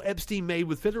 plea deal Epstein made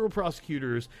with federal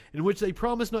prosecutors in which they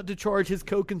promised not to charge his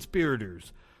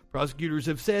co-conspirators. Prosecutors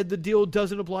have said the deal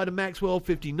doesn't apply to Maxwell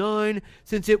 59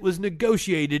 since it was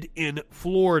negotiated in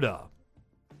Florida.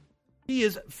 He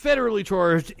is federally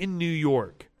charged in New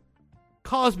York.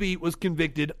 Cosby was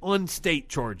convicted on state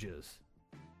charges.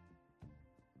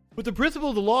 But the principle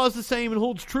of the law is the same and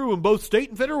holds true in both state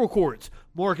and federal courts,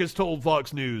 Marcus told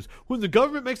Fox News. When the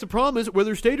government makes a promise,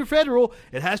 whether state or federal,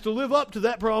 it has to live up to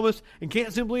that promise and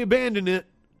can't simply abandon it.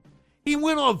 He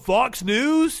went on Fox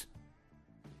News?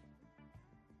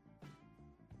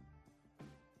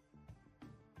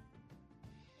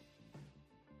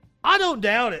 I don't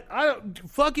doubt it.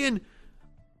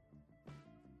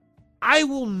 I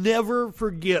will never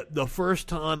forget the first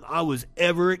time I was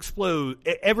ever exposed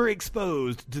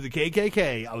to the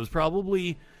KKK. I was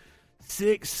probably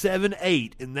 6, 7,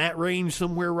 8, in that range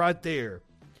somewhere right there.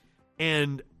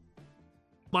 And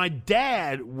my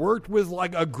dad worked with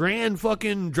like a grand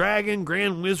fucking dragon,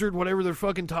 grand wizard, whatever their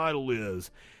fucking title is.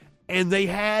 And they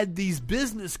had these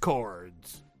business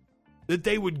cards that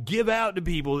they would give out to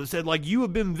people that said, like, you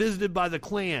have been visited by the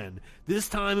Klan. This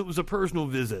time it was a personal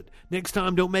visit. Next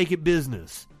time, don't make it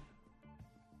business.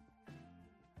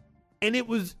 And it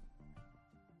was...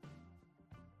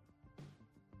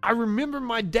 I remember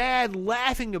my dad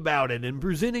laughing about it and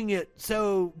presenting it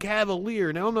so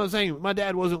cavalier. Now, I'm not saying my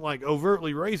dad wasn't, like,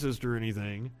 overtly racist or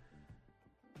anything.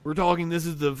 We're talking this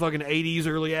is the fucking 80s,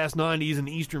 early-ass 90s in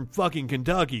eastern fucking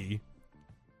Kentucky.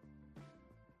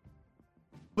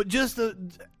 But just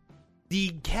the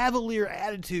cavalier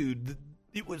attitude that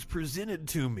it was presented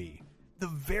to me the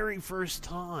very first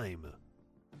time.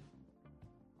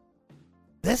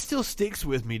 That still sticks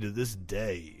with me to this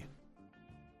day.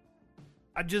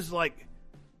 I just like...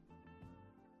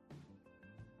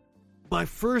 My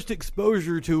first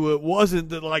exposure to it wasn't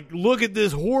that, like, look at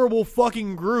this horrible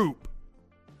fucking group.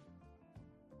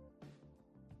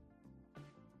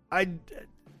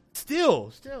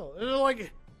 Still,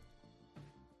 like...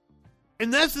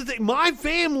 And that's the thing. My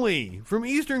family from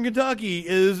Eastern Kentucky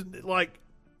is like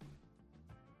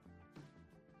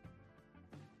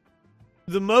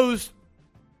the most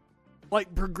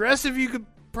like progressive you could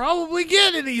probably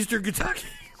get in Eastern Kentucky.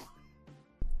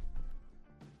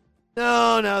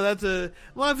 No,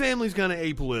 my family's kind of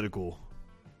apolitical.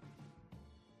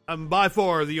 I'm by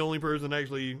far the only person that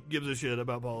actually gives a shit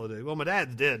about politics. Well, my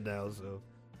dad's dead now, so.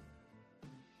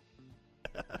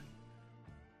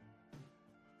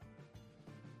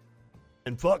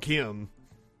 And fuck him.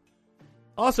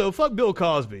 Also, fuck Bill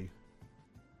Cosby.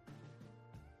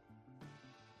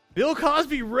 Bill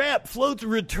Cosby rep floats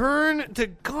return to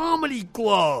comedy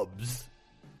clubs.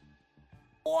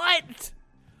 What?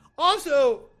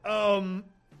 Also,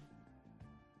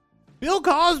 Bill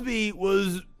Cosby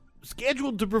was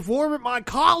scheduled to perform at my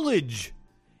college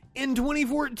in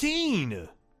 2014.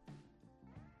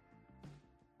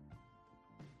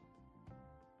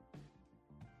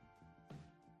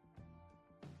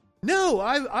 No,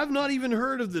 I've not even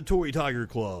heard of the Toy Tiger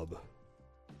Club.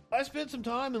 I spent some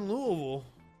time in Louisville.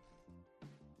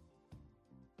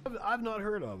 I've not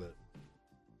heard of it.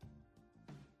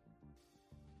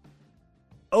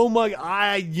 Oh my,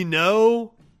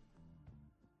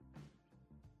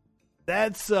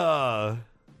 that's,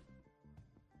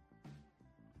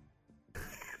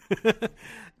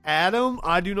 Adam,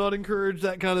 I do not encourage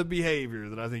that kind of behavior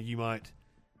that I think you might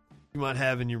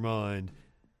have in your mind.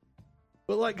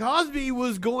 But like Cosby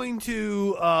was going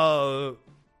to,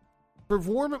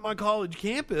 perform at my college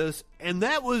campus, and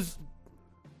that was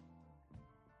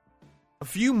a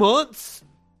few months,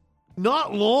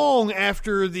 not long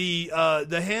after the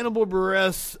Hannibal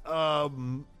Buress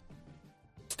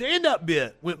stand-up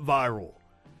bit went viral.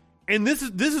 And this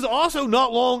is also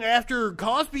not long after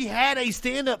Cosby had a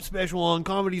stand-up special on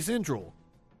Comedy Central.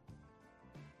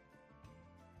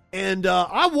 And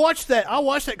I watched that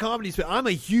comedy special. I'm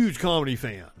a huge comedy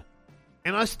fan.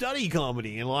 And I study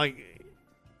comedy, and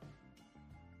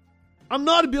I'm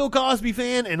not a Bill Cosby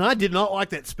fan, and I did not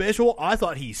like that special. I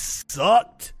thought he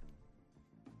sucked.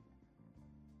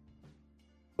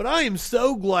 But I am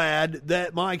so glad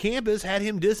that my campus had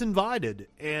him disinvited.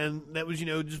 And that was,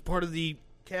 just part of the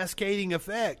cascading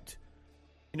effect,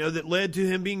 that led to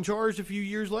him being charged a few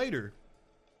years later.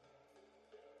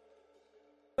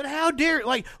 But how dare,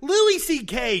 Louis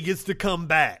C.K. gets to come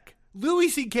back. Louis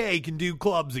C.K. can do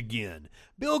clubs again.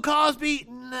 Bill Cosby,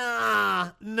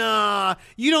 nah.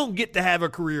 You don't get to have a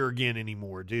career again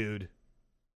anymore, dude.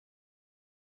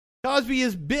 Cosby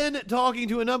has been talking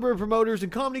to a number of promoters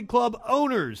and comedy club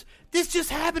owners. This just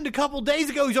happened a couple days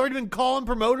ago. He's already been calling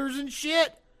promoters and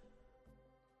shit.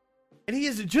 And he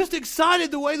is just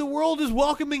excited the way the world is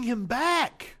welcoming him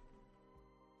back.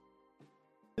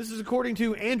 This is according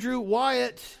to Andrew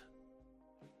Wyatt.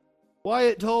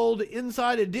 Wyatt told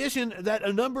Inside Edition that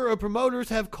a number of promoters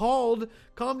have called,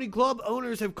 comedy club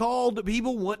owners have called,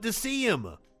 people want to see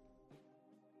him.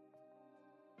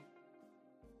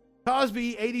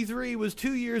 Cosby, 83, was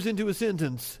 2 years into a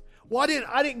sentence. Well,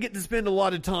 I didn't get to spend a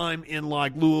lot of time in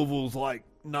Louisville's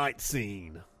night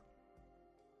scene.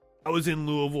 I was in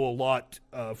Louisville a lot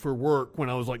for work when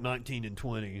I was 19 and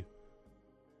 20.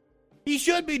 He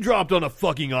should be dropped on a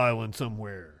fucking island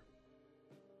somewhere.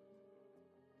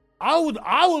 I would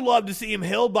love to see him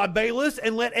held by bailiffs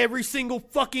and let every single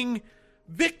fucking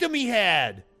victim he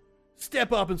had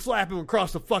step up and slap him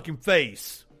across the fucking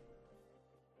face.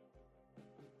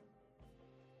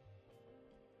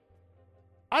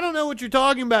 I don't know what you're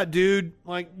talking about, dude.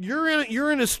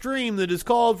 You're in a stream that has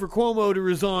called for Cuomo to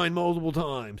resign multiple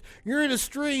times. You're in a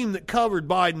stream that covered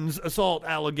Biden's assault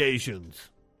allegations.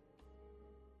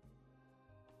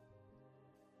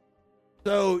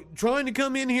 So, trying to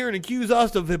come in here and accuse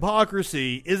us of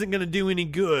hypocrisy isn't going to do any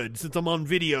good since I'm on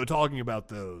video talking about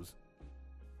those.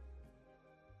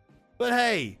 But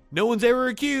hey, no one's ever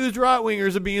accused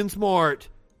right-wingers of being smart.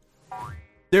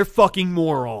 They're fucking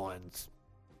morons.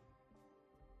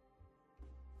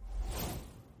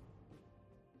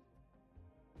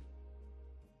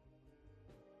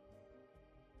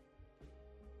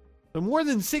 So more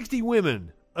than 60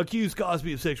 women accused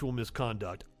Cosby of sexual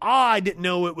misconduct. I didn't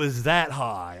know it was that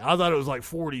high. I thought it was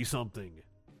 40-something.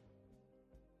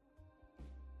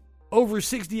 Over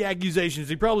 60 accusations.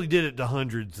 He probably did it to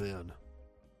hundreds then.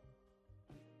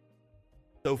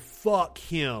 So fuck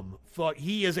him.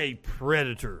 He is a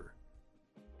predator.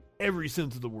 Every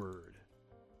sense of the word.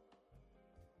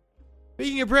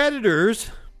 Speaking of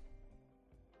predators,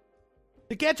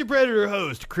 the Catch a Predator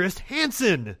host, Chris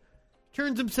Hansen,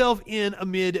 turns himself in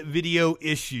amid video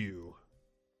issue.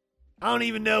 I don't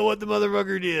even know what the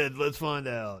motherfucker did. Let's find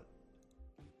out.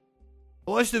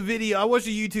 I watched a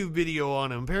YouTube video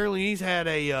on him. Apparently he's had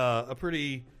a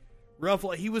pretty rough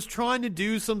life. He was trying to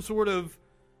do some sort of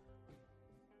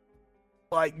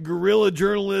guerrilla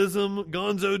journalism,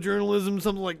 gonzo journalism,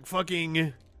 something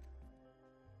fucking...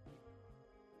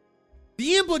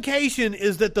 The implication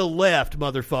is that the left,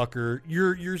 motherfucker,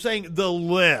 you're saying the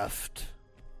left...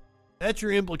 That's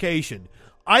your implication.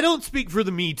 I don't speak for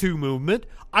the Me Too movement.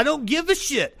 I don't give a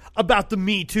shit about the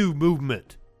Me Too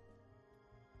movement.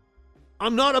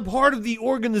 I'm not a part of the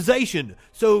organization.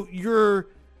 So you're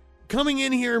coming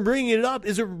in here and bringing it up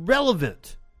is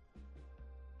irrelevant.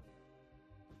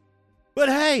 But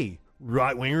hey,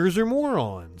 right-wingers are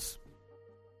morons.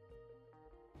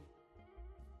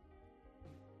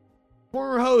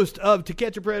 Former host of To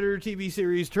Catch a Predator TV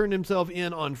series turned himself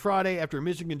in on Friday after a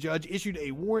Michigan judge issued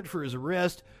a warrant for his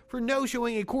arrest for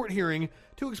no-showing a court hearing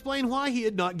to explain why he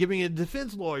had not given a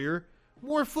defense lawyer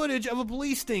more footage of a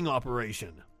police sting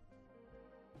operation.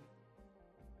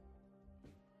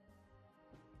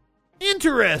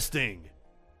 Interesting.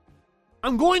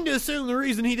 I'm going to assume the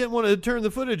reason he didn't want to turn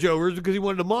the footage over is because he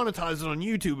wanted to monetize it on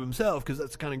YouTube himself, because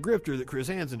that's the kind of grifter that Chris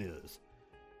Hansen is.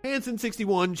 Hansen,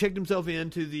 61, checked himself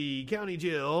into the county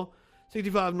jail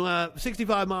 65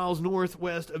 miles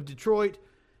northwest of Detroit.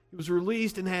 He was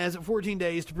released and has 14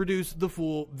 days to produce the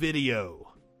full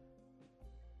video.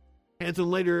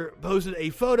 Hansen later posted a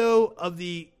photo of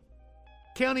the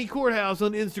county courthouse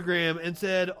on Instagram and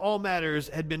said all matters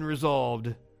had been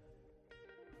resolved.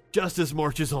 Justice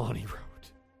marches on, he wrote.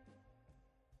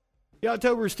 The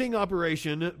October sting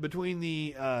operation between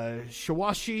the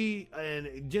Shawashi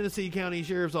and Genesee County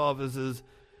Sheriff's offices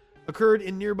occurred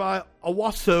in nearby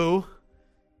Owasso.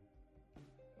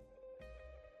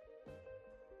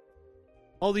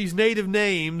 All these native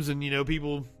names and,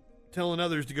 people telling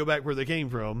others to go back where they came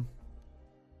from.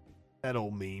 That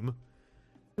old meme.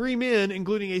 3 men,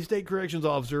 including a state corrections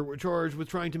officer, were charged with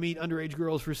trying to meet underage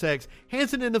girls for sex.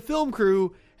 Hansen and the film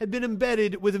crew had been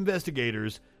embedded with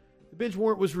investigators. The bench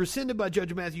warrant was rescinded by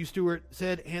Judge Matthew Stewart,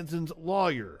 said Hansen's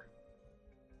lawyer.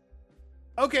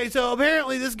 Okay, so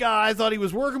apparently this guy thought he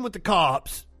was working with the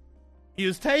cops. He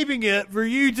was taping it for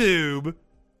YouTube.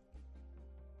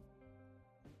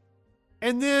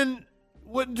 And then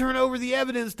wouldn't turn over the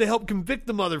evidence to help convict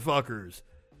the motherfuckers,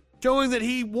 showing that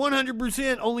he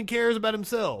 100% only cares about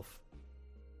himself.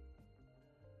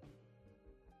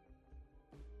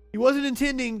 He wasn't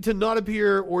intending to not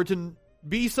appear or to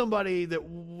be somebody that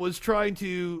was trying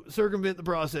to circumvent the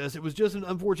process. It was just an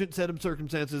unfortunate set of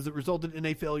circumstances that resulted in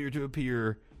a failure to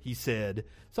appear, he said,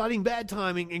 citing bad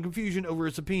timing and confusion over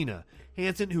a subpoena.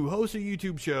 Hansen, who hosts a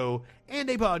YouTube show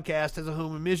and a podcast, has a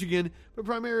home in Michigan, but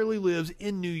primarily lives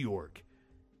in New York.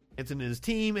 Hansen and his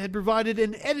team had provided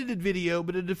an edited video,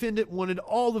 but a defendant wanted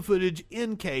all the footage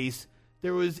in case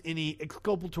there was any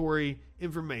exculpatory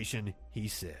information, he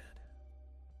said.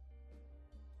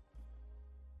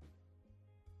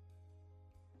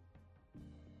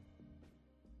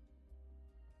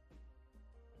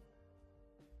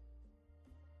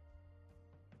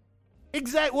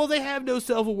 Exactly. Well, they have no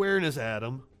self-awareness,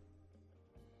 Adam.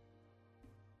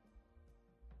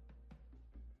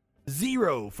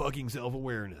 Zero fucking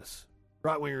self-awareness.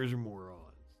 Right-wingers are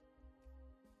morons.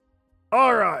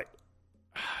 All right.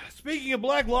 Speaking of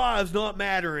Black Lives Not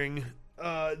Mattering,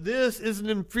 this is an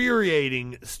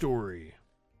infuriating story.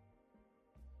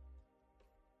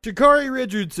 Sha'Carri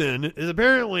Richardson is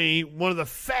apparently one of the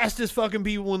fastest fucking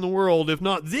people in the world, if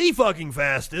not the fucking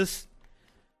fastest.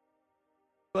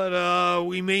 But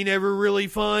we may never really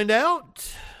find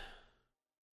out.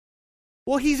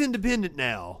 Well, he's independent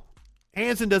now.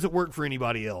 Hansen doesn't work for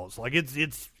anybody else. Like,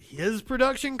 it's his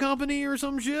production company or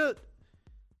some shit.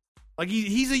 Like,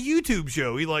 he's a YouTube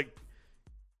show.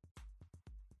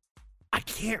 I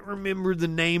can't remember the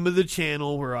name of the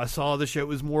channel where I saw the show. It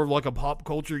was more of like a pop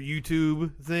culture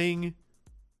YouTube thing.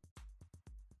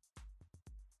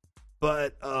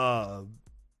 But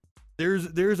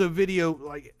there's a video,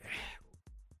 like,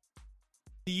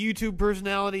 the YouTube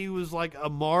personality was like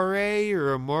Amari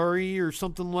or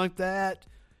something like that.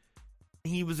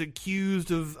 He was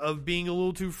accused of being a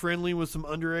little too friendly with some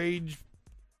underage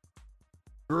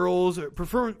girls.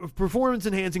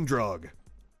 Performance-enhancing drug.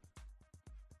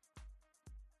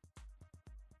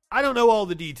 I don't know all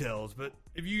the details, but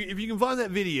if you can find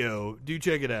that video, do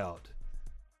check it out.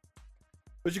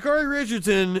 But Sha'Carri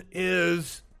Richardson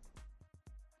is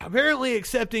apparently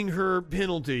accepting her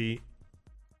penalty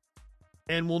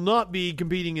and will not be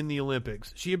competing in the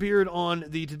Olympics. She appeared on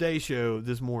the Today Show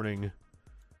this morning.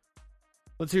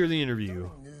 Let's hear the interview.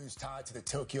 News tied to the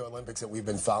Tokyo Olympics that we've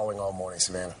been following all morning,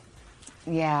 Savannah.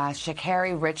 Yeah,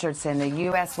 Sha'Carri Richardson, the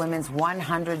U.S. women's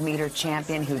 100-meter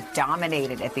champion who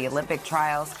dominated at the Olympic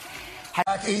trials.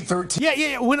 Back 8:13.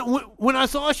 Yeah. When I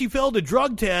saw she failed a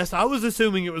drug test, I was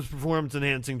assuming it was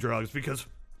performance-enhancing drugs because...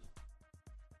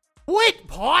 What?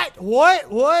 Pot?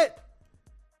 What?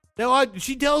 Now,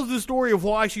 she tells the story of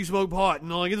why she smoked pot, and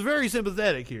like it's very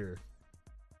sympathetic here.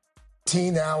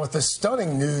 Now with the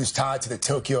stunning news tied to the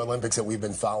Tokyo Olympics that we've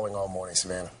been following all morning,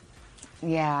 Savannah.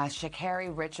 Yeah,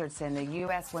 Sha'Carri Richardson, the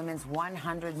U.S. women's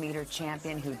 100-meter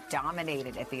champion who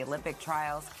dominated at the Olympic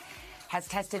trials, has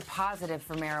tested positive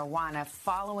for marijuana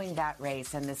following that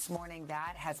race. And this morning,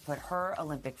 that has put her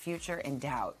Olympic future in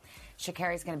doubt.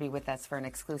 Sha'Carri's going to be with us for an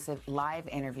exclusive live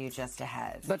interview just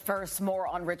ahead. But first, more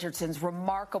on Richardson's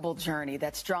remarkable journey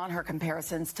that's drawn her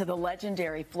comparisons to the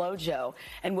legendary FloJo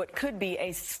and what could be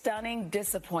a stunning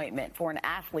disappointment for an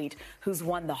athlete who's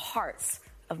won the hearts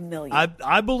of millions.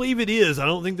 I believe it is. I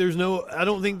don't think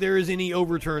there is any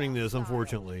overturning this,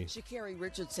 unfortunately. Sha'Carri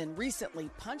Richardson recently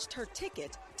punched her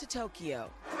ticket to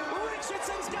Tokyo.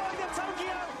 Richardson's going to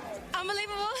Tokyo.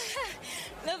 Unbelievable.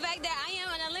 The fact that I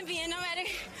am an Olympian, no matter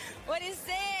what is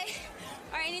said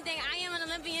or anything, I am an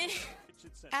Olympian.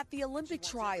 At the Olympic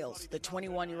trials, the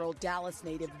 21-year-old Dallas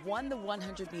native won the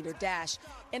 100-meter dash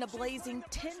in a blazing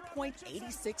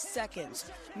 10.86 seconds,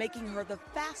 making her the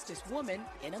fastest woman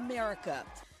in America.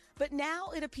 But now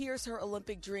it appears her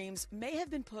Olympic dreams may have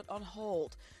been put on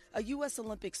hold. A U.S.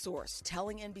 Olympic source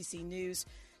telling NBC News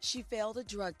she failed a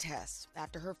drug test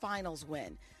after her finals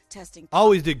win, testing. I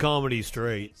always did comedy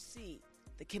straight.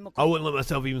 The chemical I wouldn't let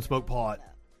myself even smoke pot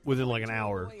within like an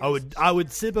hour. I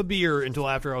would sip a beer until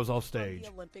after I was off stage. The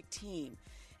Olympic team,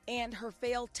 and her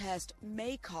failed test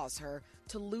may cause her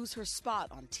to lose her spot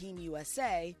on Team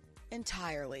USA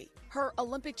entirely. Her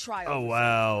Olympic trial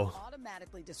was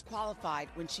automatically disqualified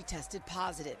when she tested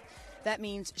positive. That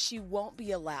means she won't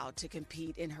be allowed to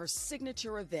compete in her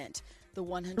signature event, the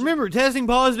 100. Remember, testing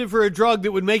positive for a drug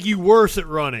that would make you worse at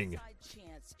running.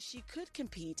 Chance she could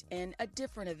compete in a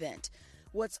different event.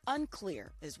 What's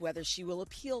unclear is whether she will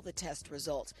appeal the test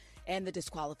result and the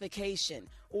disqualification,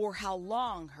 or how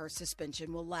long her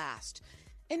suspension will last.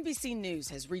 NBC News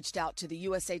has reached out to the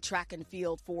USA Track and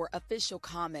Field for official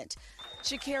comment.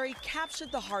 Sha'Carri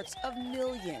captured the hearts of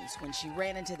millions when she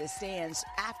ran into the stands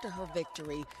after her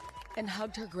victory and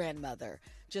hugged her grandmother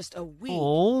just a week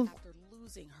after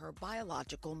losing her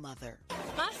biological mother.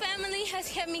 My family has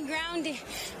kept me grounded.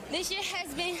 This year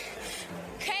has been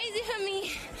crazy for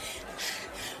me.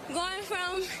 Going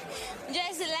from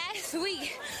just last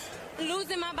week,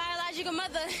 losing my biological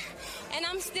mother, and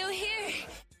I'm still here.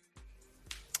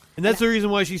 And that's the reason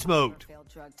why she smoked. Failed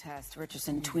drug test.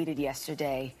 Richardson tweeted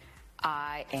yesterday,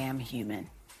 "I am human."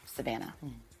 Savannah.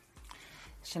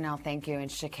 Chanel, thank you. And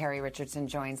Sha'Carri Richardson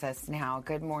joins us now.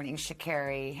 Good morning,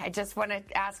 Sha'Carri. I just want to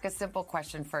ask a simple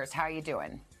question first. How are you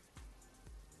doing?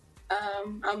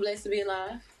 I'm blessed to be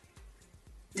alive.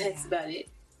 That's about it.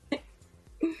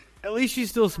 At least she's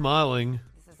still smiling.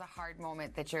 This is a hard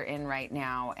moment that you're in right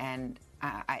now, and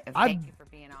I thank you for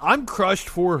being on. I'm crushed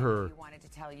for her. You wanted to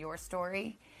tell your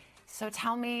story. So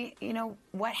tell me,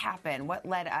 what happened? What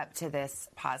led up to this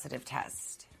positive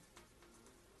test?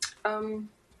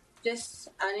 Just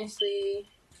honestly,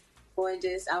 I want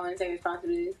to take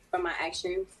responsibility for my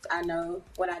actions. I know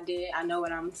what I did. I know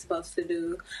what I'm supposed to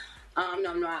do. I'm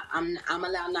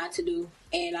allowed not to do,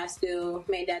 and I still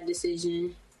made that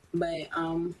decision. But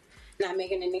not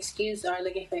making an excuse or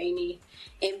looking for any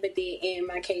empathy in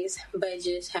my case, but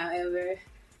just, however,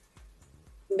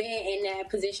 being in that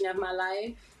position of my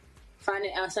life,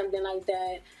 finding out something like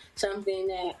that, something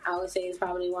that I would say is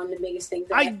probably one of the biggest things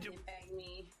that impacted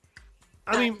me.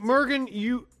 I mean, Mergen,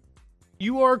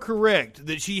 you are correct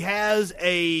that she has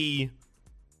a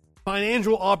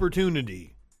financial opportunity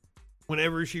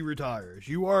whenever she retires.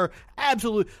 You are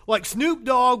absolutely, like Snoop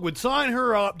Dogg would sign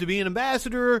her up to be an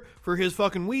ambassador for his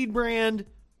fucking weed brand.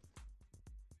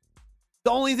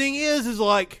 The only thing is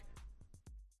like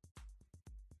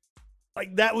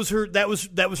that was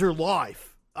her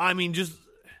life. I mean, just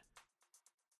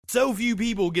so few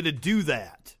people get to do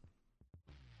that.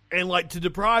 And like to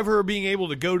deprive her of being able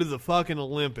to go to the fucking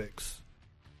Olympics.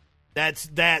 That's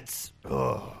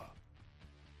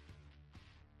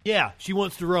yeah, she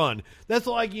wants to run. That's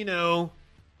like, I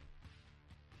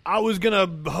was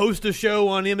going to host a show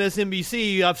on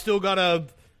MSNBC. I've still got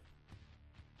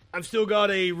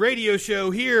a radio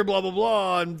show here, blah, blah,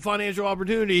 blah, and financial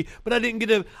opportunity, but I didn't get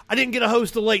to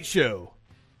host the late show.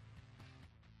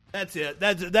 That's it.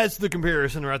 That's the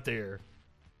comparison right there.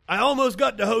 I almost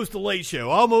got to host the late show.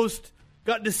 I almost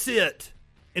got to sit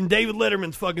in David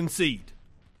Letterman's fucking seat.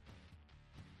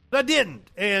 But I didn't.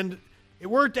 And it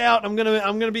worked out. I'm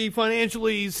gonna be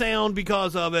financially sound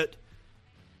because of it.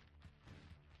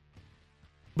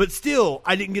 But still,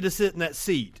 I didn't get to sit in that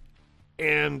seat.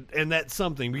 And that's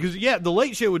something. Because, yeah, the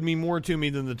Late Show would mean more to me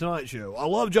than the Tonight Show. I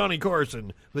love Johnny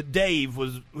Carson, but Dave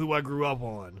was who I grew up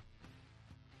on.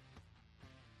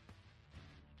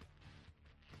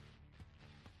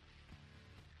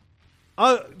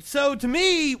 So, to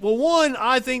me, well, one,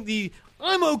 I think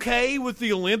I'm okay with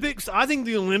the Olympics. I think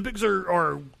the Olympics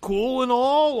are cool and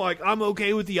all. Like, I'm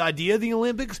okay with the idea of the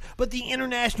Olympics, but the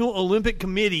International Olympic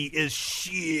Committee is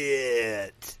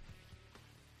shit.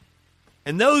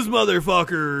 And those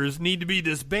motherfuckers need to be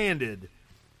disbanded.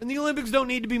 And the Olympics don't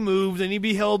need to be moved. They need to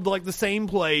be held like the same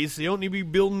place. They don't need to be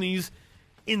building these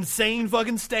insane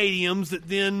fucking stadiums that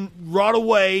then rot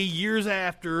away years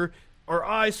after, are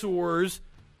eyesores.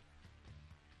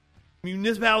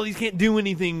 Municipalities can't do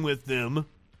anything with them.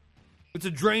 It's a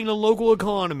drain on local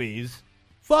economies.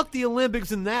 Fuck the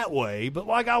Olympics in that way, but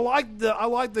like I like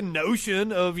the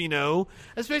notion of, you know,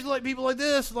 especially like people like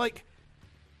this, like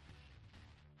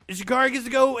Sha'Carri gets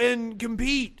to go and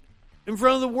compete in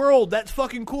front of the world. That's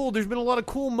fucking cool. There's been a lot of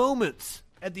cool moments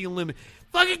at the Olympics.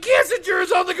 Fucking Kissinger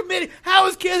is on the committee. How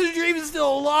is Kissinger even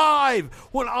still alive?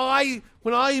 When I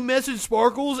messaged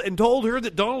Sparkles and told her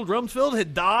that Donald Rumsfeld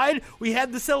had died, we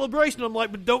had the celebration. I'm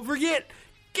like, but don't forget,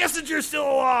 Kissinger's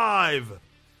still alive.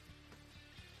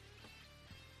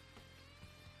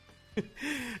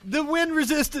 The wind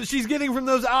resistance she's getting from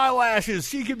those eyelashes,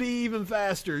 she could be even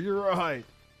faster. You're right.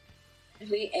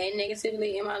 And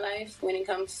negatively in my life when it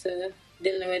comes to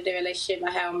dealing with the relationship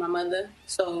I have with my mother.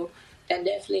 So that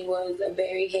definitely was a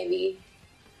very heavy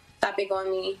topic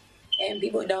on me, and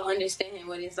people don't understand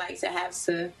what it's like to have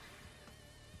to.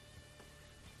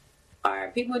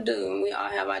 Or people do. We all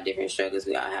have our different struggles.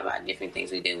 We all have our different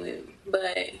things we deal with.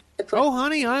 But oh,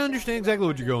 honey, I understand exactly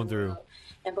what you're going through.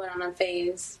 And put on a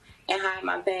face and hide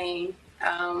my pain.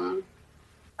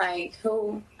 Like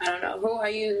who? I don't know. Who are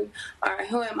you? Or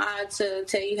who am I to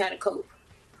tell you how to cope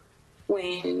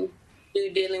when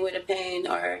you're dealing with a pain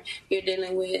or you're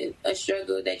dealing with a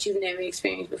struggle that you've never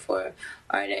experienced before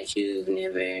or that you've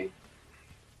never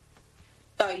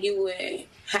thought you would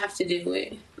have to deal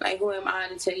with? Like, who am I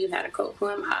to tell you how to cope? Who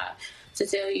am I to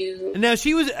tell you? Now,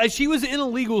 she was in a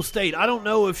legal state. I don't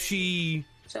know if she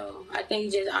So I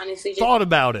think just honestly thought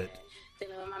about it.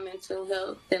 Dealing with my mental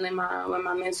health, dealing with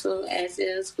my mental as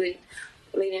is with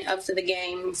leading up to the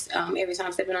games. Every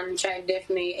time stepping on the track,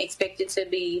 definitely expected to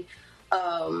be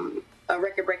a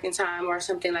record-breaking time or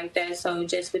something like that. So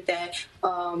just with that,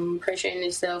 pressure in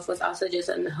itself was also just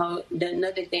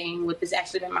another thing. With this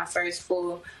actually been my first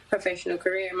full professional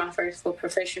career, my first full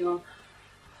professional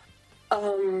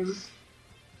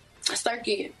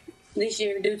circuit this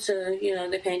year due to, you know,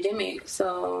 the pandemic.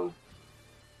 So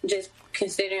just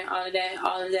considering all of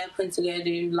that put together,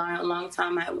 long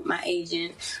time, my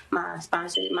agent, my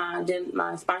sponsor, my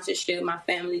sponsorship, my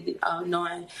family,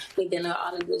 knowing me dealing with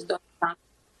all of this stuff.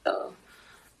 So,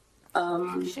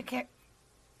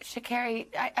 Sha'Carri,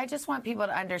 I just want people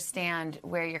to understand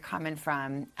where you're coming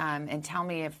from, and tell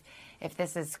me if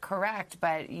this is correct.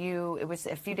 But it was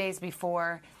a few days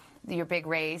before your big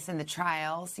race in the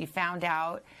trials. You found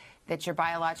out that your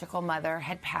biological mother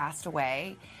had passed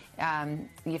away.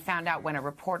 You found out when a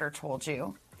reporter told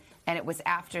you, and it was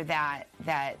after that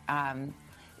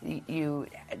you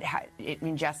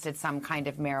ingested some kind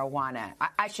of marijuana.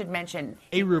 I should mention,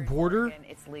 a reporter Oregon,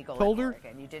 it's legal told in her?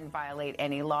 Oregon. You didn't violate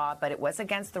any law, but it was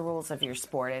against the rules of your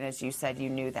sport, and as you said, you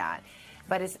knew that.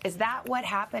 But is that what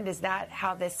happened? Is that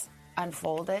how this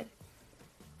unfolded?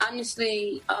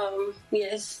 Honestly,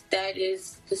 yes, that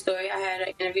is the story. I had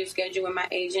an interview scheduled with my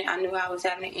agent. I knew I was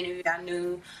having an interview. I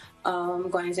knew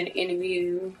going into the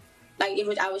interview,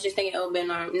 I was just thinking it would have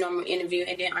been a normal interview,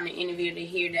 and then on the interview to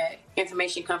hear that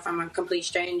information come from a complete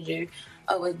stranger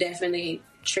was definitely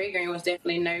triggering, was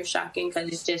definitely nerve shocking, because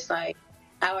it's just like,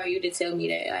 how are you to tell me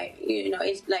that? Like, you know,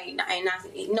 it's like, and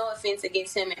no offense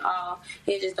against him at all.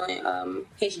 He's just doing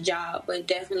his job, but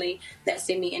definitely that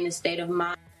sent me in a state of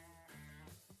mind.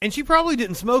 And she probably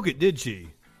didn't smoke it, did she?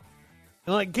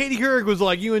 And like Katie Couric was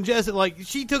like, you ingested, like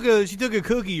she took a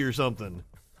cookie or something.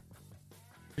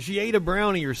 She ate a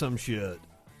brownie or some shit.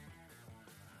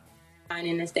 I'm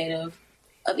in a state of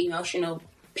emotional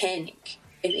panic,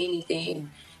 if anything.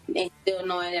 And still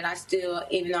knowing that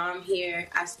even though I'm here,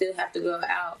 I still have to go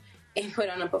out and put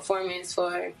on a performance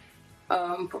for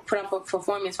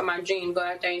my dream, go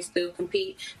out there and still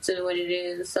compete to what it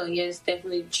is. So yes,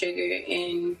 definitely triggered,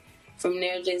 and from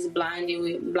there just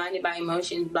blinded by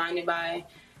emotions, blinded by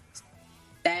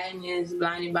sadness,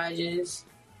 blinded by just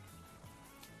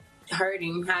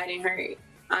hiding hurt,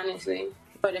 honestly.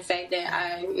 For the fact that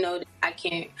I know that I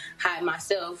can't hide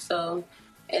myself, so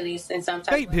at least in some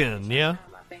type of pen, yeah.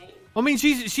 I mean,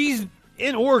 she's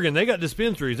in Oregon. They got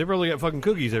dispensaries. They probably got fucking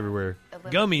cookies everywhere,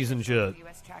 gummies and shit.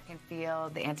 U.S. Track and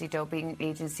Field, the anti-doping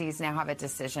agencies now have a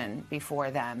decision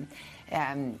before them.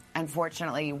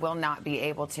 Unfortunately, you will not be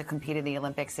able to compete in the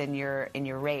Olympics in your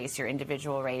race, your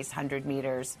individual race, 100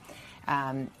 meters.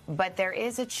 But there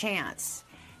is a chance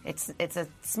it's a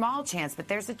small chance, but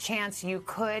there's a chance you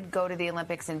could go to the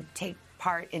Olympics and take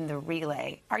part in the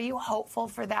relay. Are you hopeful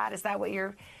for that? Is that what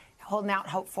you're holding out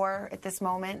hope for at this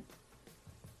moment?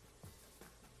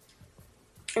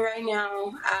 Right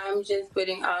now, I'm just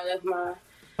putting all of my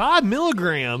 5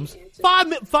 milligrams.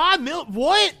 5 mil.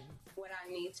 What? What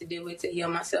I need to do to heal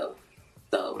myself.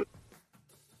 So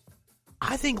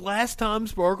I think last time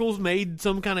Sparkles made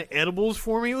some kind of edibles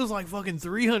for me, it was like fucking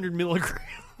 300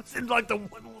 milligrams in like the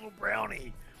one little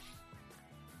brownie.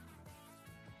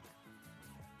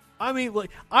 I mean,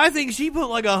 like, I think she put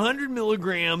like 100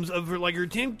 milligrams of her, like, her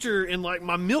tincture in like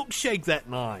my milkshake that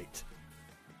night.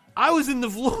 I was in the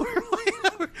floor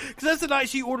because that's the night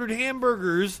she ordered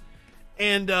hamburgers,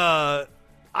 and I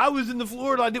was in the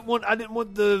floor. And I didn't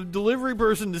want the delivery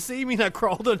person to see me, and I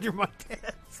crawled under my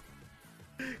desk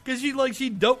because she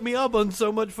doped me up on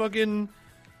so much fucking.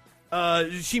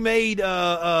 She made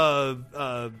oil.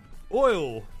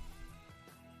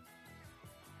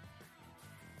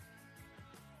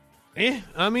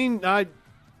 I mean, I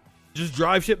just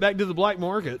drive shit back to the black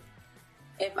market.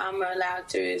 If I'm allowed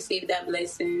to receive that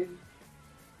blessing,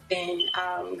 then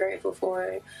I'm grateful for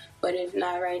it. But if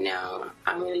not right now,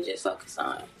 I'm going to just focus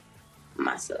on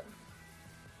myself.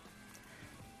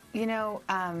 You know,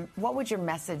 what would your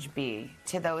message be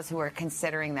to those who are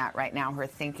considering that right now, who are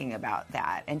thinking about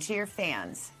that, and to your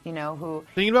fans, you know, who...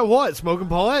 Thinking about what? Smoking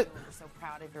pot? So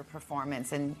proud of your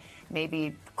performance and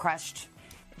maybe crushed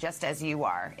just as you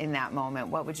are in that moment.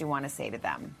 What would you want to say to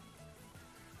them?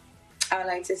 I would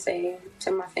like to say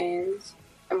to my fans,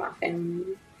 to my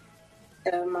family,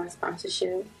 to my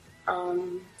sponsorship,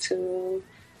 to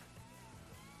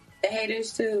the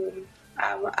haters too.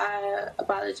 I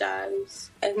apologize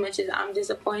as much as I'm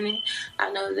disappointed.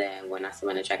 I know that when I swim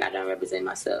on the track, I don't represent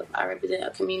myself. I represent a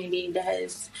community that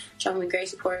has shown me great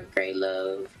support, great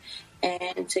love.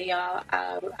 And to y'all,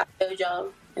 I failed y'all.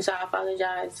 And so I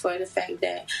apologize for the fact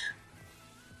that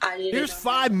There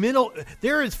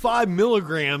is 5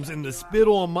 milligrams in the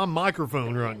spittle on my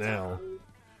microphone right now.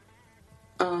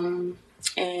 And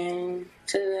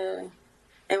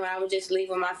what I would just leave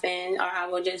with my fans, or I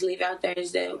would just leave out there,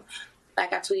 is that,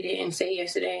 like I tweeted and said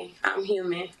yesterday, I'm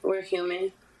human. We're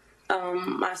human.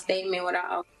 My statement, what I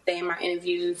always say in my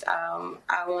interviews,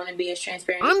 I want to be as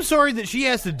transparent. I'm sorry that she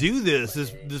has to do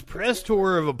this press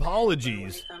tour of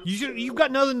apologies. You've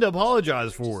got nothing to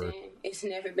apologize for. It's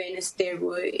never been a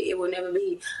steroid. It will never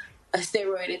be a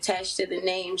steroid attached to the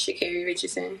name Sha'Carri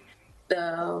Richardson.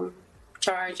 The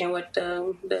charge and what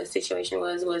the situation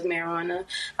was marijuana.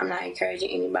 I'm not encouraging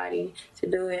anybody to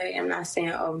do it. I'm not saying,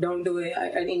 oh, don't do it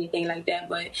or anything like that.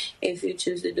 But if you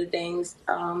choose to do things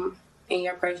in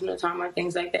your personal time or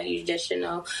things like that, you just should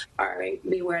know or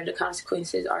beware of the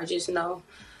consequences, or just know,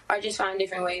 or just find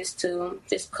different ways to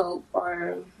just cope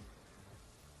or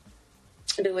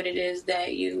do what it is that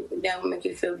will make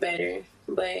you feel better.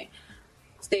 But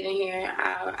sitting here,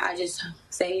 I just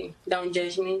say, don't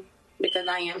judge me, because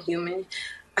I am human.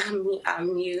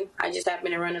 I'm you. I just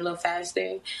happen to run a little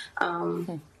faster.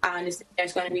 I understand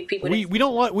there's going to be people. We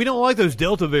don't like those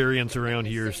Delta variants around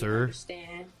here, sir.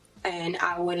 Understand. And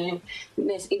I wouldn't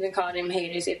even call them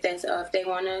haters if they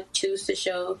want to choose to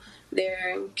show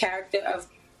their character of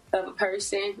a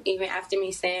person, even after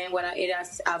me saying what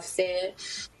I've said.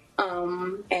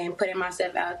 And putting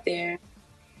myself out there,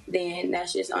 then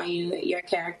that's just on you, your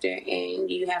character,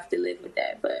 and you have to live with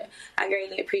that. But I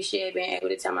greatly appreciate being able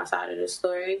to tell my side of the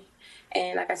story.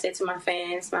 And like I said, to my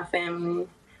fans, my family,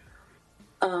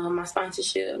 my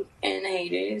sponsorship, and the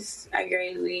haters, I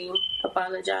greatly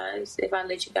apologize if I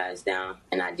let you guys down,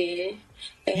 and I did.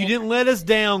 And you didn't let us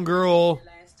down, girl.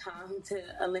 Last time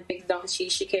to Olympics don't cheat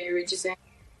Sha'Carri Richardson,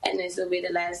 and this will be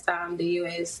the last time the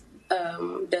U.S.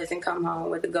 Doesn't come home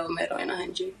with a gold medal in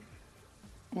 100.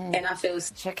 And I feel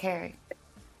Sha'Carri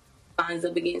lines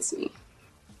up against me.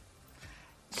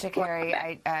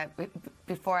 Sha'Carri,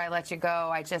 before I let you go,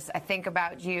 I think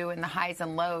about you and the highs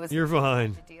and lows. You're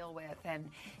fine. To deal with, and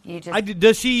you just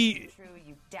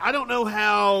I don't know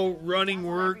how running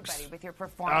works. With your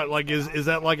performance, like is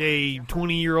that like a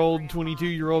 20-year-old,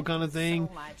 22-year-old kind of thing?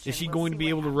 Is she going to be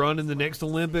able to run in the next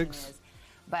Olympics?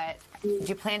 But do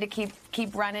you plan to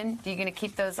keep running? Are you going to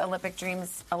keep those Olympic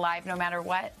dreams alive no matter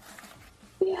what?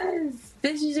 Yes.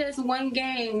 This is just one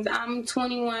game. I'm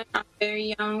 21. I'm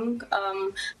very young.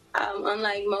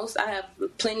 Unlike most, I have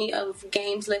plenty of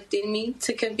games left in me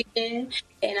to compete in,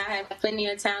 and I have plenty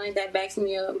of talent that backs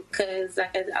me up, because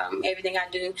everything I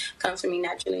do comes from me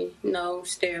naturally. No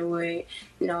steroid,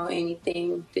 no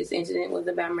anything. This incident was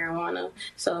about marijuana.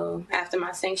 So after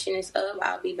my sanction is up,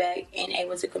 I'll be back and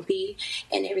able to compete,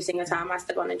 and every single time I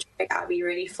step on the track, I'll be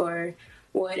ready for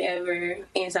whatever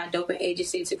anti-doping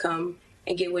agency to come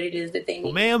and get what it is that they need.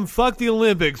 Well, ma'am, fuck the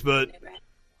Olympics, but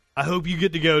I hope you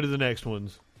get to go to the next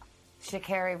ones.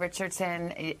 Sha'Carri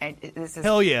Richardson, this is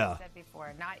Hell yeah. said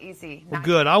before, not easy. Well,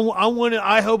 good.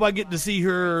 I hope I get to see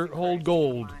her hold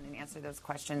gold And answer those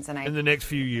questions, and in the next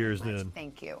few years. Then.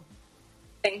 Thank you.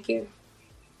 Thank you.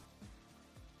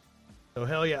 So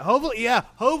hell yeah.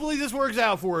 Hopefully this works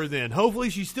out for her then. Hopefully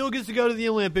she still gets to go to the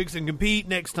Olympics and compete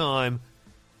next time.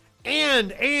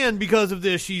 And because of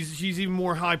this, she's even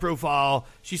more high profile.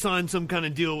 She signed some kind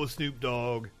of deal with Snoop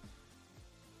Dogg.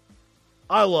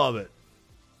 I love it.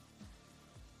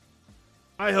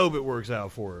 I hope it works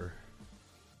out for her.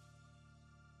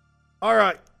 All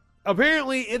right.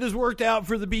 Apparently it has worked out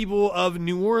for the people of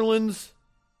New Orleans.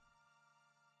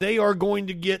 They are going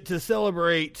to get to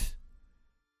celebrate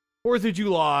 4th of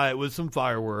July with some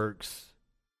fireworks.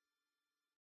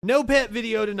 No pet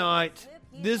video tonight.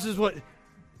 This is what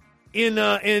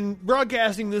in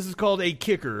broadcasting this is called a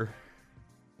kicker.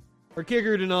 Our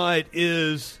kicker tonight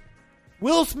is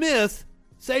Will Smith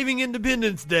saving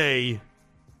Independence Day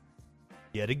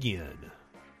yet again.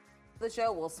 The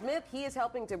show, Will Smith, he is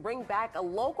helping to bring back a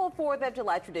local 4th of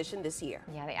July tradition this year.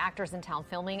 Yeah, the actor's in town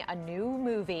filming a new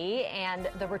movie, and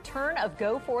the return of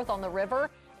Go Forth on the River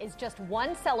is just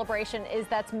one celebration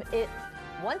that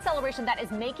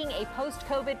is making a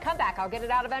post-COVID comeback. I'll get it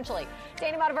out eventually.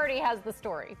 Danny Monteverdi has the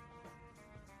story.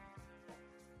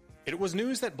 It was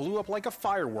news that blew up like a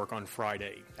firework on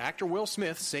Friday. Actor Will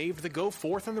Smith saved the Go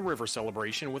Forth on the River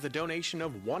celebration with a donation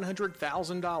of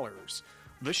 $100,000.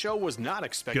 The show was not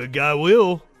expected. Good guy,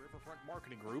 Will. Riverfront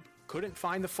Marketing Group couldn't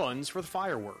find the funds for the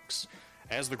fireworks.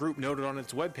 As the group noted on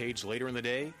its webpage later in the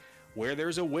day, where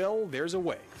there's a will, there's a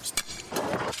way.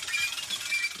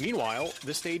 Meanwhile,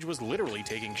 the stage was literally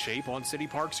taking shape on City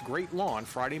Park's Great Lawn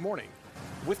Friday morning.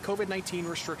 With COVID-19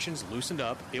 restrictions loosened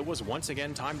up, it was once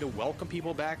again time to welcome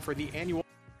people back for the annual...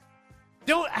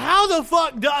 How the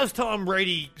fuck does Tom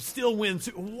Brady still win?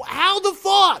 How the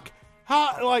fuck?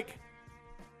 I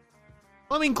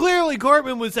mean, clearly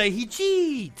Cartman would say he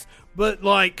cheats, but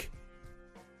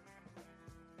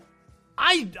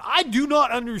I do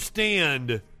not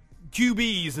understand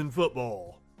QBs in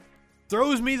football.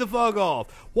 Throws me the fuck off.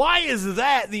 Why is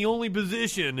that the only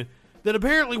position that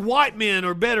apparently white men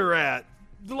are better at?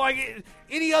 Like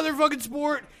any other fucking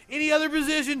sport, any other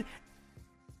position,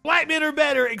 black men are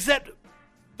better except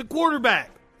the quarterback.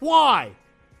 Why?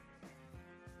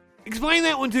 Explain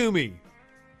that one to me.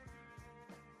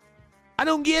 I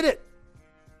don't get it.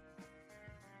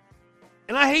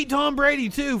 And I hate Tom Brady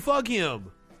too. Fuck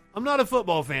him. I'm not a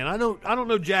football fan. I don't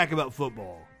know jack about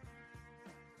football.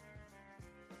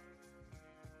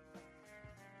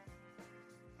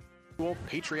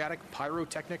 Patriotic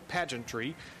pyrotechnic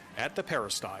pageantry at the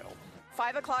Peristyle.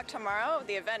 5 o'clock tomorrow,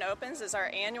 the event opens as our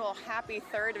annual Happy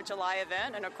 3rd of July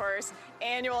event. And of course,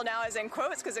 annual now is in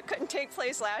quotes because it couldn't take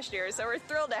place last year. So we're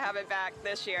thrilled to have it back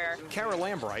this year. Kara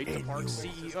Lambright, the park's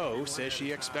CEO, says she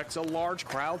expects a large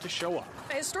crowd to show up.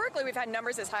 Historically, we've had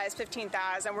numbers as high as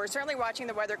 15,000. We're certainly watching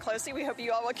the weather closely. We hope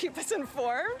you all will keep us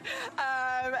informed.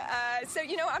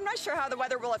 I'm not sure how the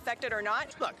weather will affect it or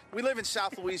not. Look, we live in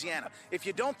South Louisiana. If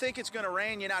you don't think it's going to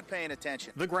rain, you're not paying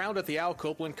attention. The ground at the Al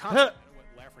Copeland Concert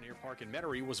Lafreniere Park in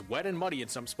Metairie was wet and muddy in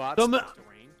some spots.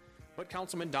 But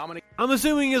Councilman Dominic... I'm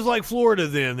assuming it's like Florida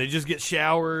then. They just get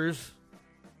showers.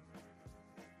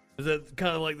 Is that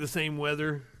kind of like the same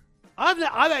weather?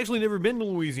 I've actually never been to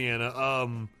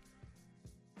Louisiana.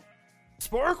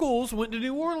 Sparkles went to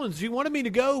New Orleans. She wanted me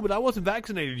to go, but I wasn't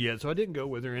vaccinated yet, so I didn't go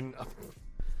with her. And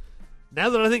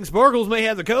now that I think Sparkles may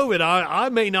have the COVID, I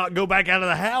may not go back out of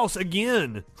the house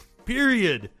again.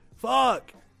 Period.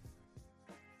 Fuck.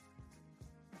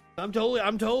 I'm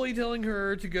totally telling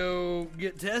her to go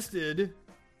get tested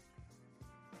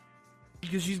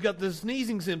because she's got the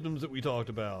sneezing symptoms that we talked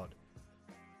about.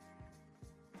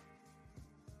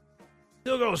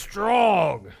 Still going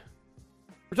strong.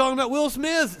 We're talking about Will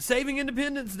Smith saving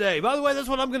Independence Day. By the way, that's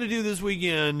what I'm going to do this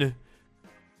weekend.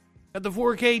 Got the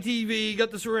 4K TV, got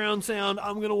the surround sound.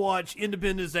 I'm going to watch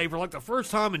Independence Day for like the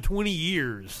first time in 20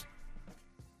 years.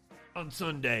 On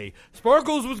Sunday.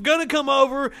 Sparkles was going to come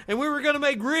over and we were going to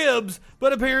make ribs,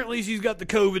 but apparently she's got the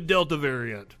COVID Delta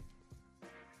variant.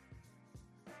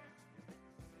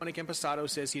 Dominic Impastato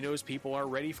says he knows people are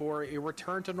ready for a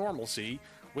return to normalcy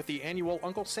with the annual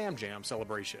Uncle Sam Jam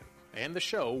celebration, and the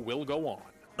show will go on.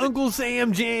 Uncle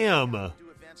Sam Jam. Do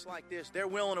events like this, they're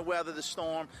willing to weather the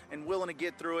storm and willing to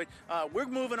get through it. We're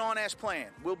moving on as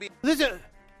planned. We'll be...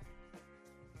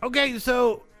 Okay,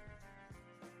 so...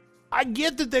 I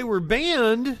get that they were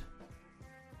banned,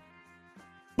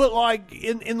 But like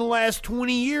in the last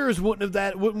 20 years,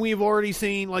 wouldn't we have already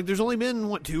seen, like, there's only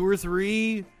been 2 or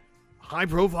 3 high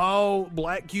profile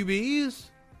black QBs?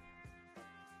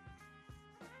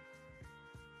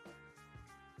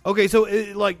 Okay, so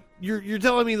like you're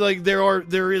telling me like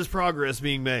there is progress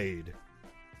being made.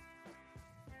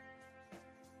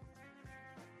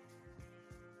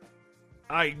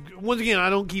 I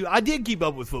did keep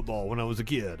up with football when I was a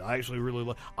kid. I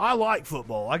actually I like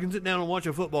football. I can sit down and watch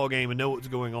a football game and know what's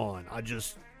going on. I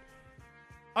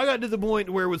got to the point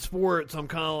where with sports, I'm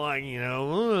kind of like,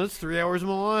 that's 3 hours of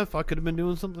my life. I could have been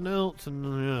doing something else,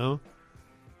 and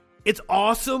it's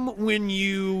awesome when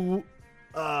when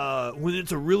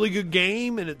it's a really good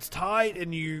game and it's tight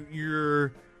and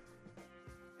you're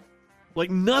like,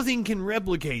 nothing can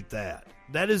replicate that.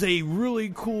 That is a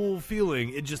really cool feeling.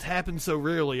 It just happens so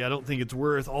rarely. I don't think it's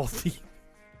worth all the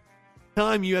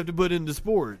time you have to put into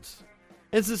sports.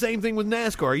 It's the same thing with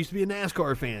NASCAR. I used to be a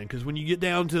NASCAR fan because when you get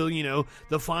down to,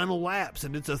 the final laps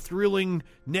and it's a thrilling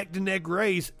neck-to-neck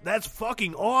race, that's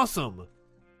fucking awesome.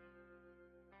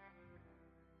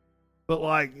 But,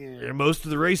 like, most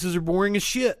of the races are boring as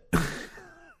shit.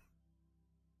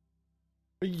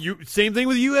 Same thing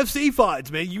with UFC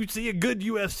fights, man. You see a good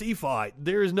UFC fight,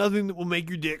 there is nothing that will make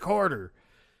your dick harder.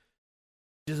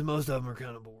 Just most of them are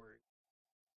kind of boring.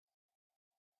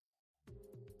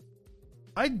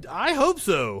 I hope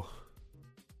so.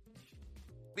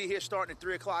 Be here starting at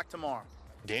 3 o'clock tomorrow.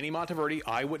 Danny Monteverdi,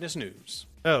 Eyewitness News.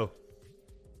 Oh.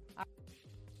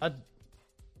 I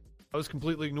was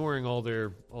completely ignoring all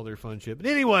their fun shit. But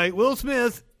anyway, Will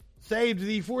Smith saved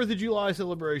the 4th of July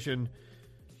celebration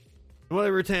in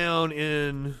whatever town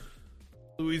in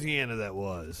Louisiana that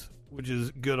was, which is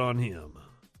good on him.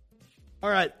 All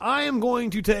right, I am going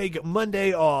to take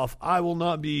Monday off. I will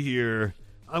not be here.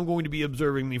 I'm going to be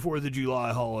observing the 4th of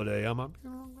July holiday.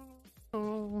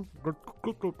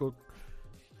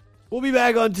 We'll be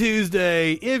back on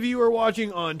Tuesday. If you are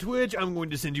watching on Twitch, I'm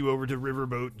going to send you over to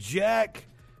Riverboat Jack.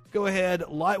 Go ahead,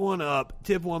 light one up,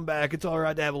 tip one back. It's all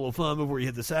right to have a little fun before you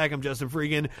hit the sack. I'm Justin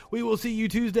Freegan. We will see you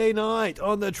Tuesday night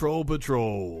on the Troll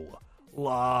Patrol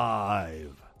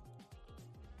Live.